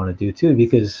I want to do too,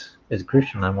 because as a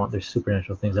Christian, there's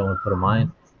supernatural things I want to put in Mhm.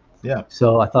 mind. Yeah.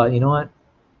 So I thought, you know what,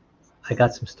 I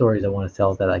got some stories I want to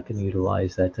tell that I can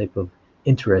utilize that type of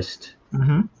interest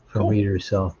Hmm. from Cool. readers.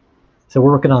 So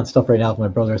we're working on stuff right now with my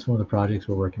brother. That's one of the projects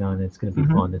we're working on. It's going to be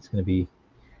Hmm. fun. It's going to be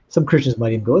some Christians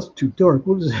might even go, it's too dark.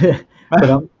 What is it? But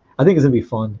I think it's going to be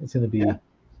fun. It's going to Yeah. be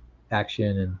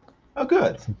action and Oh,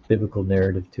 good. some biblical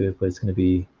narrative to it, but it's going to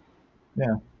be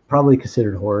Yeah. probably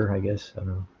considered horror, I guess. I don't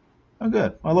know. Oh,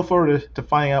 good. I look forward to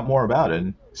finding out more about it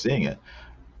and seeing it.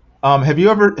 Have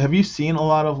you seen a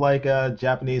lot of like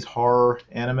Japanese horror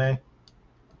anime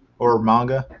or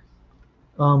manga?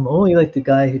 Only like the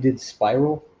guy who did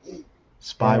Spiral, and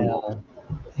Spyro.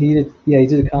 he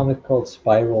did a comic called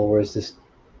Spiral, where it's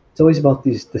always about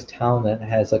this town that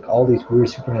has like all these weird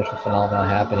supernatural phenomena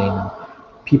happening. And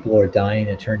people are dying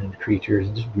and turning into creatures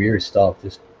and just weird stuff,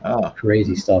 just Oh.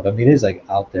 crazy stuff. I mean, it is like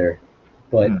out there,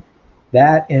 but Hmm.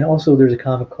 that and also there's a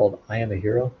comic called I Am a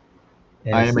Hero,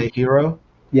 and I Am a Hero.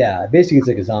 yeah, basically it's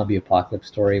like a zombie apocalypse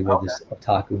story where Okay. this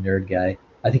otaku nerd guy,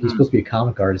 I think he's Hmm. supposed to be a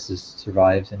comic artist,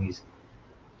 survives and he's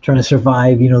trying to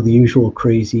survive, the usual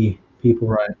crazy people.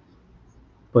 Right.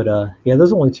 But yeah,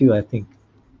 those are only two I think.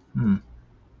 Hmm.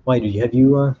 Why did you have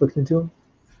you looked into them?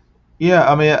 Yeah.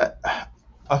 I mean,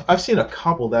 I've seen a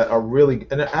couple that are really,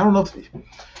 and I don't know if,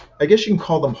 I guess you can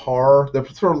call them horror. They're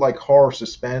sort of like horror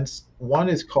suspense. One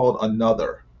is called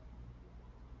Another,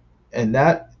 and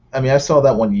that, I mean, I saw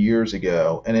that one years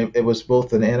ago, and it was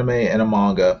both an anime and a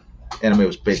manga. Anime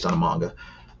was based on a manga,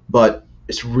 but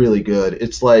it's really good.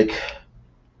 It's like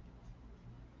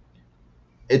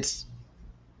it's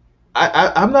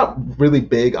I'm not really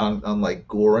big on like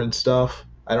gore and stuff.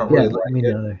 I don't Yeah, really like me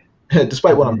it, neither.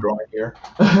 despite what I'm drawing here.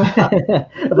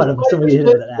 About Despite somebody this hit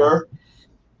it with an picture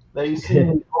that you see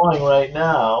me drawing right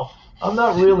now, I'm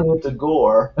not really into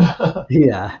gore.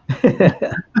 Yeah.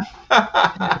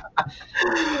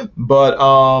 But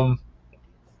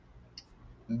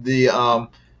the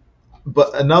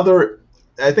but another,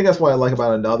 I think that's what I like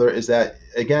about Another is that,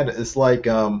 again, it's like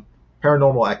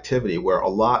Paranormal Activity, where a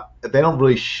lot, they don't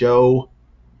really show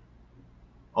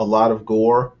a lot of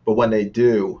gore, but when they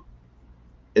do,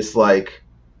 it's like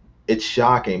it's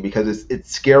shocking because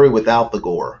it's scary without the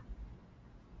gore,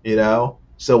 you know.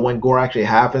 So when gore actually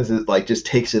happens, it like just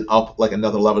takes it up like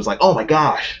another level. It's like, oh my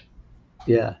gosh.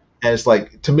 Yeah. And it's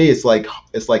like, to me, it's like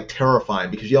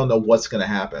terrifying because you don't know what's going to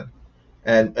happen,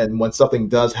 and when something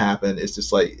does happen, it's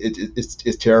just like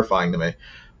it's terrifying to me.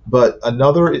 But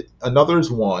another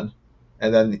is one,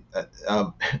 and then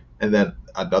and then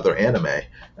another anime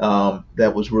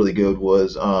that was really good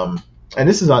was and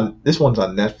this one's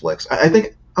on Netflix. I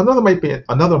think another might be on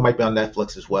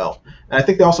Netflix as well, and I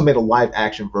think they also made a live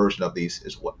action version of these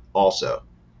as well also.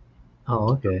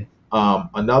 Oh, okay.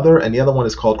 Another, and the other one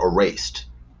is called Erased.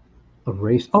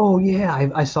 Erased. Oh, yeah,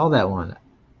 I saw that one.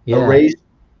 Yeah, Erased,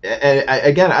 and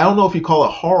again, I don't know if you call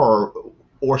it horror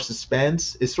or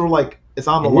suspense. It's sort of like it's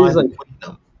on the it is line like between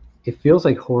them. it feels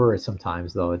like horror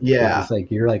sometimes though. It's Yeah. just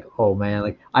like you're like, oh man,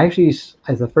 like I actually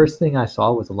as the first thing I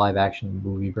saw was a live action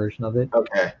movie version of it.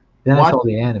 Okay. Then I Watch. saw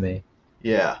the anime.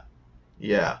 Yeah.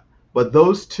 Yeah. But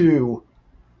those two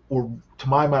were, to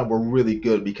my mind, were really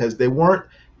good because they weren't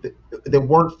they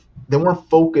weren't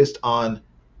focused on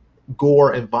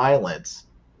gore and violence.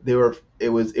 They were it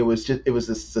was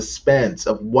a suspense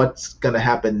of what's gonna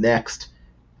happen next.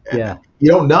 Yeah, You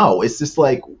don't know. It's just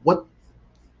like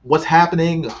what's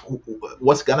happening,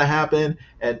 what's gonna happen,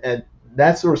 and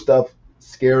that sort of stuff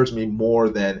scares me more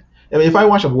than. I mean, if I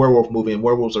watch a werewolf movie and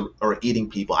werewolves are eating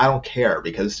people, I don't care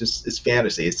because it's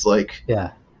fantasy. It's like,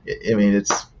 yeah. I mean, I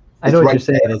it's know what you're right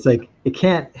saying. there. It's like it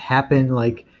can't happen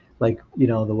like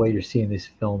the way you're seeing this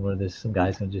film where this some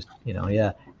guy's gonna just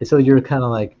yeah. And so you're kind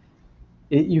of like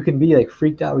you can be like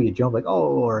freaked out where you jump like oh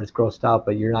or it's grossed out,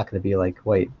 but you're not gonna be like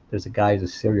wait there's a guy who's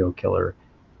a serial killer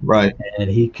Right. and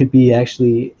he could be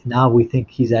actually now we think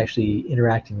he's actually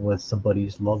interacting with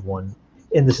somebody's loved one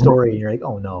in the story and you're like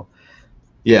oh no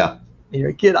Yeah. and you're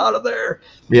like get out of there.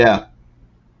 Yeah.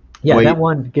 Yeah, Well, that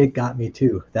one gig got me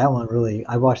too. That one really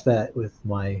I watched that with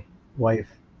my wife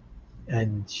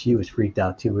and she was freaked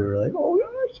out too. We were like oh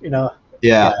gosh yeah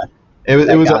yeah. It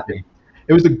that was a got me.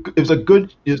 it was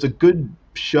a good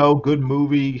show, good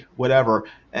movie, whatever.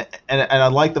 And I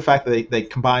like the fact that they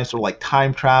combine sort of like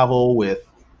time travel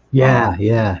Yeah, um,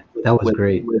 yeah, that was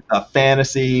great. with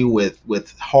fantasy, with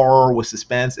horror, with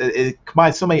suspense. It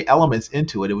combined so many elements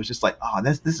into it. It was just like, oh,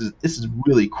 this is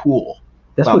really cool.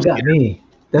 That's So I'm what got scared. me.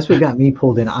 That's what got me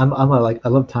pulled in. I'm a like I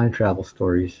love time travel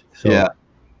stories, Yeah, so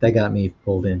that got me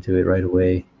pulled into it right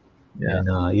away. yeah,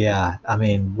 And yeah, I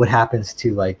mean, what happens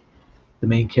to like the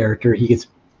main character? He gets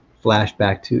flashed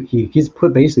back to he's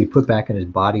basically put back in his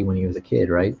body when he was a kid,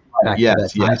 right? Back to that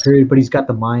yes, time yes, period, but he's got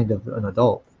the mind of an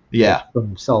adult, like yeah, from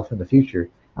himself in the future.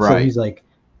 So right. he's like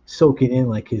soaking in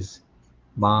like his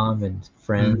mom and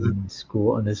friends Hmm. and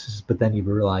school, and this is. But then he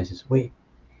realizes, wait,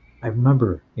 I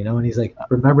remember, and he's like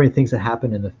remembering things that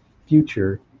happened in the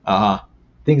future, Uh-huh.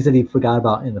 things that he forgot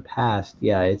about in the past.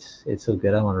 Yeah, it's so good.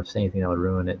 I don't want to say anything that would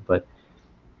ruin it, but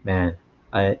man,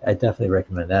 I definitely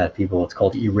recommend that. People, it's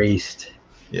called Erased.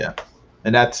 Yeah,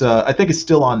 and that's I think it's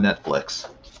still on Netflix.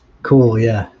 Cool,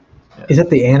 yeah. Yeah. Is that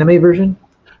the anime version?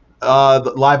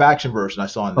 The live action version I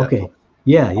saw on Netflix. Okay.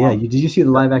 Yeah, yeah. Um, Did you see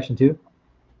the live action too?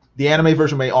 the anime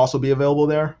version may also be available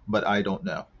there, but I don't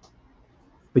know.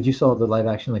 But you saw the live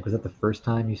action. Like, was that the first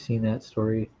time you seen that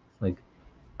story? Like,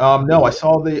 No, I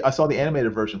saw the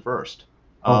animated version first.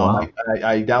 oh wow,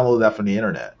 I downloaded that from the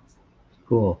internet,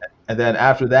 cool. and then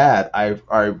after that,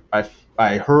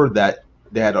 I heard that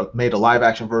they had made a live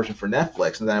action version for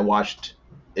Netflix, and then I watched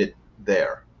it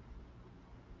there.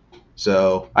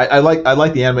 So I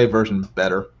like the anime version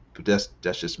better, but that's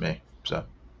just me. So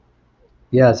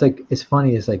Yeah, it's like it's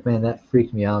funny. It's like man, that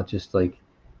freaked me out. Just like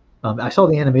I saw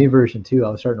the anime version too. I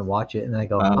was starting to watch it, and I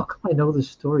go, uh, "How come I know this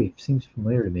story? It seems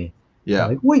familiar to me?" I'm yeah,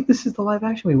 like, "Wait, this is the live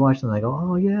action we watched." And I go,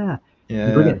 "Oh yeah."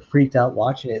 People Yeah. getting freaked out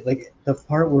watching it. Like the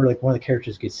part where like one of the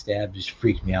characters gets stabbed just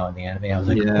freaked me out in the anime. I was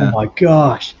like, oh Yeah. my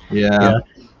gosh, you Yeah. know,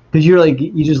 because you're like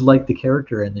you just like the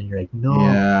character, and then you're like no,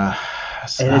 Yeah.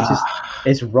 and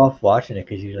it's rough watching it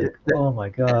because you're like, oh my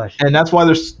gosh. And that's why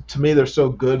they're so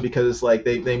good, because it's like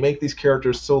they make these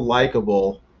characters so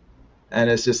likable, and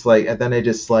it's just like, and then they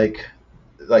just like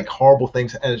horrible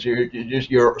things, and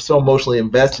you're so emotionally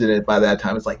invested in it by that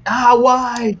time. It's like,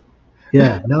 why?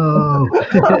 Yeah, no.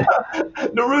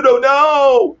 Naruto,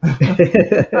 no.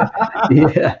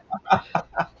 Yeah.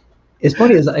 It's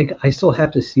funny is I still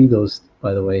have to see those,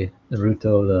 by the way.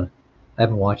 Naruto, I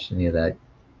haven't watched any of that, Which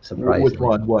surprisingly.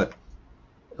 one? What?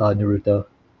 Naruto, You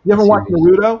the ever watched series.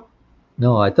 Naruto?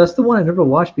 No, that's the one I never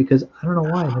watched because I don't know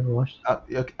why I never watched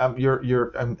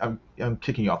I'm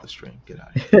kicking you off the stream. Get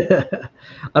out of here. it.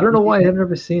 I don't know why I've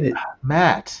never seen it.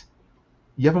 Matt,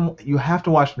 you have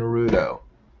to watch Naruto.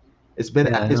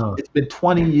 Yeah, I know. It's been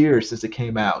 20 years since it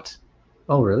came out.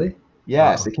 Oh, really?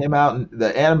 Yes, Wow. it came out,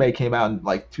 the anime came out in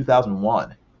like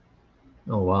 2001.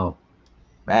 Oh, wow.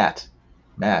 Matt,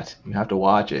 you have to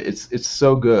watch it. It's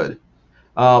so good.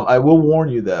 I will warn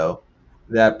you though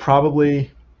that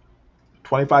probably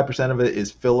 25% of it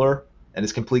is filler and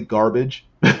it's complete garbage.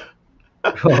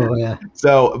 Oh, yeah.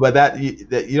 So, but that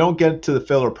you don't get to the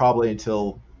filler probably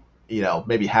until,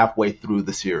 maybe halfway through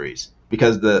the series,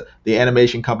 because the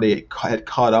animation company had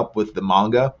caught up with the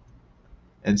manga,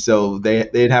 and so they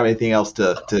didn't have anything else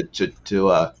to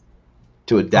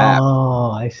adapt.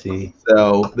 Oh, I see.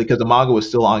 So because the manga was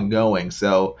still ongoing,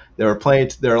 so there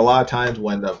are a lot of times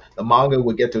when the manga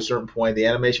would get to a certain point, the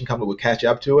animation company would catch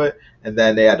up to it, and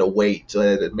then they had to wait, so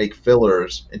they had to make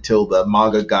fillers until the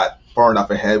manga got far enough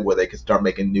ahead where they could start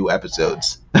making new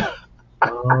episodes.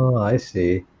 Oh, I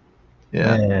see.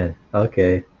 Yeah, Man,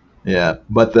 okay. yeah.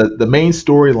 But the main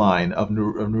storyline of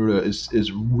Naruto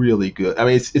is really good. I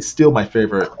mean, it's still my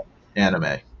favorite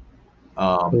anime.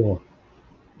 Um, Cool.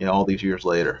 all these years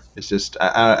later, it's just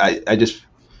I, I just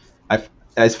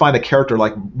find the character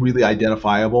like really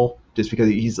identifiable, just because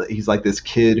he's like this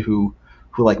kid who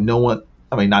like no one.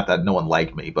 I mean, not that no one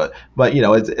liked me, but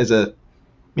as a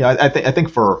I think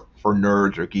for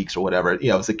nerds or geeks or whatever,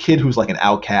 it's a kid who's like an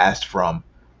outcast from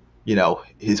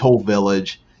his whole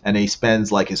village, and he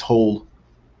spends like his whole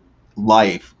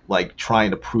life like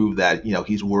trying to prove that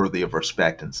he's worthy of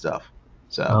respect and stuff.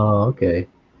 So Oh, okay.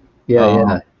 Yeah, um,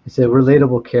 yeah. It's a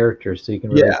relatable character, so you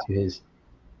can yeah, relate to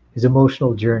his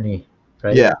emotional journey,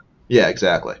 right? yeah, yeah,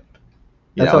 exactly.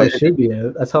 You That's know, how it it, should be.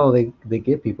 That's how they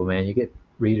get people, man. You get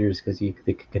readers because they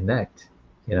can connect.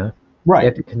 You know, they right.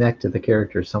 have to connect to the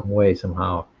character some way,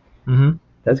 somehow. Hmm.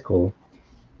 That's cool.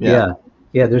 Yeah, Yeah,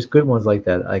 yeah. There's good ones like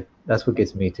that. Like that's what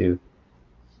gets me too.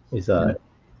 Is yeah,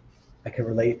 I can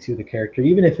relate to the character,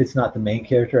 even if it's not the main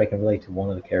character. I can relate to one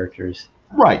of the characters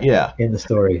right. Yeah, in the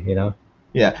story. You know.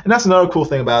 yeah. And that's another cool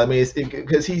thing about it. I mean, it's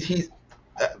because he's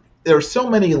uh, there are so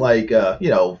many like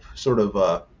sort of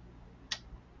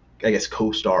I guess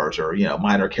co-stars or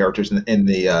minor characters in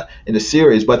the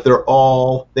series, but they're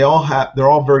all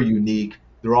very unique.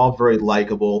 They're all very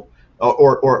likable,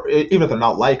 or even if they're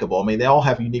not likable, I mean, they all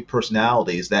have unique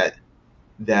personalities that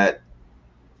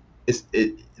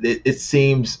it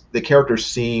seems the characters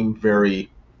seem very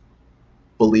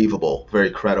believable, very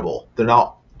credible. They're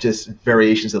not just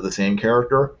variations of the same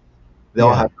character. They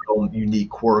all Yeah. have their own unique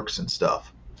quirks and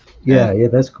stuff. And Yeah, yeah.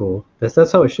 That's cool. That's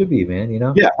how it should be, man. You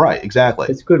know. yeah, right, exactly.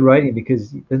 It's good writing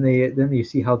because then you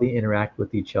see how they interact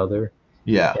with each other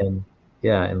Yeah, and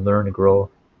yeah, and learn and grow.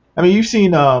 I mean, you've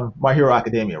seen My Hero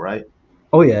Academia, right?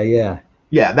 Oh yeah, yeah.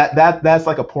 Yeah, that's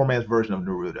like a poor man's version of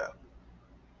Naruto.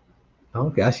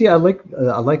 Okay, I see. I like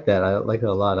that. I like it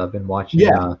a lot. I've been watching.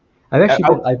 Yeah, I've I, actually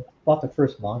I, I bought the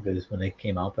first mangas when they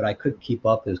came out, but I couldn't keep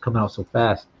up. It was coming out so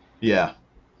fast. yeah.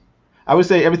 I would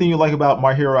say everything you like about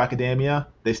My Hero Academia,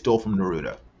 they stole from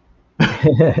Naruto.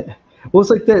 Well, it's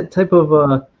like that type of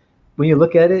when you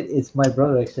look at it, it's my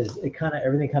brother like says it kind of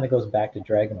everything kind of goes back to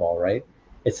Dragon Ball, right?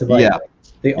 It's like Yeah,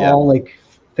 they yeah, all like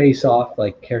face off,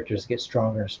 like characters get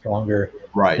stronger and stronger,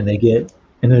 right. and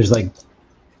there's like,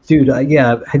 dude,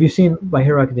 yeah. Have you seen My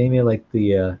Hero Academia? Like I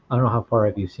don't know how far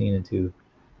have you seen into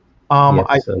the Um,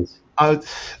 I, episodes? I,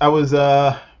 I was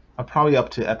I'm probably up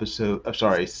to I'm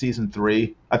sorry, season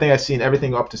three. I think I've seen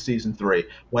everything up to season three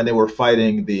when they were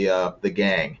fighting the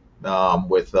gang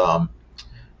with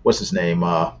what's his name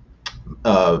uh,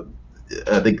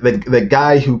 the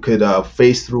guy who could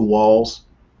face through walls.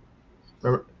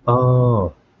 Remember,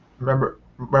 Oh,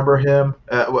 remember him?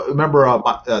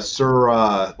 Remember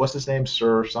Sir what's his name?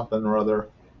 Sir something or other,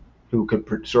 who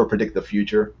could sort of predict the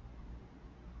future.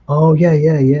 oh yeah,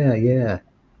 yeah, yeah, yeah,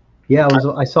 Yeah,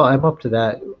 I'm up to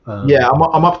that. Yeah,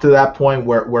 I'm up to that point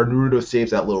where Naruto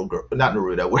saves that little girl. Not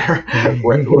Naruto, where Yeah,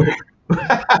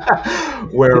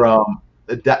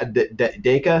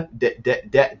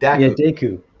 Daku,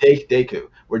 Deku. Deku,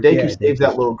 where Deku Yeah, saves Deku.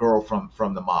 that little girl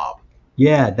from the mob.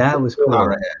 Yeah, that was Still not cool.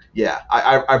 her head. Yeah,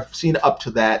 I've seen up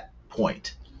to that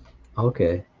point.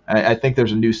 Okay. I think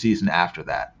there's a new season after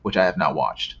that, which I have not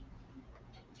watched.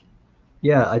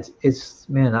 Yeah, it's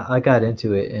man, I got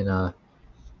into it, and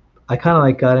I kind of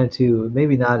like got into,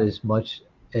 maybe not as much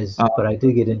as, Uh, but I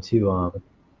did get into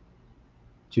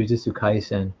Jujutsu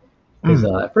Kaisen, because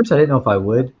mm, at first I didn't know if I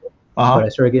would, but uh-huh. I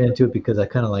started getting into it because I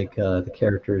kind of like the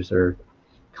characters are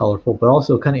colorful, but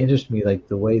also kind of interested me like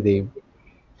the way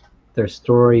their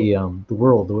story, the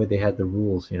world, the way they had the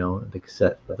rules, the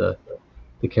set for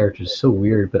the characters is so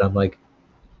weird. But I'm like,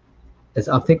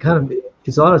 I'm thinking kind of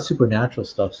it's a lot of supernatural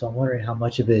stuff, so I'm wondering how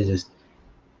much of it is just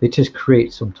they just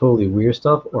create some totally weird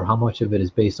stuff, or how much of it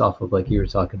is based off of, like you were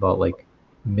talking about, like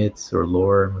myths or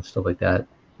lore and stuff like that.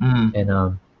 Mm,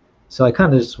 And so I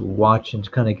kind of just watch and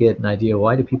kind of get an idea,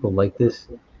 why do people like this?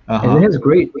 And it uh-huh. has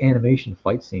great animation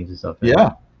fight scenes and stuff in it.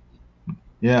 Yeah,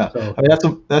 yeah. So I mean,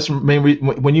 that's the main reason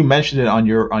when you mentioned it on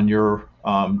your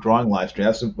drawing live stream.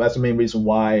 That's the main reason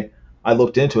why I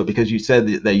looked into it, because you said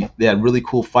that they had really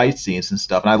cool fight scenes and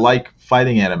stuff, and I like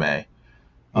fighting anime.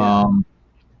 yeah, Um,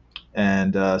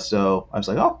 and so I was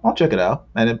like, oh, I'll check it out,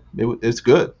 and it's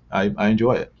good. I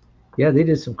enjoy it. yeah, they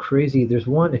did some crazy. There's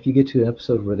one, if you get to an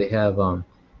episode where they have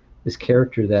this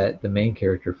character that the main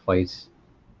character fights.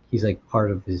 He's like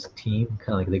part of his team, kind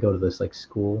of like they go to this like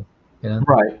school, you know.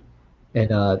 Right.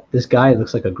 And this guy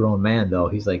looks like a grown man though.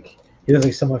 He looks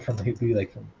like someone from he'd be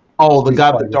like from Oh, the Street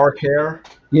guy with the Fighter. dark hair.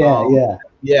 Yeah, Um, yeah,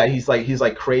 yeah, he's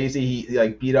like crazy. He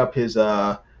like beat up his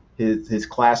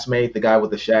classmate, the guy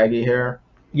with the shaggy hair.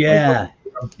 Like, yeah.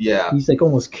 yeah, He's like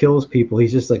almost kills people.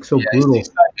 He's just like so yeah, he's brutal.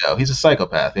 psycho. He's a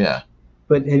psychopath. Yeah.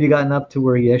 But have you gotten up to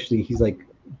where he's like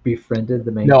befriended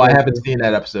the main No, I haven't character? seen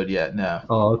that episode yet. No.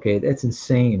 Oh, okay, that's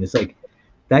insane. It's like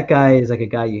that guy is like a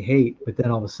guy you hate, but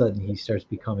then all of a sudden he starts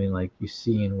becoming like you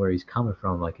seeing where he's coming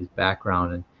from, like his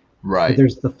background. And but Right.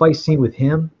 there's the fight scene with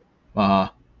him Uh huh.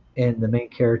 and the main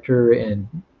character, and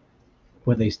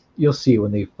when you'll see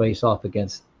when they face off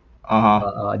against Uh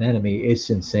huh. an enemy, it's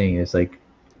insane. It's like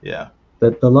Yeah.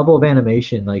 the level of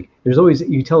animation. Like there's always,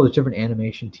 you tell there's different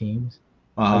animation teams,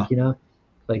 Uh huh. like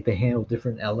like they handle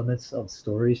different elements of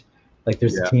stories. Like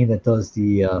there's the Yeah. team that does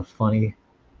the funny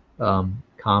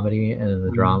comedy and then the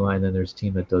Mhm. drama, and then there's a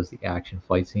team that does the action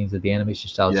fight scenes. That the animation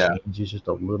style Yeah. changes just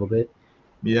a little bit,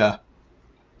 Yeah.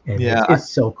 and Yeah. it's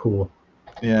so cool.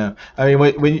 Yeah. I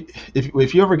mean,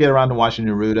 if you ever get around to watching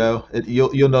Naruto,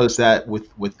 you'll notice that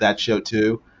with that show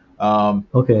too. Um,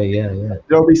 Okay, yeah, yeah.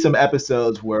 there'll be some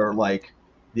episodes where like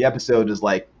the episode is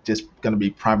like just going to be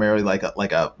primarily like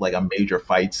a major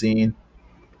fight scene,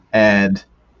 and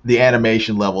the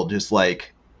animation level just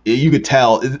like you could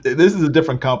tell this is a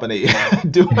different company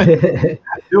doing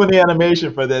doing the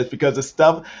animation for this, because the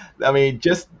stuff, I mean,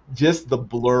 just the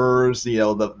blurs,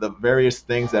 the various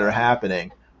things that are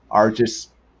happening are just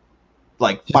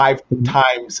like Just 5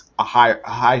 times a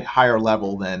higher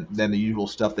level than the usual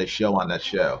stuff they show on that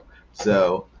show.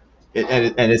 So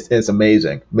it's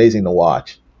amazing to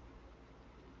watch.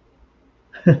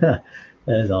 that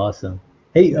is awesome.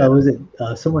 Hey, Yeah. was it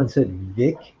someone said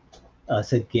Vic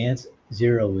said Gantz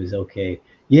Zero is okay?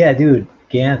 Yeah, dude,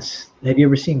 Gantz. Have you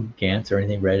ever seen Gantz or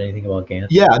anything? Read anything about Gantz?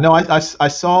 Yeah, no, I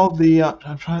saw the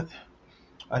I'm trying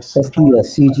I, s- That's I'm trying the I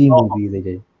CG saw movie they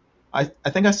did. I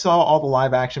think I saw all the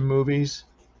live action movies,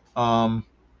 um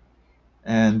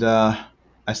and I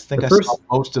The think I saw first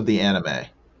most of the anime.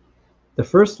 the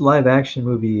first live action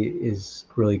movie is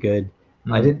really good.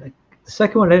 I Mm. didn't. The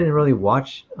second one I didn't really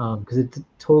watch because it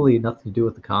totally nothing to do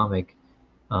with the comic.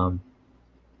 Um,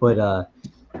 but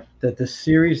the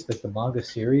series, like the manga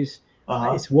series,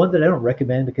 Uh-huh. it's one that I don't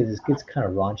recommend because it gets kind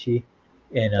of raunchy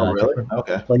in Oh, really? different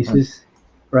Okay. places,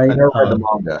 I right? never read the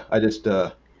manga. I just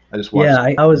Yeah,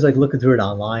 watched. I was like looking through it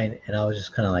online, and I was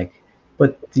just kind of like,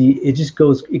 but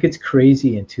it gets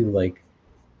crazy into like,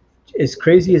 as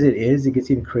crazy as it is, it gets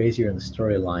even crazier in the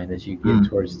storyline as you get Mm.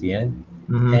 towards the end.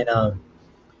 Hmm. And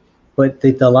but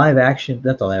the live action,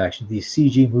 not the live action, the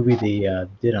CG movie they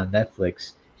did on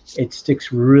Netflix, it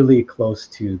sticks really close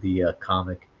to the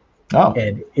comic, Oh.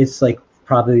 and it's like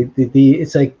probably the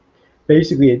it's like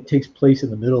basically it takes place in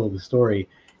the middle of the story,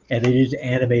 and they just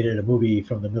animated a movie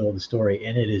from the middle of the story,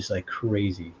 and it is like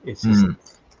crazy. It's just Mm.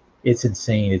 it's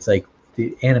insane. It's like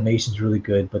the animation's really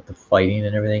good, but the fighting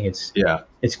and everything, Yeah.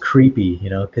 it's creepy,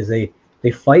 because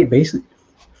they fight basically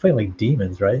fight like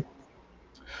demons, right?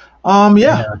 And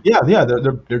Yeah. Yeah. Yeah.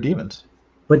 They're demons.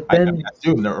 But I then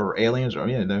assume there are aliens, or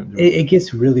yeah, it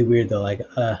gets really weird though. Like,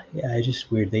 yeah, it's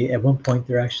just weird. They at one point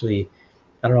they're actually,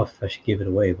 I don't know if I should give it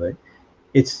away, but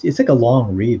it's like a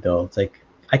long read though. It's like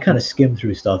I kind of skimmed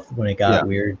through stuff when it got yeah,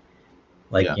 weird,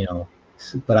 like yeah,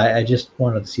 but I just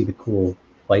wanted to see the cool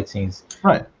fight scenes.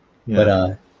 right, But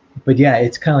yeah, but yeah,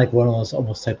 it's kind of like one of those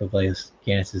almost type of like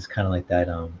Gantz is kind of like that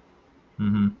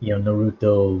mm-hmm.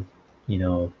 Naruto,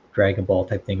 Dragon Ball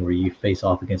type thing where you face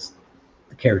off against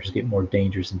the characters get more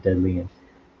dangerous and deadly, and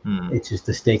Mm. it's just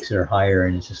the stakes are higher,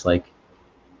 and it's just like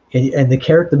and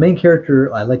the main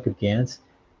character I like of Gantz.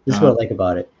 This is what I like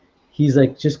about it. He's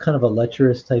like just kind of a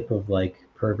lecherous type of like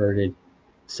perverted,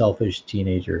 selfish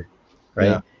teenager,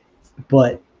 Yeah, right?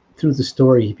 But through the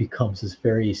story, he becomes this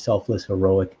very selfless,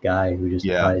 heroic guy who just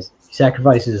yeah,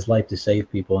 sacrifices his life to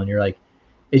save people. And you're like,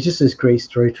 it's just this great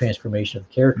story transformation of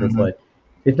the character. mm-hmm. But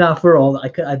if not for all,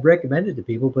 I'd recommend it to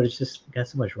people. But it's just got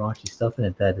so much raunchy stuff in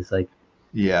it that it's like,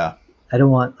 Yeah, I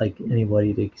don't want like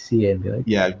anybody to see it and be like,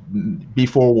 yeah. Be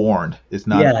forewarned. It's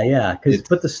not. yeah.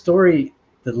 But the story,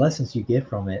 the lessons you get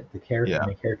from it, the Yeah.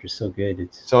 main character is so good.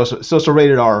 It's So it's a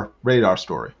rated R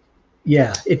story.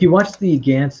 yeah. If you watch the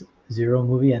Gantz Zero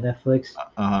movie on Netflix,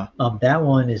 that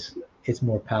one it's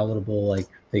more palatable. Like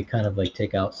they kind of like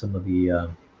take out some of the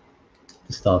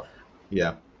stuff.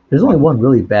 Yeah. There's only one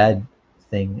really bad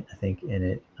thing I think in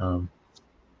it.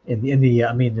 In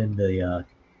the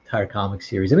entire comic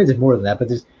series. I mean, there's more than that, but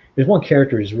there's one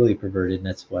character who's really perverted, and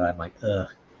that's what I'm like, ugh.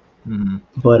 Mm-hmm.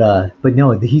 But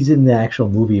no, he's in the actual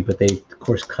movie, but they of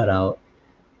course cut out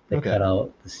the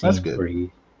scenes where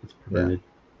it's perverted. Yeah.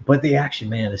 But the action,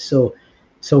 man, is so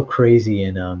crazy,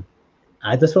 and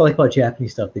that's what I like about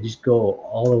Japanese stuff. They just go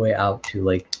all the way out to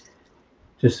like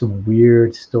just some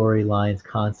weird storylines,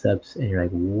 concepts, and you're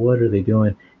like, what are they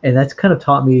doing? And that's kind of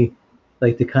taught me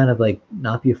like to kind of like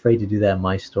not be afraid to do that in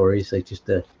my stories, like just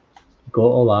to go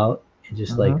all out and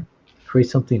just like create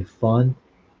something fun,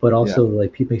 but also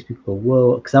like makes people go,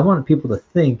 whoa, because I want people to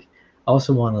think. I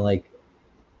also want to like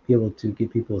be able to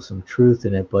give people some truth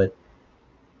in it, but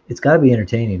it's got to be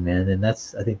entertaining, man. And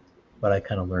that's I think what I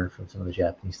kind of learned from some of the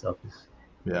Japanese stuff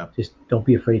is just don't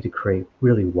be afraid to create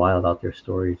really wild out there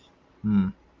stories.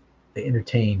 They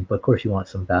entertain, but of course you want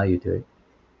some value to it,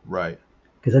 right?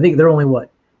 Because I think they're only 1%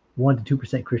 to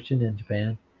 2% Christian in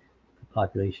Japan, the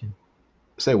population.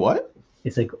 Say what?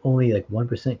 It's like only like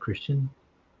 1% Christian.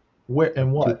 Where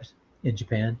and what? In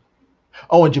Japan.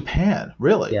 Oh, in Japan,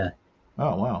 really? Yeah.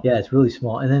 Oh, wow. Yeah, it's really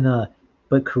small. And then,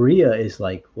 but Korea is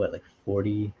like what, like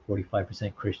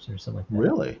 45% Christian or something like that.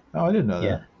 Really? Oh, I didn't know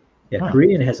that. Yeah.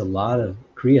 Korea has a lot of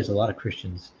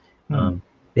Christians.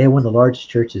 They have one of the largest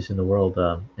churches in the world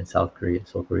in South Korea,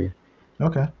 Seoul, Korea.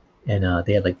 Okay. And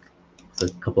they had like a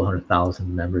couple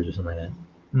 100,000 members or something like that.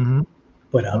 Mm-hmm.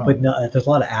 But no, there's a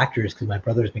lot of actors because my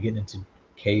brother's been getting into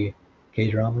K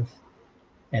dramas,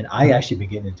 and I actually been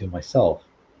getting into it myself.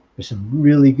 There's some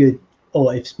really good. Oh,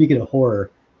 if speaking of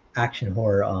horror, action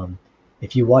horror,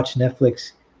 if you watch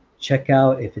Netflix, check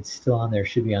out if it's still on there.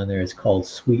 Should be on there. It's called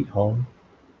Sweet Home.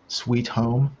 Sweet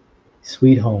Home.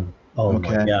 Sweet Home. Oh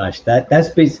my gosh, that's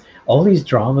based. All these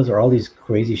dramas or all these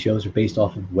crazy shows are based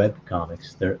off of web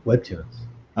comics. They're webtoons.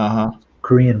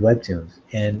 Korean webtoons,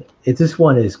 and this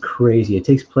one is crazy. It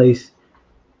takes place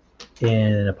in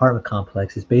an apartment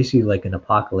complex. It's basically like an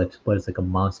apocalypse, but it's like a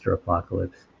monster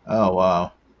apocalypse. Oh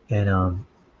wow! And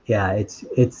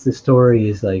it's the story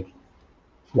is like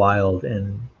wild,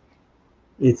 and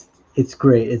it's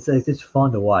great. It's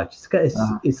fun to watch.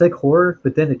 It's like horror,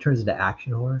 but then it turns into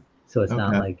action horror. So it's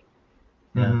not like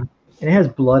and it has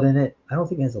blood in it. I don't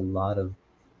think it has a lot of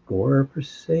gore per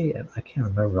se. I can't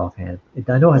remember offhand.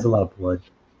 I know it has a lot of blood.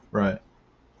 Right.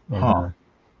 And,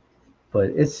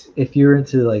 but if you're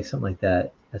into like something like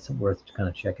that, that's something worth kind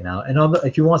of checking out. And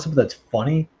if you want something that's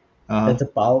funny, that's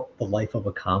about the life of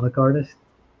a comic artist,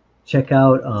 check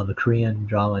out the Korean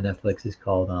drama on Netflix is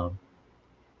called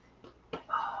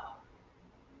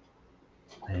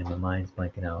man, my mind's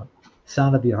blanking out.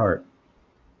 Sound of Your Heart.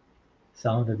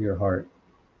 Sound of Your Heart.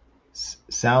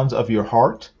 Sounds of Your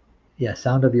Heart? Yeah,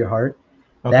 Sound of Your Heart.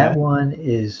 Okay. That one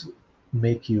is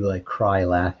make you like cry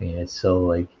laughing. It's so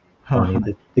like funny.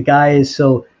 The guy is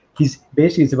he's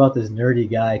basically it's about this nerdy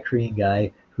guy, Korean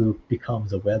guy who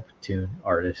becomes a webtoon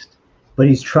artist. But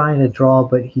he's trying to draw,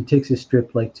 but he takes his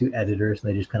strip like to editors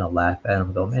and they just kind of laugh at him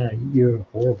and go, man, you're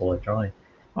horrible at drawing.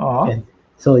 Aww. And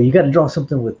so you got to draw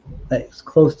something that's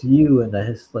close to you and that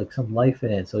has like some life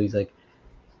in it. So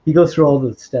he goes through all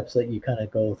the steps that you kind of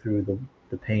go through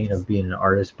the pain of being an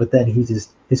artist, but then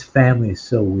his family is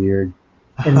so weird,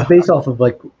 and it's based off of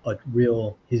like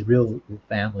his real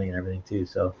family and everything too.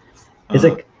 So it's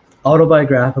like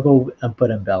autobiographical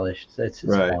but embellished. It's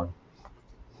Right. fun.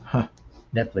 Huh.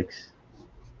 Netflix,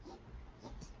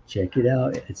 check it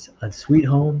out. It's on Sweet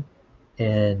Home,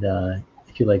 and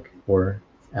if you like horror,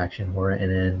 action horror,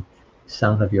 and then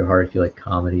Sound of Your Heart if you like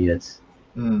comedy. That's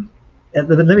Mm. and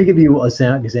let me give you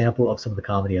an example of some of the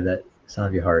comedy of that Sound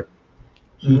of Your Heart.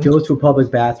 He Mhm. goes to a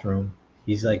public bathroom.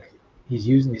 He's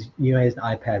using his he has an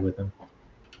iPad with him,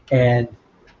 and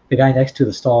the guy next to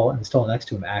the stall next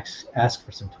to him asks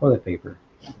for some toilet paper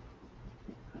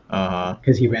Uh-huh.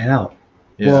 because he ran out.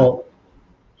 Yeah. Well,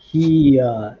 he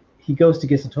goes to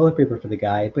get some toilet paper for the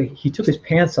guy, but he took his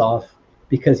pants off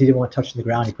because he didn't want to touch the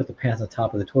ground. He put the pants on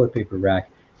top of the toilet paper rack.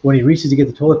 When he reaches to get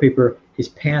the toilet paper, his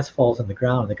pants falls on the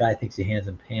ground. And the guy thinks he hands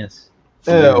him pants.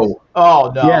 Ew.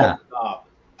 Oh no. Yeah. Stop.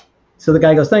 So the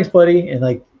guy goes, "Thanks, buddy," and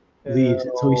like leaves.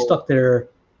 So he's Ew. stuck there.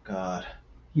 God.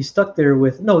 He's stuck there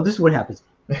with no. This is what happens.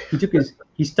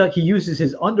 He uses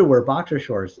his underwear, boxer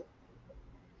shorts,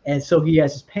 and so he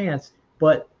has his pants,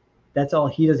 but that's all.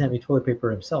 He doesn't have any toilet paper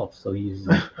himself, so he uses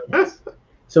his pants.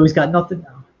 So he's got nothing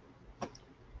now.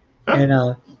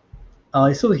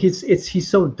 And so he's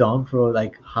so dumb for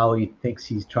like how he thinks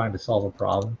he's trying to solve a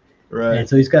problem, and Right.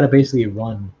 so he's got to basically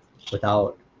run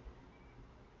without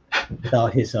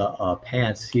his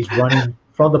pants. He's running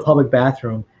from the public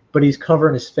bathroom, but he's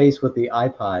covering his face with the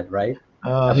iPod, right?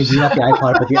 I mean, not the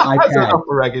iPod, but the So iPad.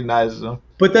 recognizes him.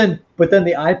 But then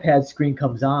the iPad screen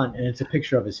comes on, and it's a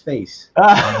picture of his face on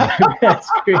the iPad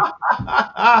screen.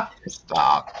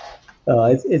 Stop.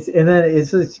 It's and then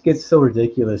it gets so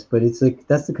ridiculous, but it's like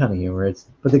that's the kind of humor.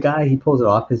 But the guy he pulls it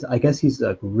off is I guess he's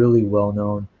a really well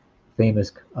known,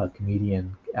 famous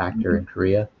comedian actor in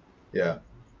Korea. Yeah.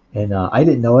 And I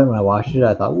didn't know it when I watched it.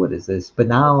 I thought, what is this? But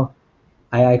now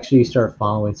I actually start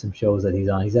following some shows that he's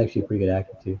on. He's actually a pretty good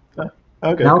actor too.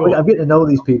 Okay. Now Cool. I'm getting to know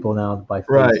these people now by face.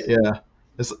 Right. Yeah.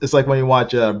 It's like when you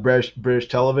watch British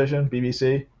television,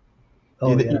 BBC.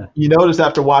 Oh yeah. You notice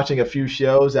after watching a few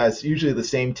shows, that's usually the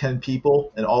same 10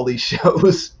 people in all these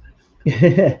shows.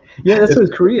 Yeah, that's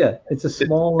what Korea. It's a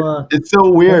small. It's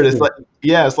so weird. It's country.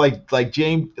 like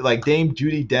Dame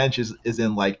Judi Dench is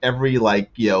in like every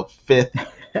fifth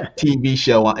TV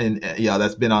show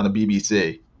that's been on the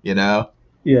BBC.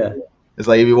 Yeah. It's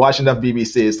like if you watch enough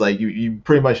BBC, it's like you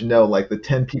pretty much know like the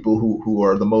 10 people who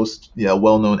are the most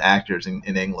well-known actors in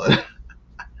England.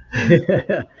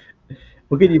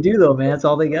 What can you do though, man? That's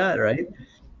all they got, right?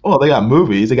 Well, they got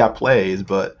movies, they got plays,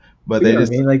 but they Yeah, I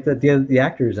just mean, like the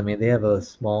actors. I mean, they have a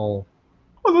small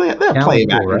they have plenty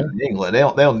talent of pool, actors right? in England. They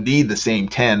don't need the same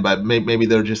 10, but maybe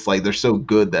they're just like they're so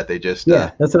good that they just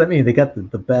Yeah, that's what I mean. They got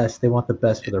the best. They want the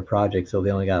best for their project, so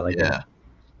they only got like yeah.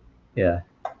 yeah.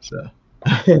 So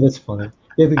That's funny.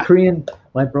 Yeah, the Korean.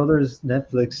 My brother's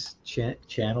Netflix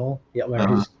channel. Yeah, where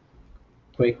his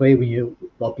Quay when you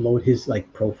upload his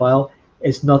like profile,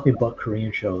 it's nothing but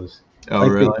Korean shows. oh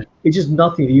Like really? it's just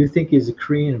nothing you think is a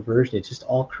Korean version. It's just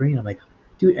all Korean. I'm like,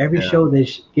 dude, every Yeah. show they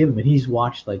give him, and he's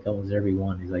watched like almost every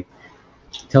one. He's like,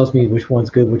 tells me which one's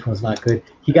good, which one's not good.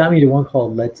 He got me to one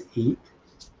called Let's Eat.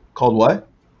 Called what?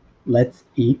 Let's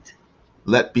Eat.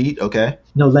 Let Beat. Okay.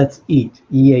 No, Let's Eat.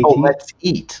 EAT. Oh, Let's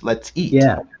Eat. Let's Eat.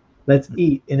 Yeah, Let's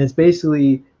Eat, and it's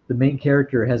basically the main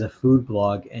character has a food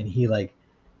blog, and he like,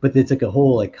 but it's like a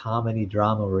whole like comedy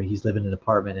drama where he's living in an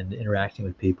apartment and interacting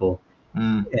with people,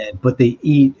 Mm. and but they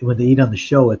eat when they eat on the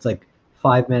show, it's like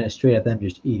 5 minutes straight of them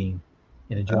just eating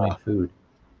and enjoying food,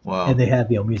 Wow. and they have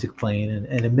music playing,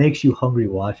 and it makes you hungry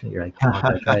watching it. You're like, oh, I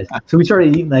gotta try this. So we started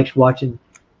eating like watching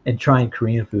and trying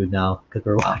Korean food now because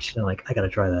we're watching. I'm like, I gotta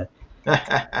try that.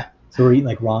 So we're eating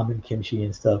like ramen, kimchi,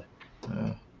 and stuff.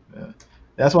 Yeah.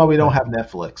 That's why we don't have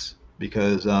Netflix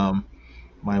because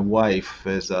my wife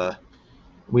is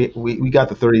we got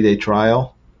the 30-day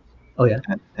trial. Oh yeah.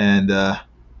 And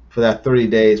for that 30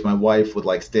 days, my wife would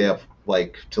like stay up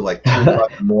like till like 2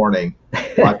 o'clock in the morning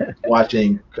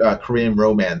watching Korean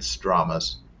romance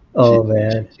dramas. Oh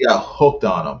man. She got hooked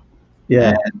on them.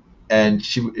 Yeah. And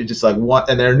she just like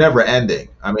and they're never ending.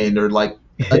 I mean, they're like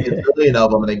a gazillion of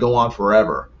them, and they go on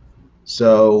forever.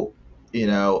 So,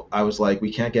 I was like,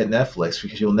 we can't get Netflix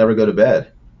because you'll never go to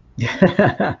bed.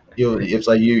 It's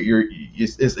like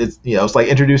it's like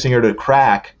introducing her to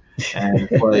crack, and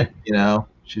like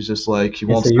she's just like she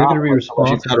won't so you're stop gonna be until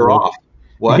you cut her responsible. off.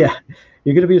 What? Yeah,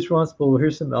 you're gonna be responsible.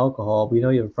 Here's some alcohol. We know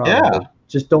you have a problem. Yeah. But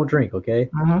just don't drink, okay?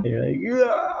 Mhm. And you're like,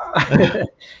 yeah.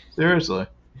 Seriously.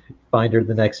 Find her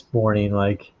the next morning,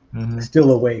 like Mhm.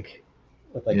 still awake,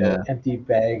 with like Yeah. an empty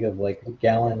bag of like a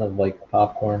gallon of like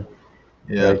popcorn.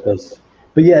 Yeah. Right,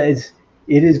 but yeah, it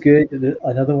is good.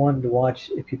 Another one to watch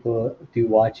if people do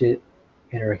watch it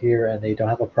and are here and they don't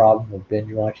have a problem with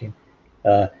binge watching.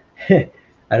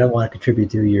 I don't want to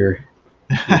contribute to your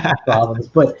problems,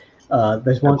 but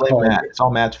there's I one blame called Matt. It's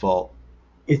all Matt's fault.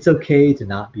 "It's Okay to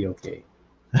Not Be Okay."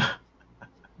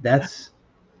 That's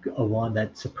a one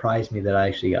that surprised me that I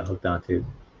actually got hooked onto.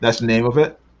 That's the name of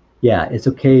it? Yeah, it's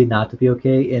okay not to be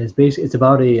okay, and it's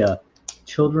about a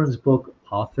children's book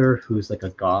author who's like a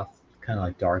goth, kind of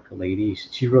like dark lady.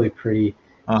 She's really pretty. She's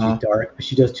Uh-huh. dark, but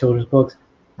she does children's books,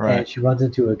 Right. and she runs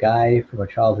into a guy from her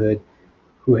childhood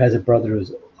who has a brother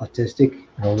who's autistic,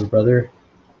 an older brother,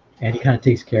 and he kind of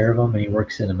takes care of him, and he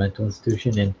works in a mental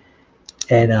institution,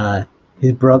 and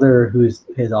his brother, who's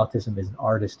his autism, is an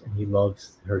artist, and he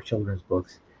loves her children's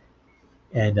books,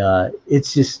 and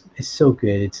it's so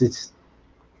good.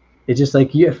 It's just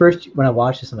like you at first when I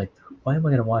watched this, I'm like, why am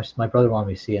I gonna watch? My brother wanted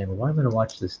me to see it. I'm like, why am I gonna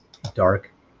watch this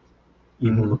dark, Mhm.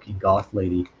 evil-looking goth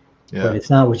lady? But Yeah. it's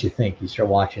not what you think. You start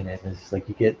watching it, and it's like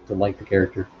you get to like the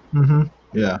character.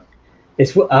 Yeah.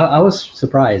 I was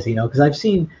surprised, because I've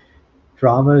seen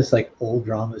dramas like old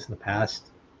dramas in the past,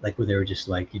 like where they were just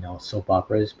like soap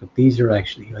operas, but these are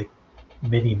actually like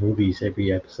mini movies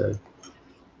every episode.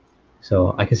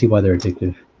 So I can see why they're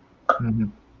addictive.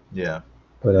 Yeah.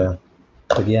 But Yeah.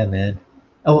 but yeah, man.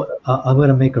 Oh, I'm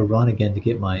gonna make a run again to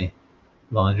get my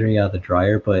laundry out of the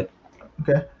dryer. But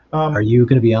Okay. are you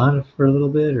gonna be on for a little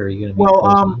bit, or are you gonna be Well,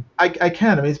 closing? I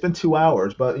can. I mean, it's been 2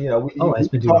 hours, but Oh, we it's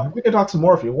been can too talk. long. We can talk some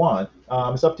more if you want.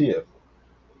 It's up to you.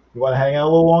 You want to hang out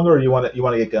a little longer, or you want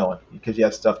to get going because you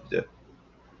have stuff to do.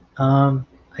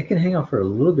 I can hang out for a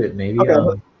little bit, maybe.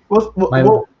 Okay. We'll we'll My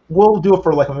we'll we'll do it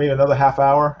for like maybe another half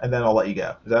hour, and then I'll let you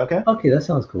go. Is that okay? Okay, that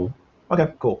sounds cool.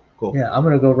 Okay. Cool. Cool. Yeah, I'm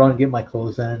gonna go run and get my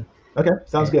clothes on, Okay.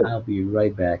 Sounds and good. I'll be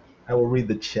right back. I will read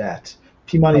the chat.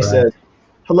 P Money All right. says,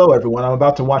 "Hello everyone. I'm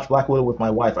about to watch Black Widow with my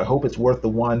wife. I hope it's worth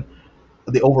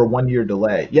the over 1 year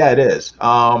delay. Yeah, it is.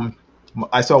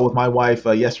 I saw it with my wife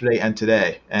yesterday and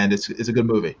today, and it's a good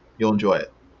movie. You'll enjoy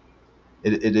it.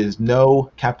 It is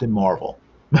no Captain Marvel.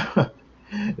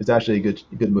 It's actually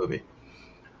a good movie.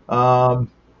 Um,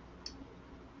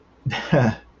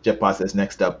 Jeff Bot says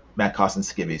next up, Matt Cossin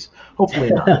skivvies.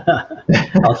 Hopefully not.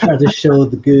 I'll try to show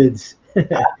the goods.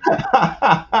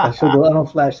 I don't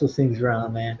flash those things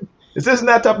around, man. This isn't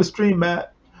that type of stream,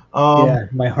 Matt. Yeah,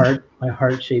 my heart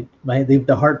shape,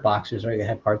 the heart boxers, right? They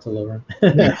have hearts all over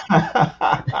them.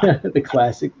 The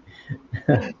classic.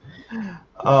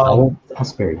 um, I'll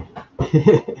spare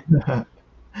you.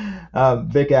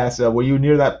 Vic asks, were you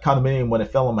near that condominium when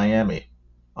it fell in Miami?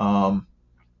 Um,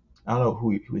 I don't know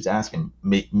who he was asking.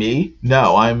 Me?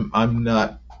 No, I'm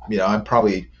not. I'm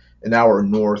probably an hour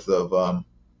north of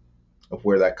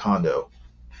where that condo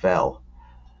fell.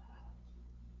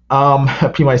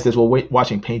 P. says, well,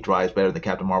 watching paint dry is better than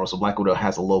Captain Marvel, so Black Widow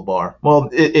has a low bar. Well,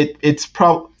 it's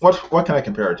probably what can I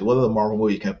compare it to? What other Marvel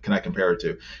movie can I compare it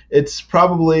to? It's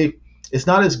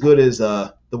not as good as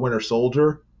the Winter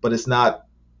Soldier, but it's not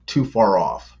too far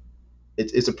off.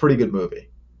 It's a pretty good movie.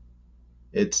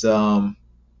 It's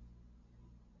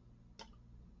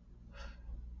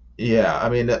Yeah, I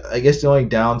mean, I guess the only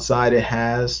downside it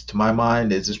has, to my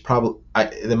mind, is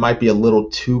there might be a little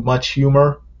too much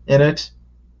humor in it,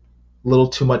 a little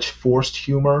too much forced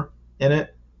humor in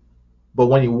it. But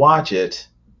when you watch it,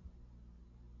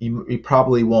 you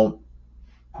probably won't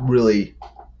really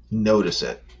notice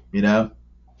it. You know,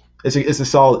 it's a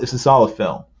solid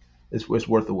film. It's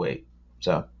worth the wait.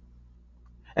 So,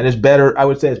 and it's better. I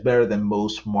would say it's better than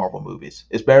most Marvel movies.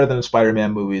 It's better than the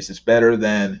Spider-Man movies. It's better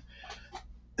than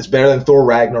Thor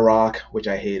Ragnarok, which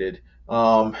I hated.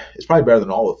 It's probably better than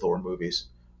all the Thor movies.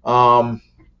 Um,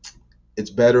 it's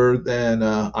better than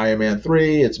Iron Man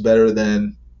 3. It's better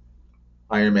than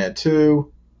Iron Man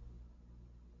 2.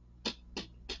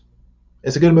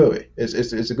 It's a good movie. It's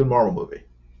a good Marvel movie.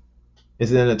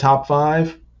 Is it in the top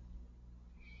five?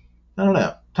 I don't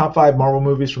know. Top five Marvel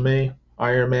movies for me: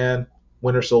 Iron Man,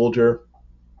 Winter Soldier,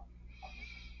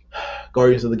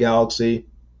 Guardians of the Galaxy,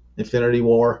 Infinity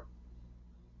War.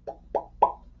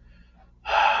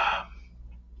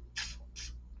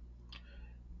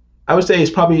 I would say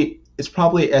it's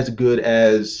probably as good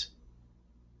as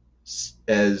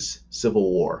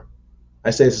Civil War. I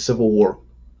say it's a Civil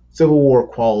War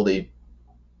quality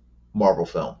Marvel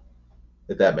film,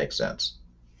 if that makes sense.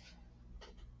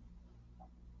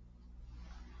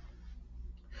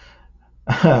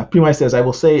 P. says, I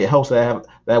will say it helps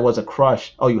that was a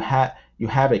crush. Oh, you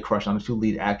have a crush on the two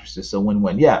lead actresses, so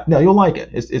win-win. Yeah, no, you'll like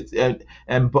it.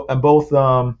 And both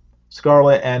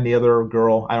Scarlett and the other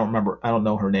girl, I don't remember. I don't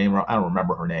know her name. Or I don't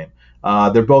remember her name.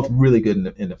 They're both really good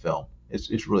in the film.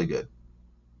 It's really good.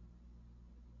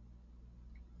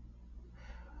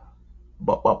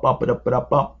 Bump, bump, bump it up, it up,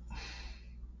 bump.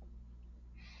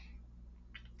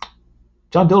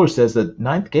 John Diller says that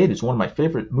Ninth Gate is one of my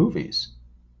favorite movies,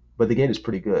 but The Gate is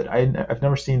pretty good. I've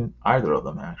never seen either of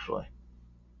them, actually.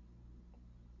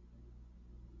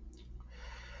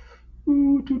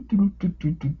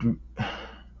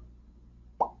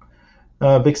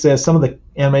 Vic says, some of the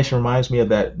animation reminds me of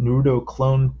that Naruto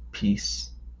clone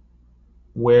piece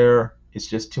where it's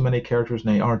just too many characters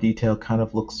and they aren't detailed. Kind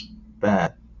of looks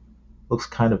bad. Looks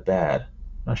kind of bad.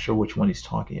 Not sure which one he's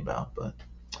talking about, but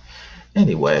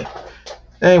anyway,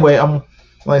 like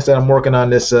I said, I'm working on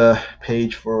this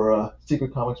page for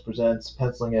Secret Comics Presents,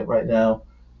 penciling it right now,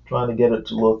 trying to get it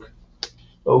to look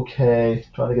okay,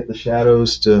 trying to get the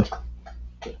shadows to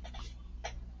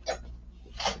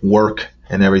work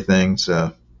and everything.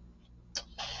 So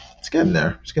it's getting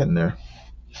there. It's getting there.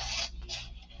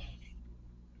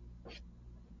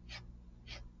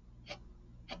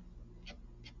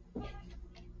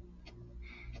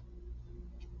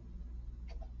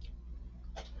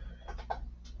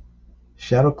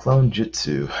 Shadow Clone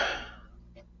Jutsu.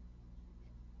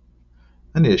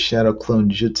 I need a Shadow Clone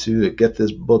Jutsu to get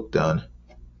this book done.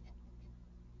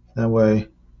 That way,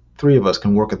 3 of us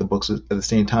can work at the books at the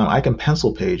same time. I can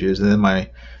pencil pages, and then my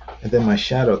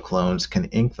Shadow Clones can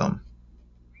ink them.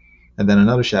 And then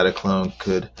another Shadow Clone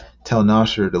could tell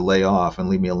Nasser to lay off and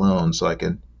leave me alone so I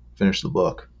can finish the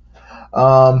book.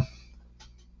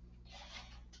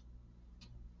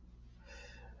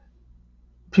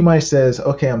 P. says,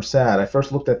 okay, I'm sad. I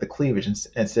first looked at the cleavage and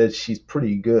said she's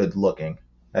pretty good looking.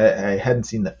 I hadn't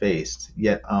seen the face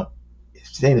yet.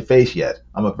 Seen the face yet.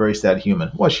 I'm a very sad human.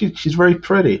 Well, she's very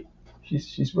pretty.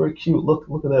 She's very cute.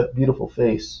 Look at that beautiful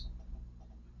face.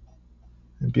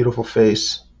 Beautiful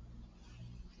face.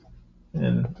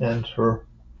 And her,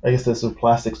 I guess that's a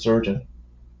plastic surgeon.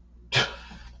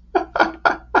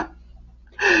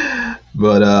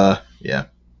 But yeah.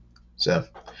 So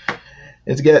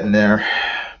it's getting there.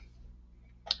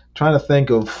 Trying to think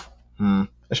of. I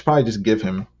should probably just give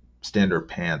him standard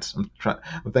pants. I'm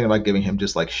thinking about giving him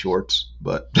just like shorts,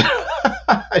 but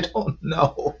I don't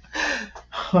know.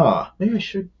 Maybe I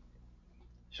should.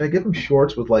 Should I give him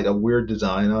shorts with like a weird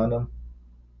design on them?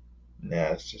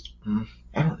 Nah, it's just.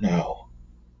 I don't know.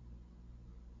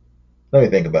 Let me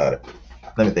think about it.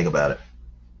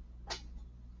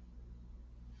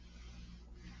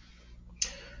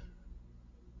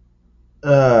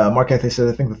 Mark Anthony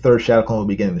says, I think the third Shadow Clone will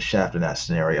be getting the shaft in that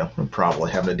scenario. I'm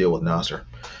probably having to deal with Nasser.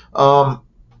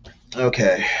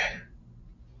 Okay.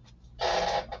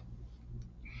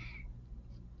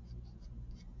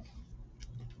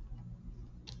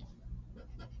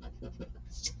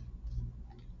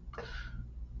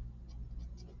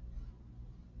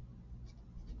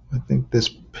 I think this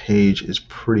page is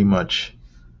pretty much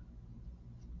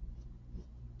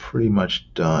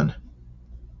done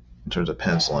in terms of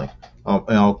penciling.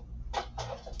 I'll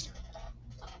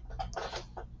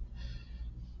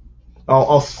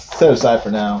set it aside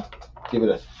for now, give it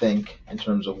a think in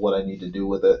terms of what I need to do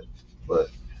with it.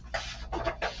 But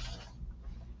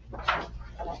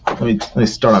let me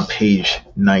start on page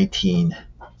 19.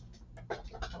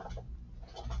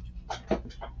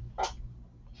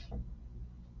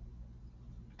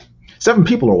 Seven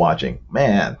people are watching.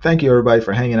 Man, thank you everybody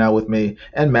for hanging out with me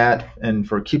and Matt and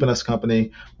for keeping us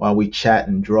company while we chat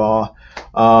and draw.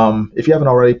 If you haven't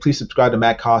already, please subscribe to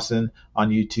Matt Cossin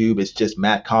on YouTube. It's just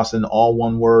Matt Cossin, all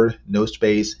one word, no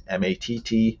space,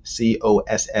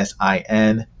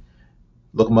 MATTCOSSIN.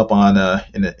 Look him up on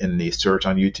in the search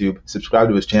on YouTube. Subscribe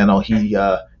to his channel. He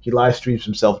live streams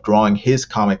himself drawing his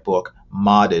comic book,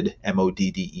 Modded,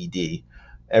 MODDED,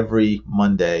 every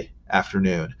Monday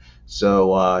afternoon.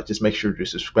 So just make sure to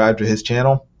subscribe to his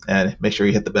channel and make sure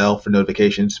you hit the bell for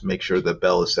notifications. Make sure the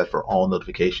bell is set for all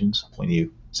notifications when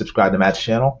you subscribe to Matt's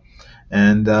channel.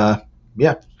 And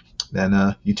yeah, then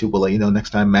YouTube will let you know next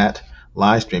time Matt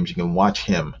live streams. You can watch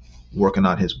him working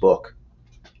on his book.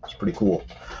 It's pretty cool.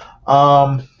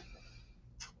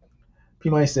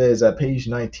 P. says, page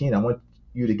 19, I want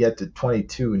you to get to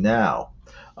 22 now.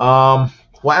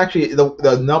 Well, actually,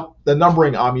 the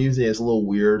numbering I'm using is a little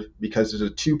weird because there's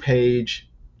a 2-page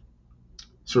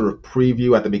sort of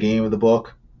preview at the beginning of the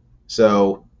book.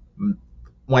 So when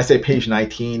I say page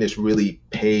 19, it's really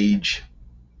page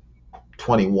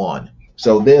 21.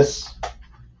 So the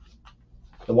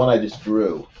one I just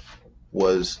drew,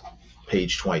 was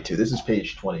page 22. This is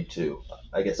page 22,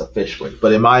 I guess officially.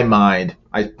 But in my mind,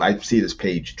 I see this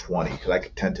page 20 because I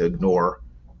tend to ignore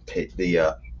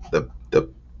the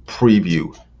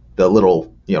preview, the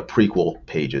little prequel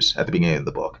pages at the beginning of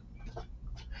the book.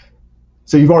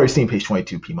 So you've already seen page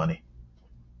 22, P Money.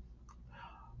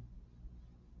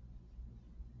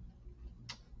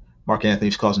 Mark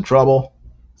Anthony's causing trouble.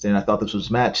 saying I thought this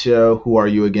was Matt's show. Who are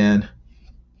you again?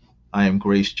 I am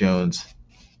Grace Jones'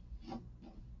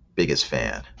 biggest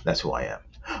fan. That's who I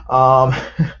am.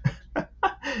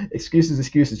 Excuses.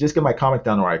 Just get my comic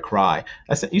done or I cry.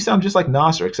 I said, you sound just like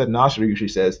Nasser, except Nasser usually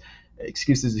says,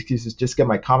 excuses. Just get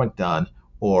my comic done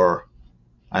or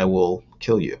I will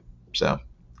kill you. So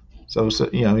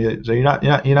you know, so you're not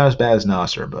as bad as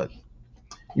Nasser, but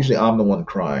usually I'm the one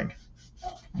crying.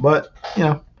 But you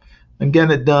know, I'm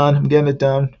getting it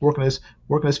done. Working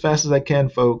as fast as I can,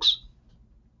 folks.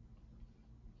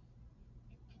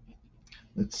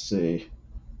 Let's see.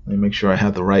 Let me make sure I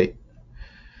have the right.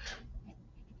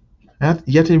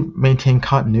 You have to maintain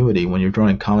continuity when you're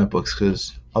drawing comic books,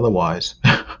 because otherwise,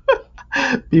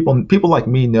 people like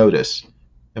me notice.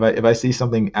 If I see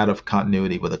something out of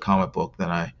continuity with a comic book, then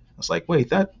I was like, wait,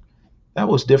 that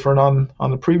was different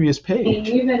on the previous page.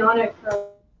 You've been on it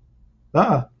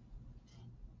for.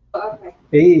 Okay.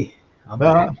 Hey, I'm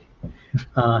back.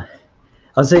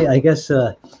 I'll say, I guess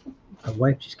my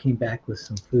wife just came back with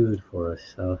some food for us,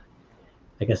 so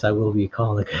I guess I will be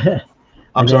calling.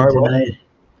 I'm sorry, tonight. What?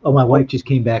 Oh, my wife just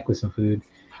came back with some food.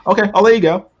 Okay, I'll let you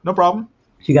go. No problem.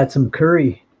 She got some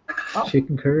curry,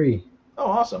 chicken curry. Oh,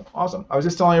 awesome. I was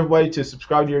just telling everybody to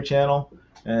subscribe to your channel.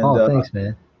 And, thanks,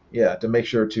 man. Yeah, to make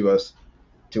sure to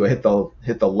hit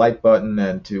the like button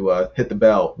and to hit the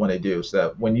bell when they do, so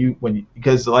that when you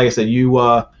because like I said, you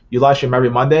live stream every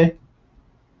Monday.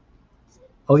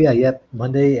 Oh yeah, yep.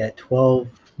 Monday at 12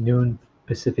 noon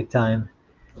Pacific time,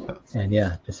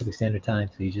 and Pacific Standard Time.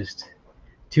 So you just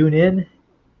tune in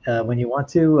when you want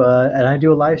to, and I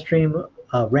do a live stream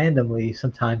randomly,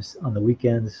 sometimes on the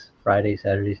weekends, Fridays,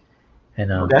 Saturdays,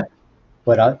 and okay.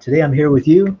 But today I'm here with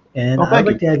you, and I'd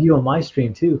like you. to have you on my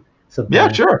stream too. Sometime.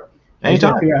 Yeah, sure.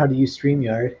 Anytime. Figure out how to use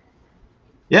StreamYard.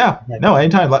 Yeah, no,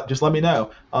 anytime. Just let me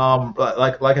know.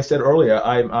 Like I said earlier,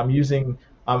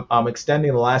 I'm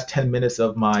extending the last 10 minutes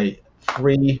of my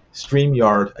free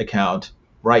StreamYard account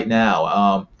right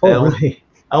now. Really?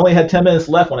 I only had 10 minutes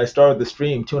left when I started the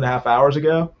stream 2.5 hours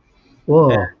ago.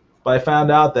 Whoa. But I found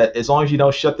out that as long as you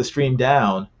don't shut the stream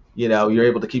down, you're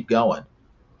able to keep going.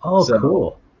 Oh, so,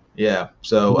 cool. Yeah.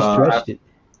 So you stretched it.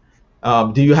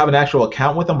 Do you have an actual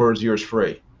account with them, or is yours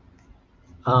free?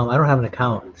 I don't have an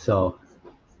account, so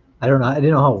I don't know. I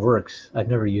didn't know how it works. I've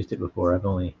never used it before. I've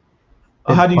only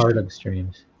been part of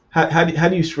streams. How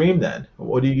do you stream then?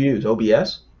 What do you use?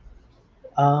 OBS?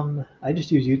 I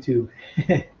just use YouTube.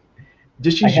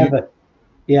 Just use YouTube?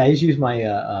 I just use my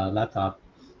laptop.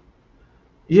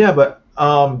 Yeah, but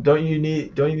don't you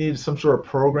need some sort of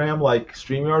program like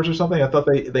StreamYards or something? I thought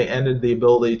they ended the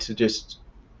ability to just.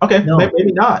 Okay, no,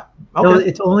 maybe not. Okay. No,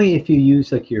 it's only if you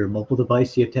use like your mobile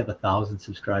device. You have to have 1,000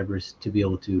 subscribers to be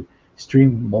able to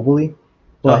stream mobilely.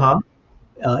 But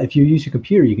if you use your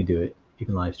computer, you can do it. You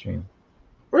can live stream.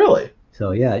 Really?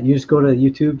 So yeah, you just go to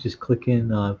YouTube, just click in,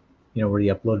 where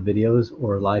you upload videos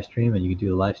or live stream, and you can do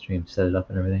the live stream, set it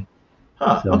up and everything.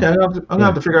 Huh. So, okay, I'm gonna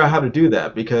have to figure out how to do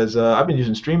that, because I've been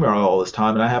using StreamYard all this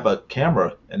time, and I have a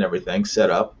camera and everything set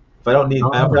up. If I don't need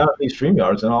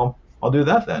StreamYards, then I'll do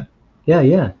that then.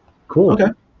 Yeah. Cool. Okay.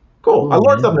 Cool. I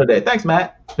learned something today. Thanks,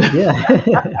 Matt. Yeah.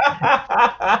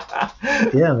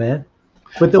 Yeah, man.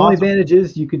 But the only advantage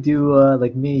is you could do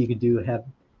like me. You could have.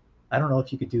 I don't know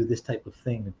if you could do this type of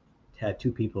thing. Have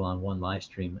two people on one live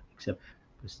stream, except.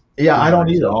 Yeah, I don't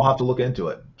either. I'll have to look into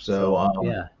it. So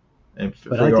yeah.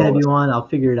 But I'd like to have you on. I'll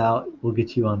figure it out. We'll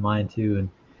get you on mine too. And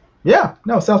yeah,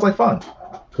 no, it sounds like fun.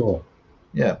 Cool.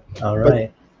 Yeah. All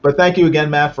right. But thank you again,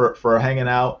 Matt, for hanging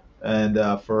out and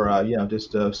for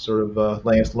just sort of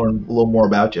letting us learn a little more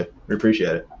about you. We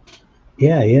appreciate it.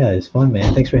 Yeah, it's fun,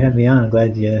 man. Thanks for having me on. I'm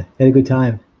glad you had a good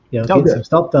time. Getting some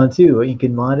stuff done too. You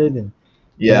can mod it, and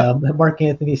Mark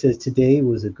Anthony says today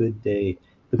was a good day.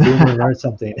 The boomer learned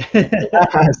something.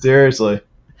 Seriously.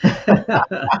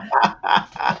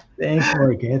 Thanks,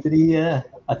 Mark Anthony. Yeah,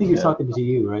 I think you're talking to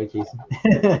you, right, Jason?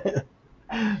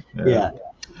 Yeah.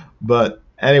 But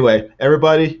anyway,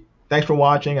 everybody, thanks for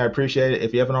watching. I appreciate it.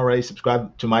 If you haven't already,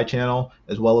 subscribe to my channel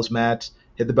as well as Matt's.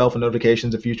 Hit the bell for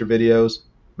notifications of future videos.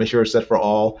 Make sure it's set for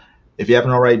all. If you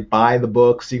haven't already, buy the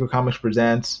book, Secret Comics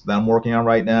Presents, that I'm working on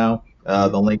right now.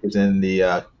 The link is in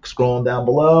the scrolling down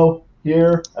below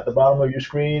here at the bottom of your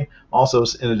screen. Also,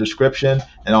 it's in the description,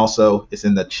 and also it's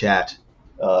in the chat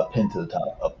pinned to the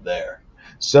top up there.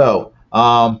 So,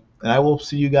 and I will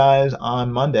see you guys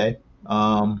on Monday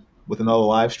with another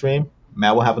live stream.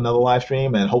 Matt will have another live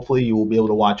stream, and hopefully you will be able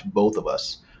to watch both of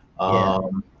us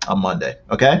on Monday.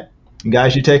 Okay? You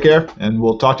guys, you take care, and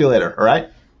we'll talk to you later. All right?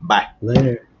 Bye.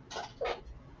 Later.